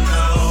world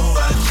know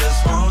I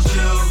just want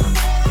you.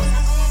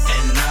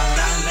 And I'm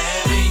not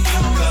letting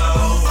you go,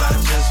 I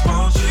just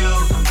want you.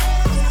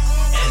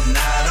 And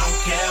I don't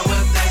care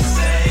what they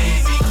say,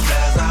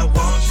 because I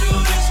want you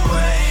this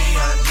way.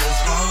 I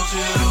just want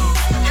you.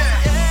 Yeah,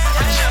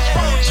 I just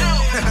want you.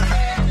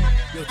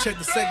 Yo, check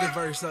the second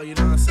verse though, you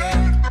know what I'm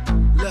saying?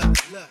 Look.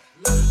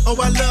 Oh,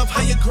 I love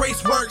how your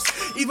grace works.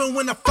 Even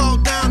when I fall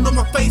down on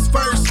my face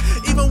first,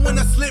 even when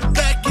I slip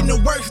back in the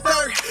worst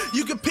dirt,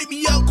 you can pick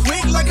me up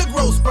quick like a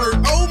growth spurt.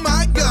 Oh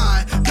my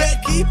God,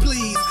 Becky,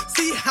 please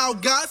see how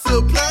God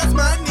supplies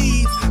my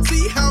needs.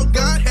 See how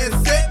God has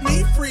set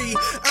me free.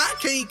 I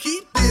can't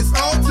keep this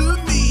all to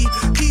me.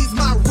 He's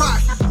my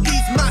rock,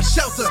 he's my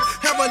shelter.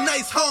 Have a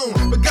nice home,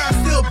 but God's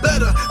still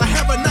better. I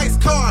have a nice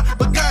car,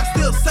 but God's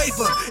still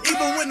safer.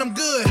 Even when I'm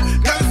good,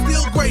 God is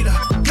still greater.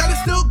 God is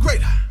still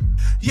greater.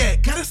 Yeah,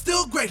 God is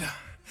still greater,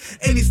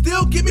 and he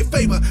still give me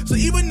favor. So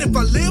even if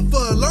I live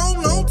for a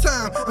long, long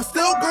time, I'm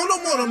still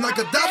gonna want him like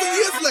 1,000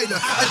 years later.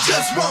 I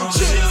just want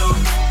you.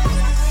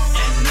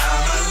 And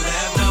I'ma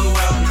let the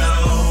world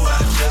know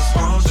I just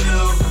want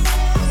you.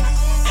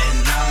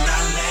 And I'm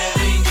not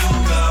letting you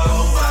go,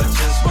 I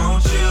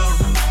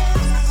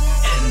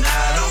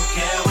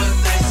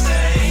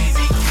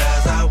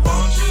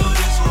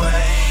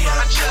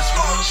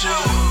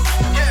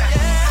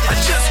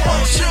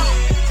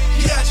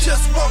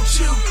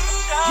you.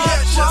 Yeah,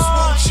 I just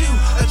want you.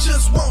 I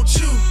just want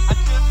you.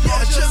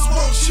 Yeah, I just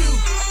want you.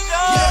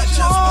 Yeah, I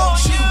just want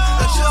you.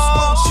 I just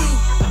want you.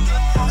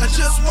 I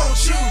just want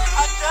you.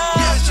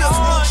 Yeah, I just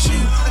want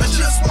you. I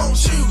just want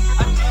you.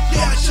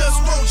 Yeah, I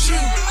just want you.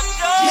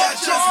 Yeah, I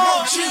just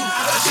want you.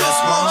 I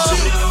just want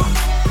you.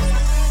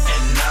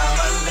 And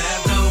I'ma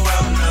let the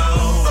world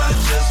know I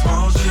just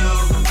want you.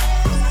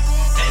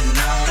 And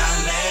I'm not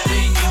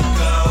letting you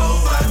go.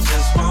 I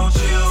just want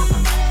you.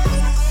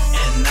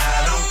 And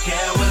I don't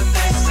care what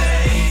they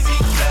say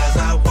because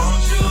I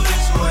want you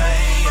this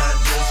way. I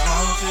just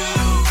want you.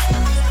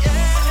 I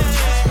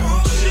just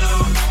want you.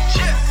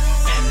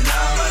 And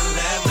I'ma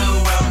let the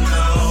world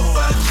know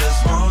I just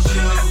want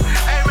you.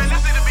 Hey man, this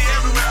need to be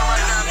everywhere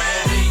right now,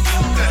 man. Letting you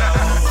go.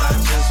 I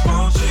just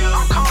want you.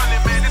 I'm calling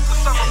it, man. This is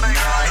summer banger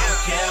right here. I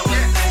don't care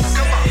what they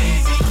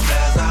say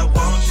because I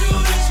want you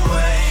this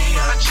way.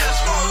 I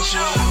just want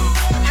you.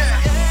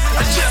 I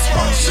just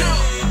want you.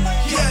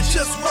 Yeah, I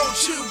just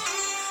want you.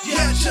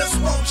 Yeah, I just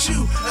want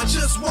you. I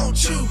just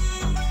want you.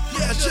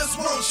 Yeah, I just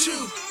want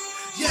you.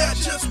 Yeah, I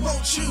just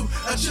want you.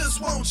 I just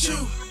want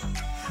you.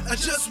 I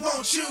just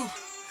want you.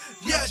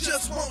 Yeah, I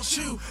just want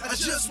you. I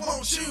just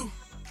want you.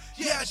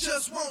 Yeah, I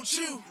just want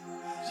you.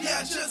 Yeah,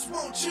 I just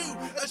want you.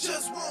 I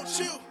just want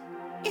you.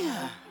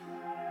 Yeah.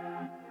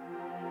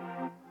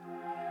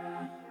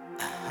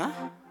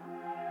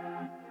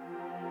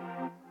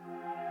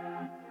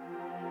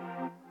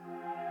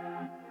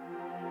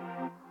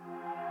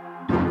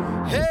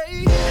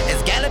 Hey,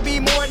 it's gotta be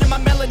more than my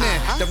melanin.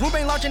 The room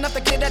ain't large enough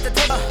to get at the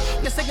table.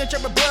 Your signature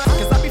of blood,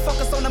 cause I be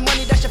focused on the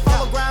money that should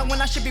follow grind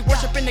when I should be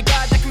worshiping the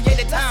God that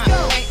created time.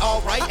 Ain't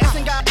alright,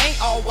 asking God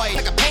ain't always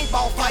like a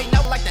paintball fight,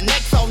 now like the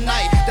next all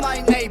night.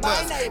 My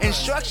neighbors,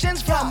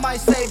 instructions from my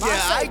savior.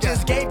 I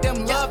just gave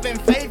them love and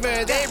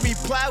favor. They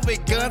reply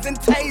with guns and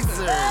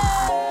tasers.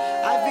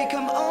 I've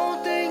become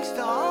all things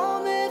to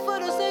all men for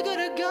the sake of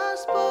the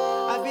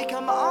gospel. I've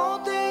become all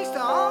things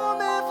to all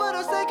men for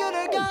the sake of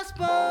the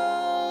gospel.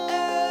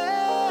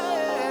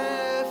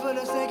 For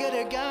the sake of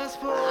the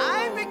gospel.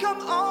 I've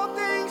become all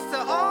things to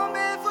all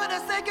men for the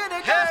sake of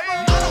the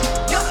gospel.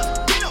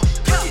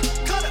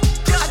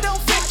 I don't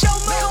fit your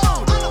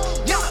mold. I don't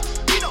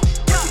fit your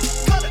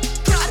mold. I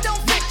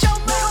don't fit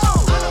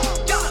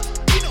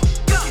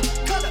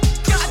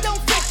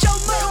your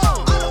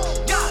mold. I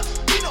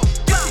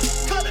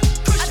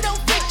don't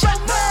fit your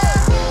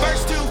mold.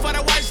 Verse 2 for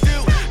the worst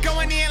dude,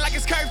 going in like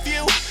it's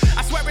curfew.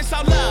 I swear it's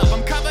all love,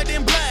 I'm covered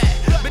in blood,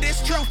 but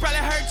this truth probably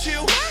hurt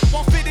you.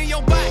 Won't fit in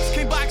your box,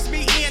 can't box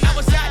me in. I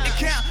was out to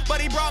count,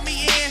 but he brought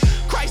me in.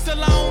 Christ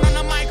alone on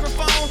the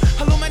microphone,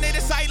 illuminate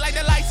the sight like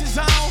the lights is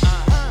on.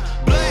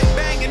 Blood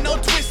banging, no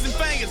twisting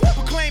fingers.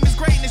 Proclaim his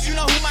greatness, you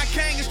know who my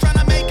king is. Trying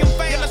to make him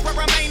famous, but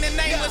remaining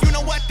nameless. You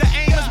know what the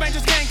aim is, man,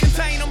 just can't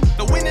contain him.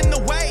 The wind and the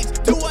waves,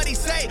 do what he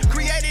say.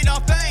 Created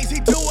all things, he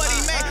do what he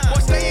made. Boy,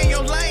 stay in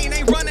your lane,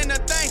 ain't running a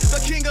thing. The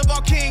king of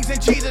all kings,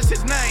 and Jesus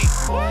his name.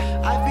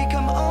 I've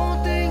become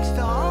all things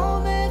to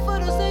all men for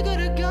the sake of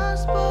the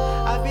gospel.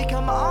 I've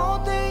become all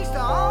things to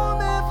all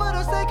men for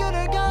the sake of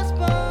the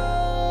gospel.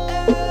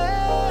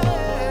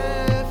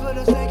 For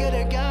the sake of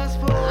the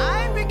gospel.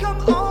 I've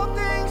become all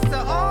things to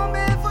all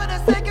men for the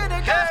sake of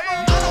the gospel.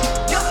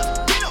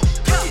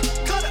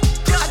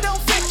 I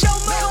don't fit your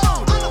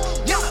mold. I don't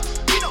fit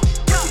your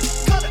mold.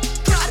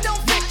 I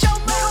don't fit your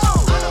mold.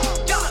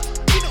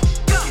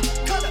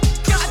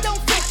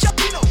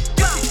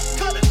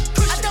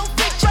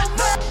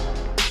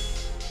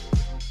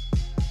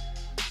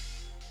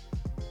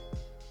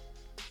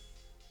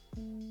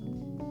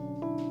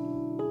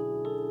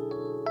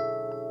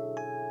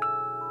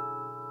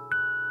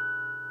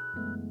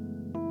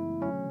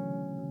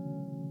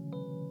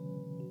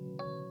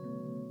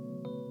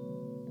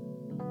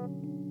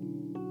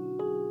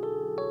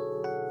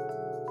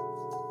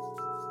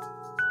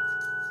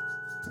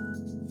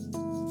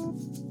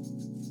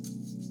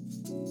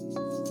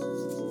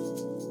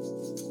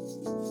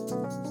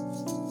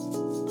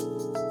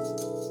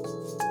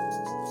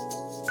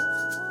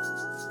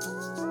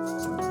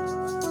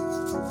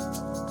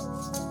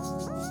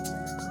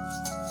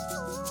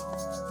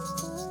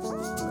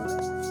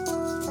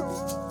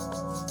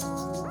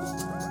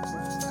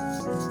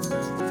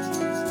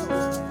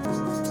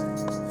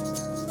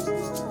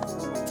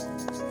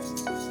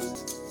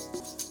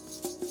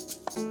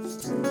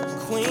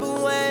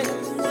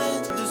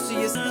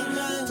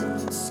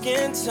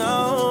 skin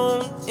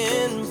tone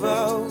in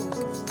vogue.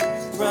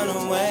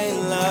 Runaway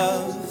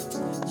love,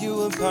 you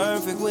were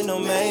perfect with no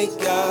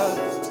makeup.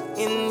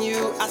 In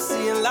you, I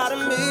see a lot of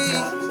me.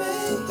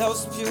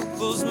 Those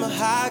pupils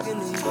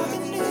mahogany,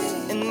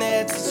 and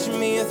they're teaching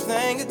me a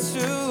thing or two.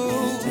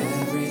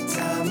 Every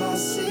time I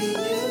see you,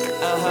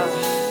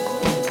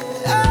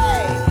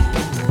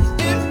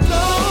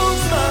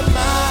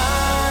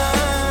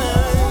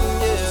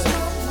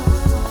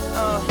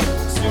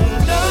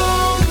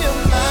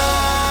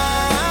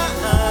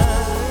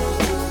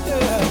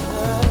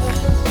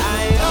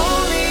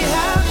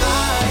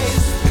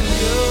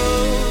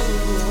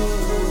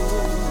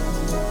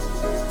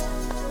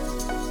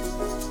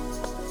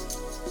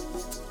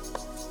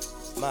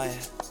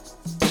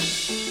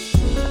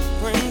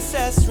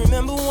 just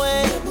remember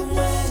when.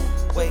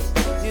 Wait,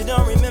 you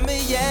don't remember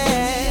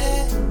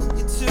yet.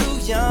 You're too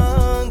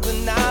young, but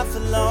not for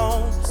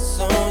long.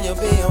 Soon you'll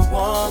be a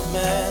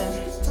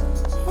woman.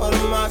 What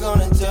am I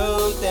gonna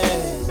do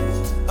then?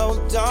 Oh,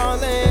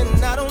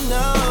 darling, I don't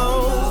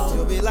know.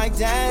 You'll be like,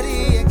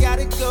 Daddy, I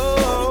gotta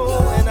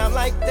go. And I'm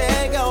like,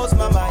 there goes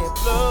my Maya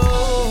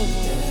Blue.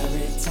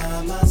 Every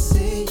time I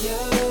see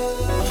you,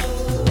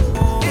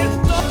 it's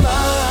the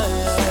mind.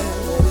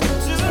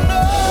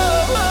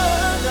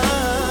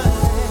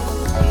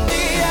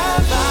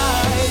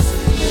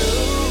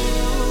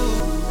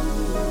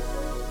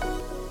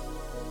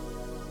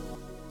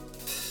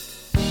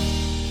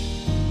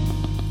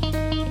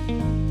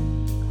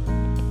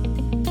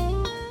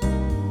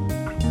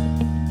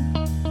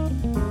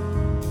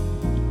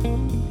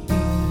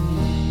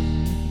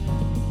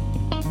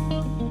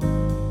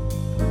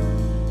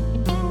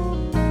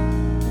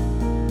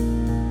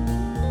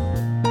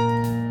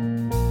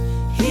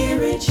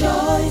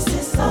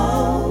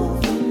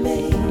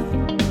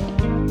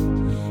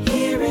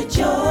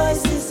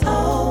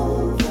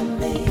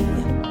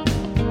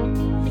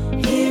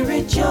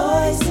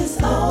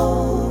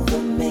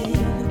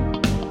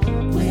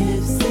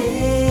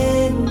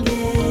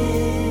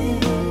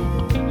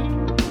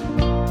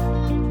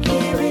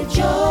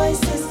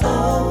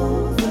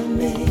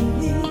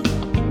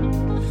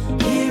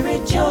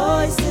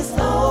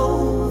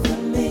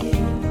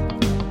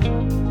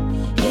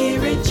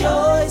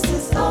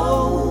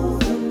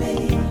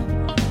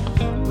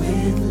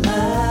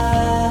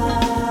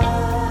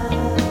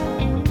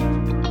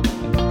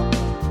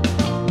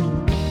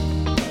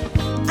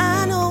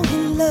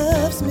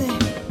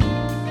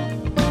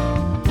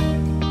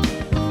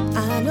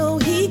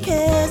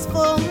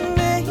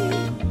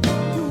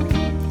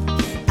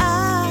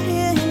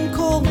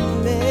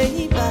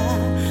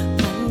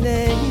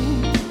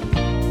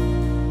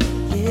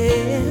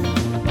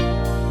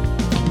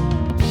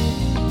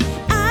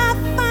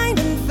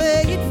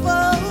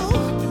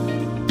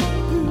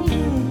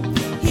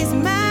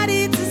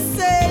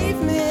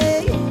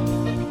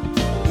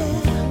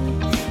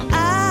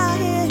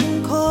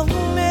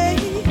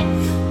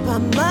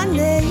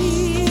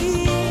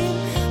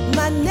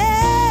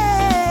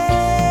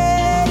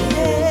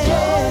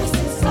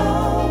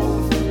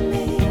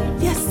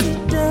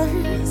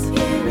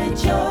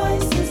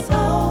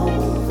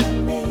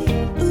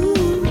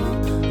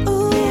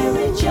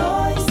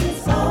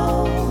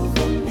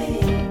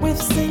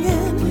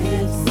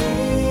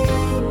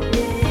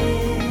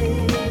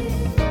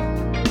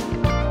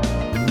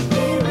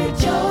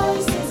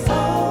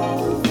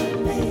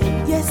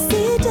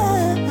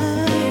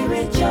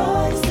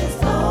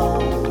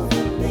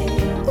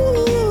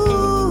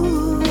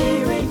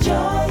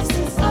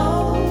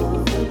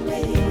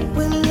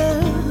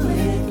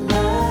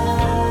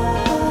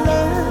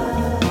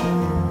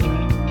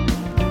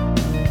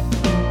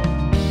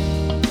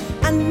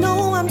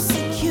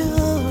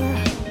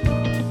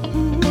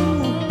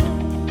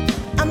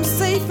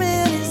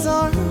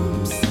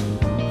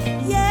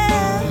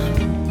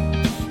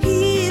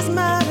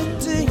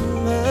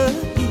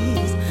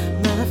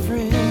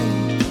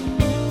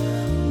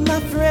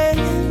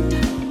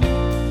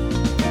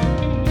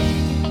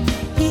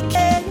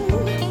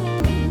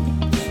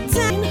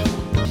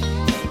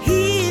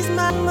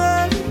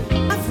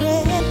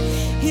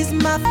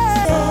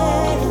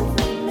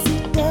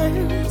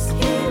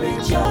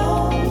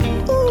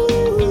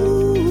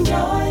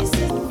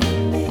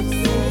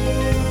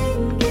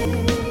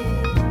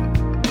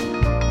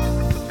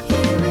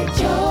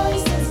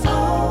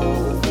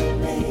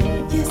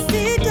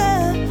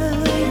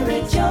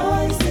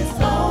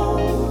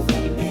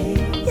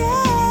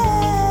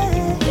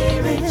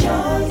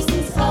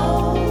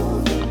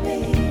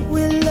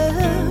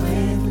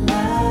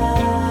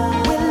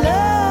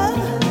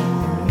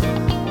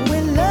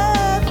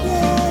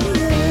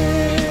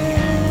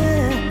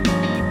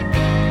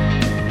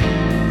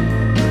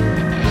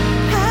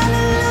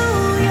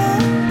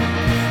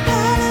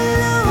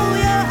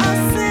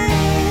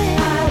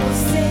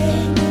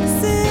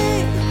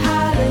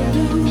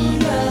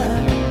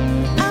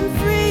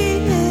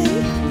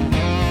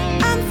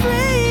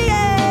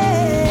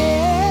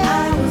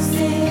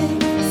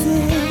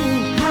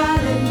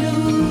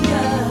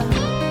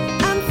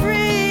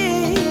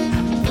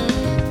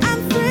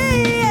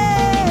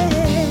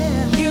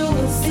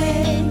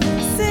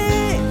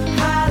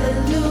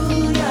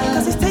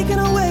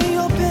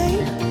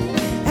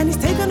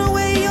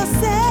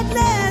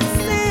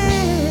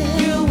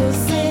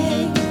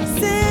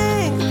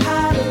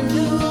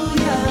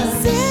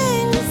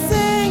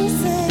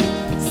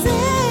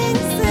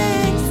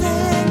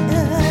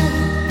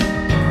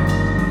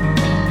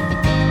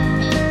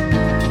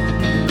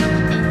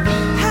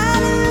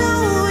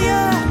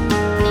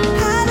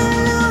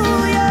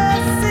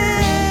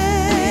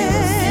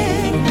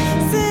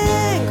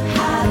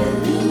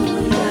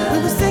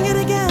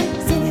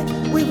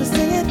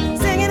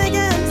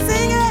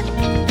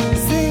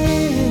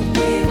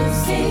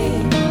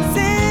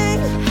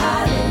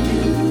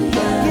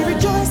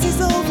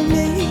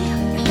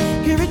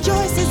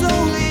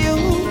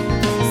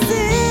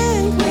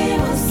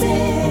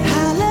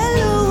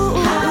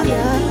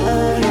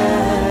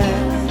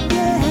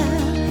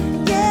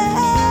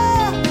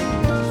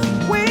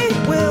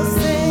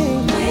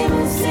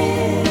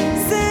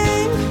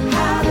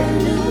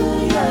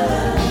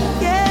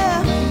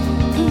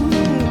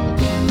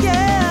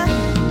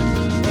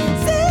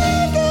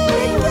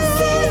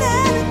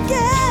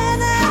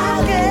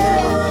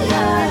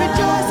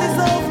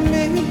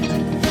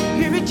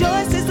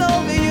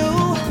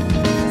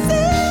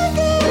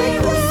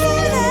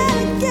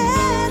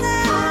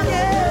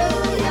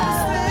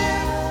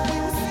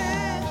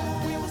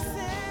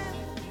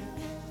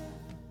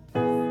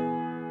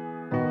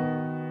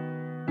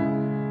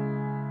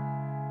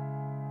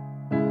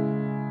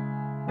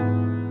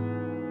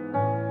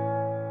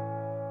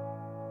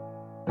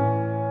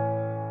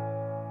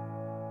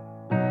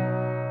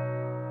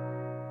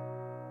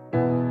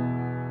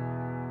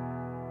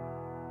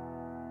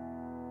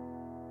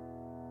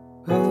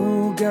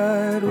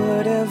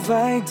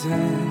 I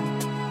done?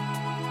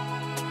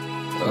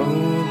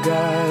 Oh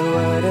God,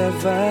 what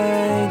have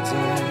I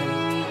done?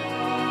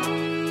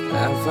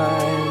 Have I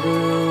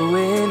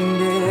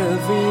ruined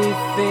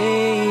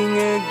everything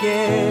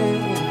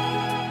again?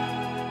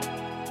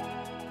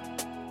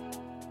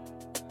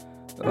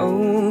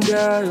 Oh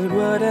God,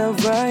 what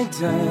have I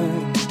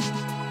done?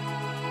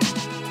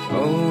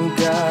 Oh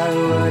God,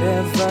 what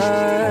have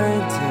I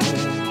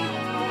done?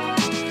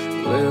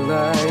 Will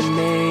I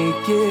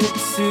make it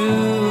to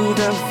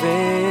the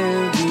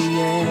very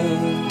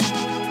end?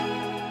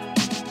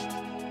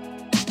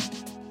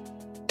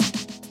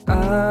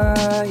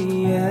 I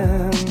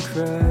am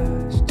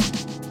crushed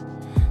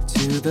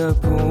to the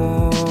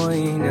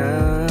point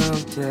of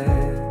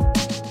death.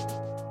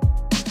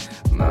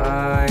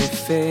 My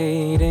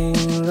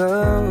fading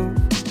love,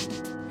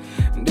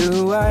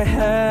 do I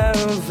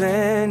have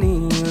any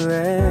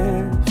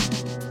left?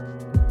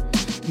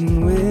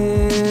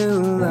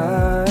 Will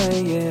I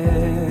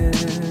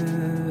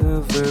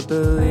ever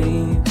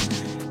believe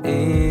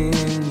in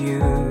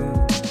you?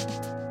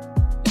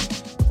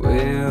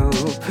 Will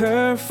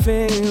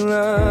perfect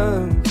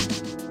love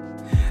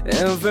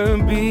ever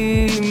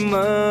be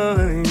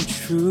my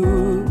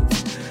truth?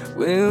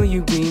 Will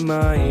you be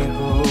my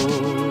hope?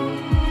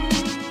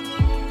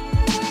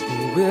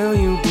 Will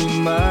you be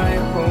my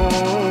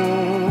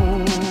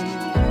home?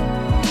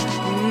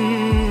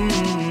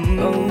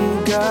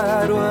 Oh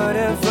God, what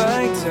have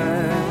I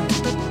done?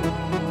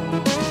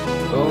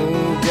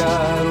 Oh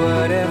God,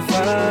 what have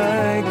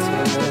I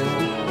done?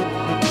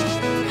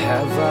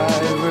 Have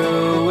I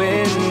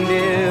ruined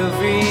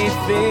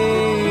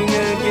everything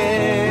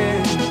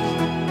again?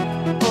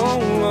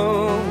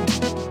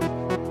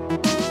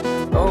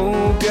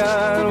 Oh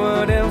God,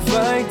 what have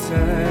I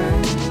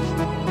done?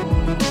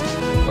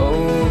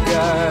 Oh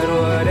God,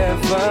 what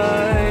have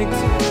I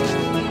done?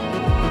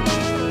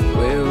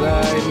 Will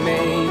I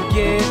make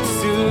it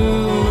to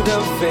the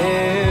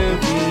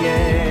very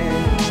end?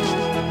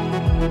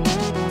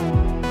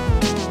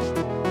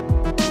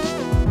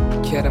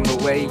 Get him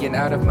away and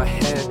out of my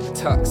head.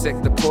 Toxic,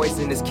 the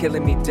poison is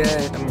killing me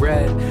dead. I'm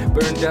red,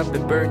 burned up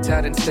and burnt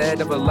out instead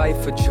of a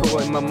life of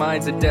joy. My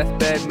mind's a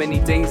deathbed, many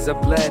days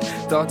I've bled.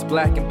 Thoughts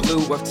black and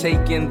blue, I've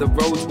taken the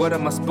roads. What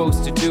am I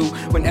supposed to do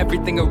when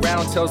everything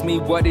around tells me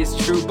what is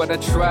true? But I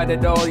tried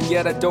it all,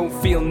 yet I don't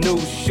feel new.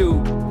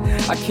 Shoot,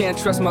 I can't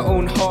trust my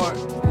own heart,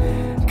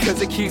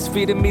 cause it keeps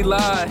feeding me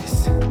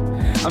lies.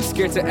 I'm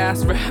scared to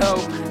ask for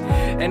help,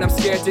 and I'm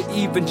scared to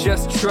even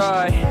just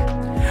try.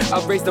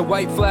 I'll raise the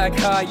white flag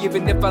high,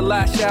 even if I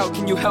lash out.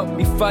 Can you help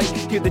me fight?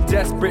 Hear the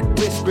desperate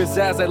whispers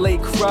as I lay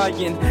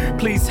crying.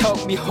 Please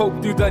help me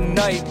hope through the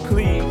night,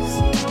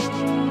 please.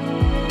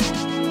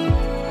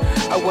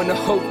 I wanna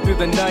hope through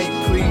the night,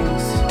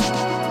 please.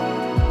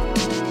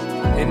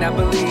 And I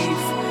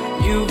believe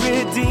you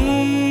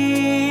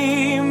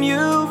redeem,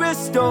 you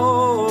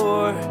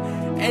restore,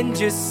 and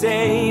just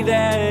say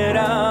that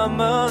I'm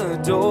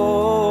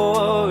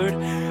adored.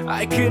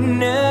 I could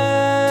never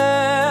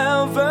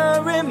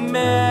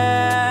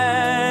imagine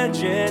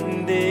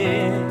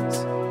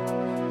this.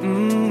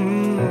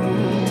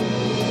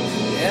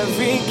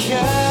 Every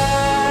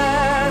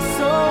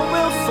castle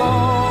will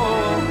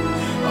fall,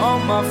 all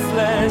my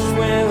flesh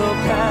will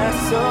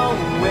pass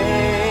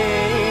away.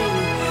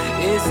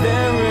 Is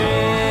there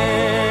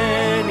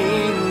any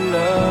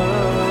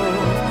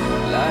love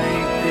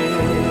like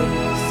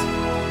this?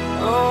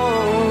 Oh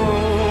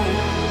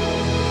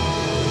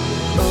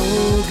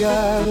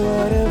God,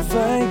 what have I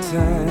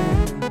done?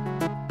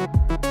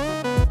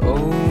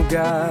 Oh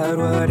God,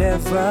 what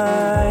have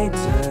I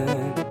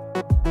done?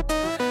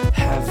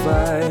 Have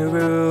I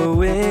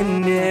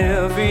ruined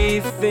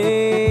everything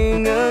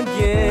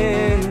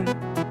again?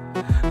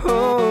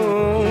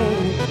 Oh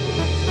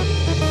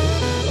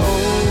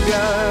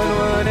God,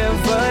 what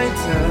have I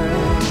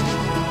done?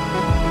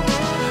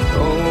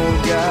 Oh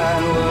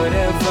God, what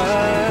have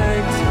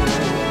I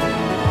done?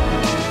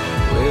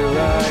 Will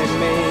I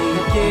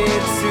make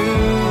it to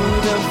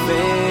the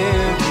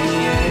very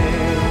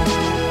end?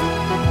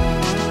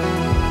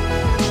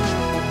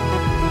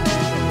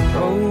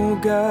 Oh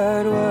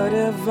God, what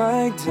have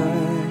I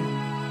done?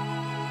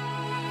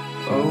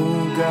 Oh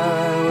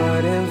God,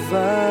 what have I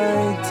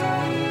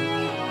done?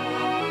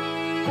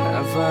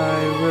 Have I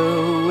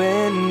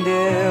ruined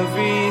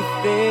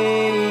everything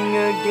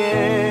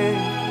again?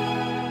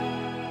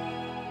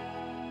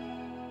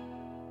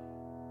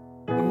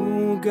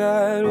 Oh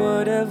God,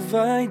 what have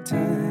I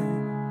done?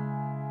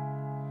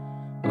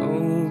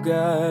 Oh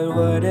God,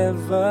 what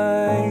have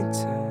I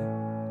done?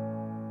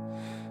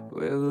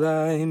 Will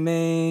I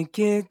make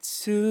it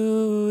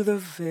to the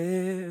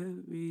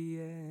very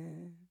end?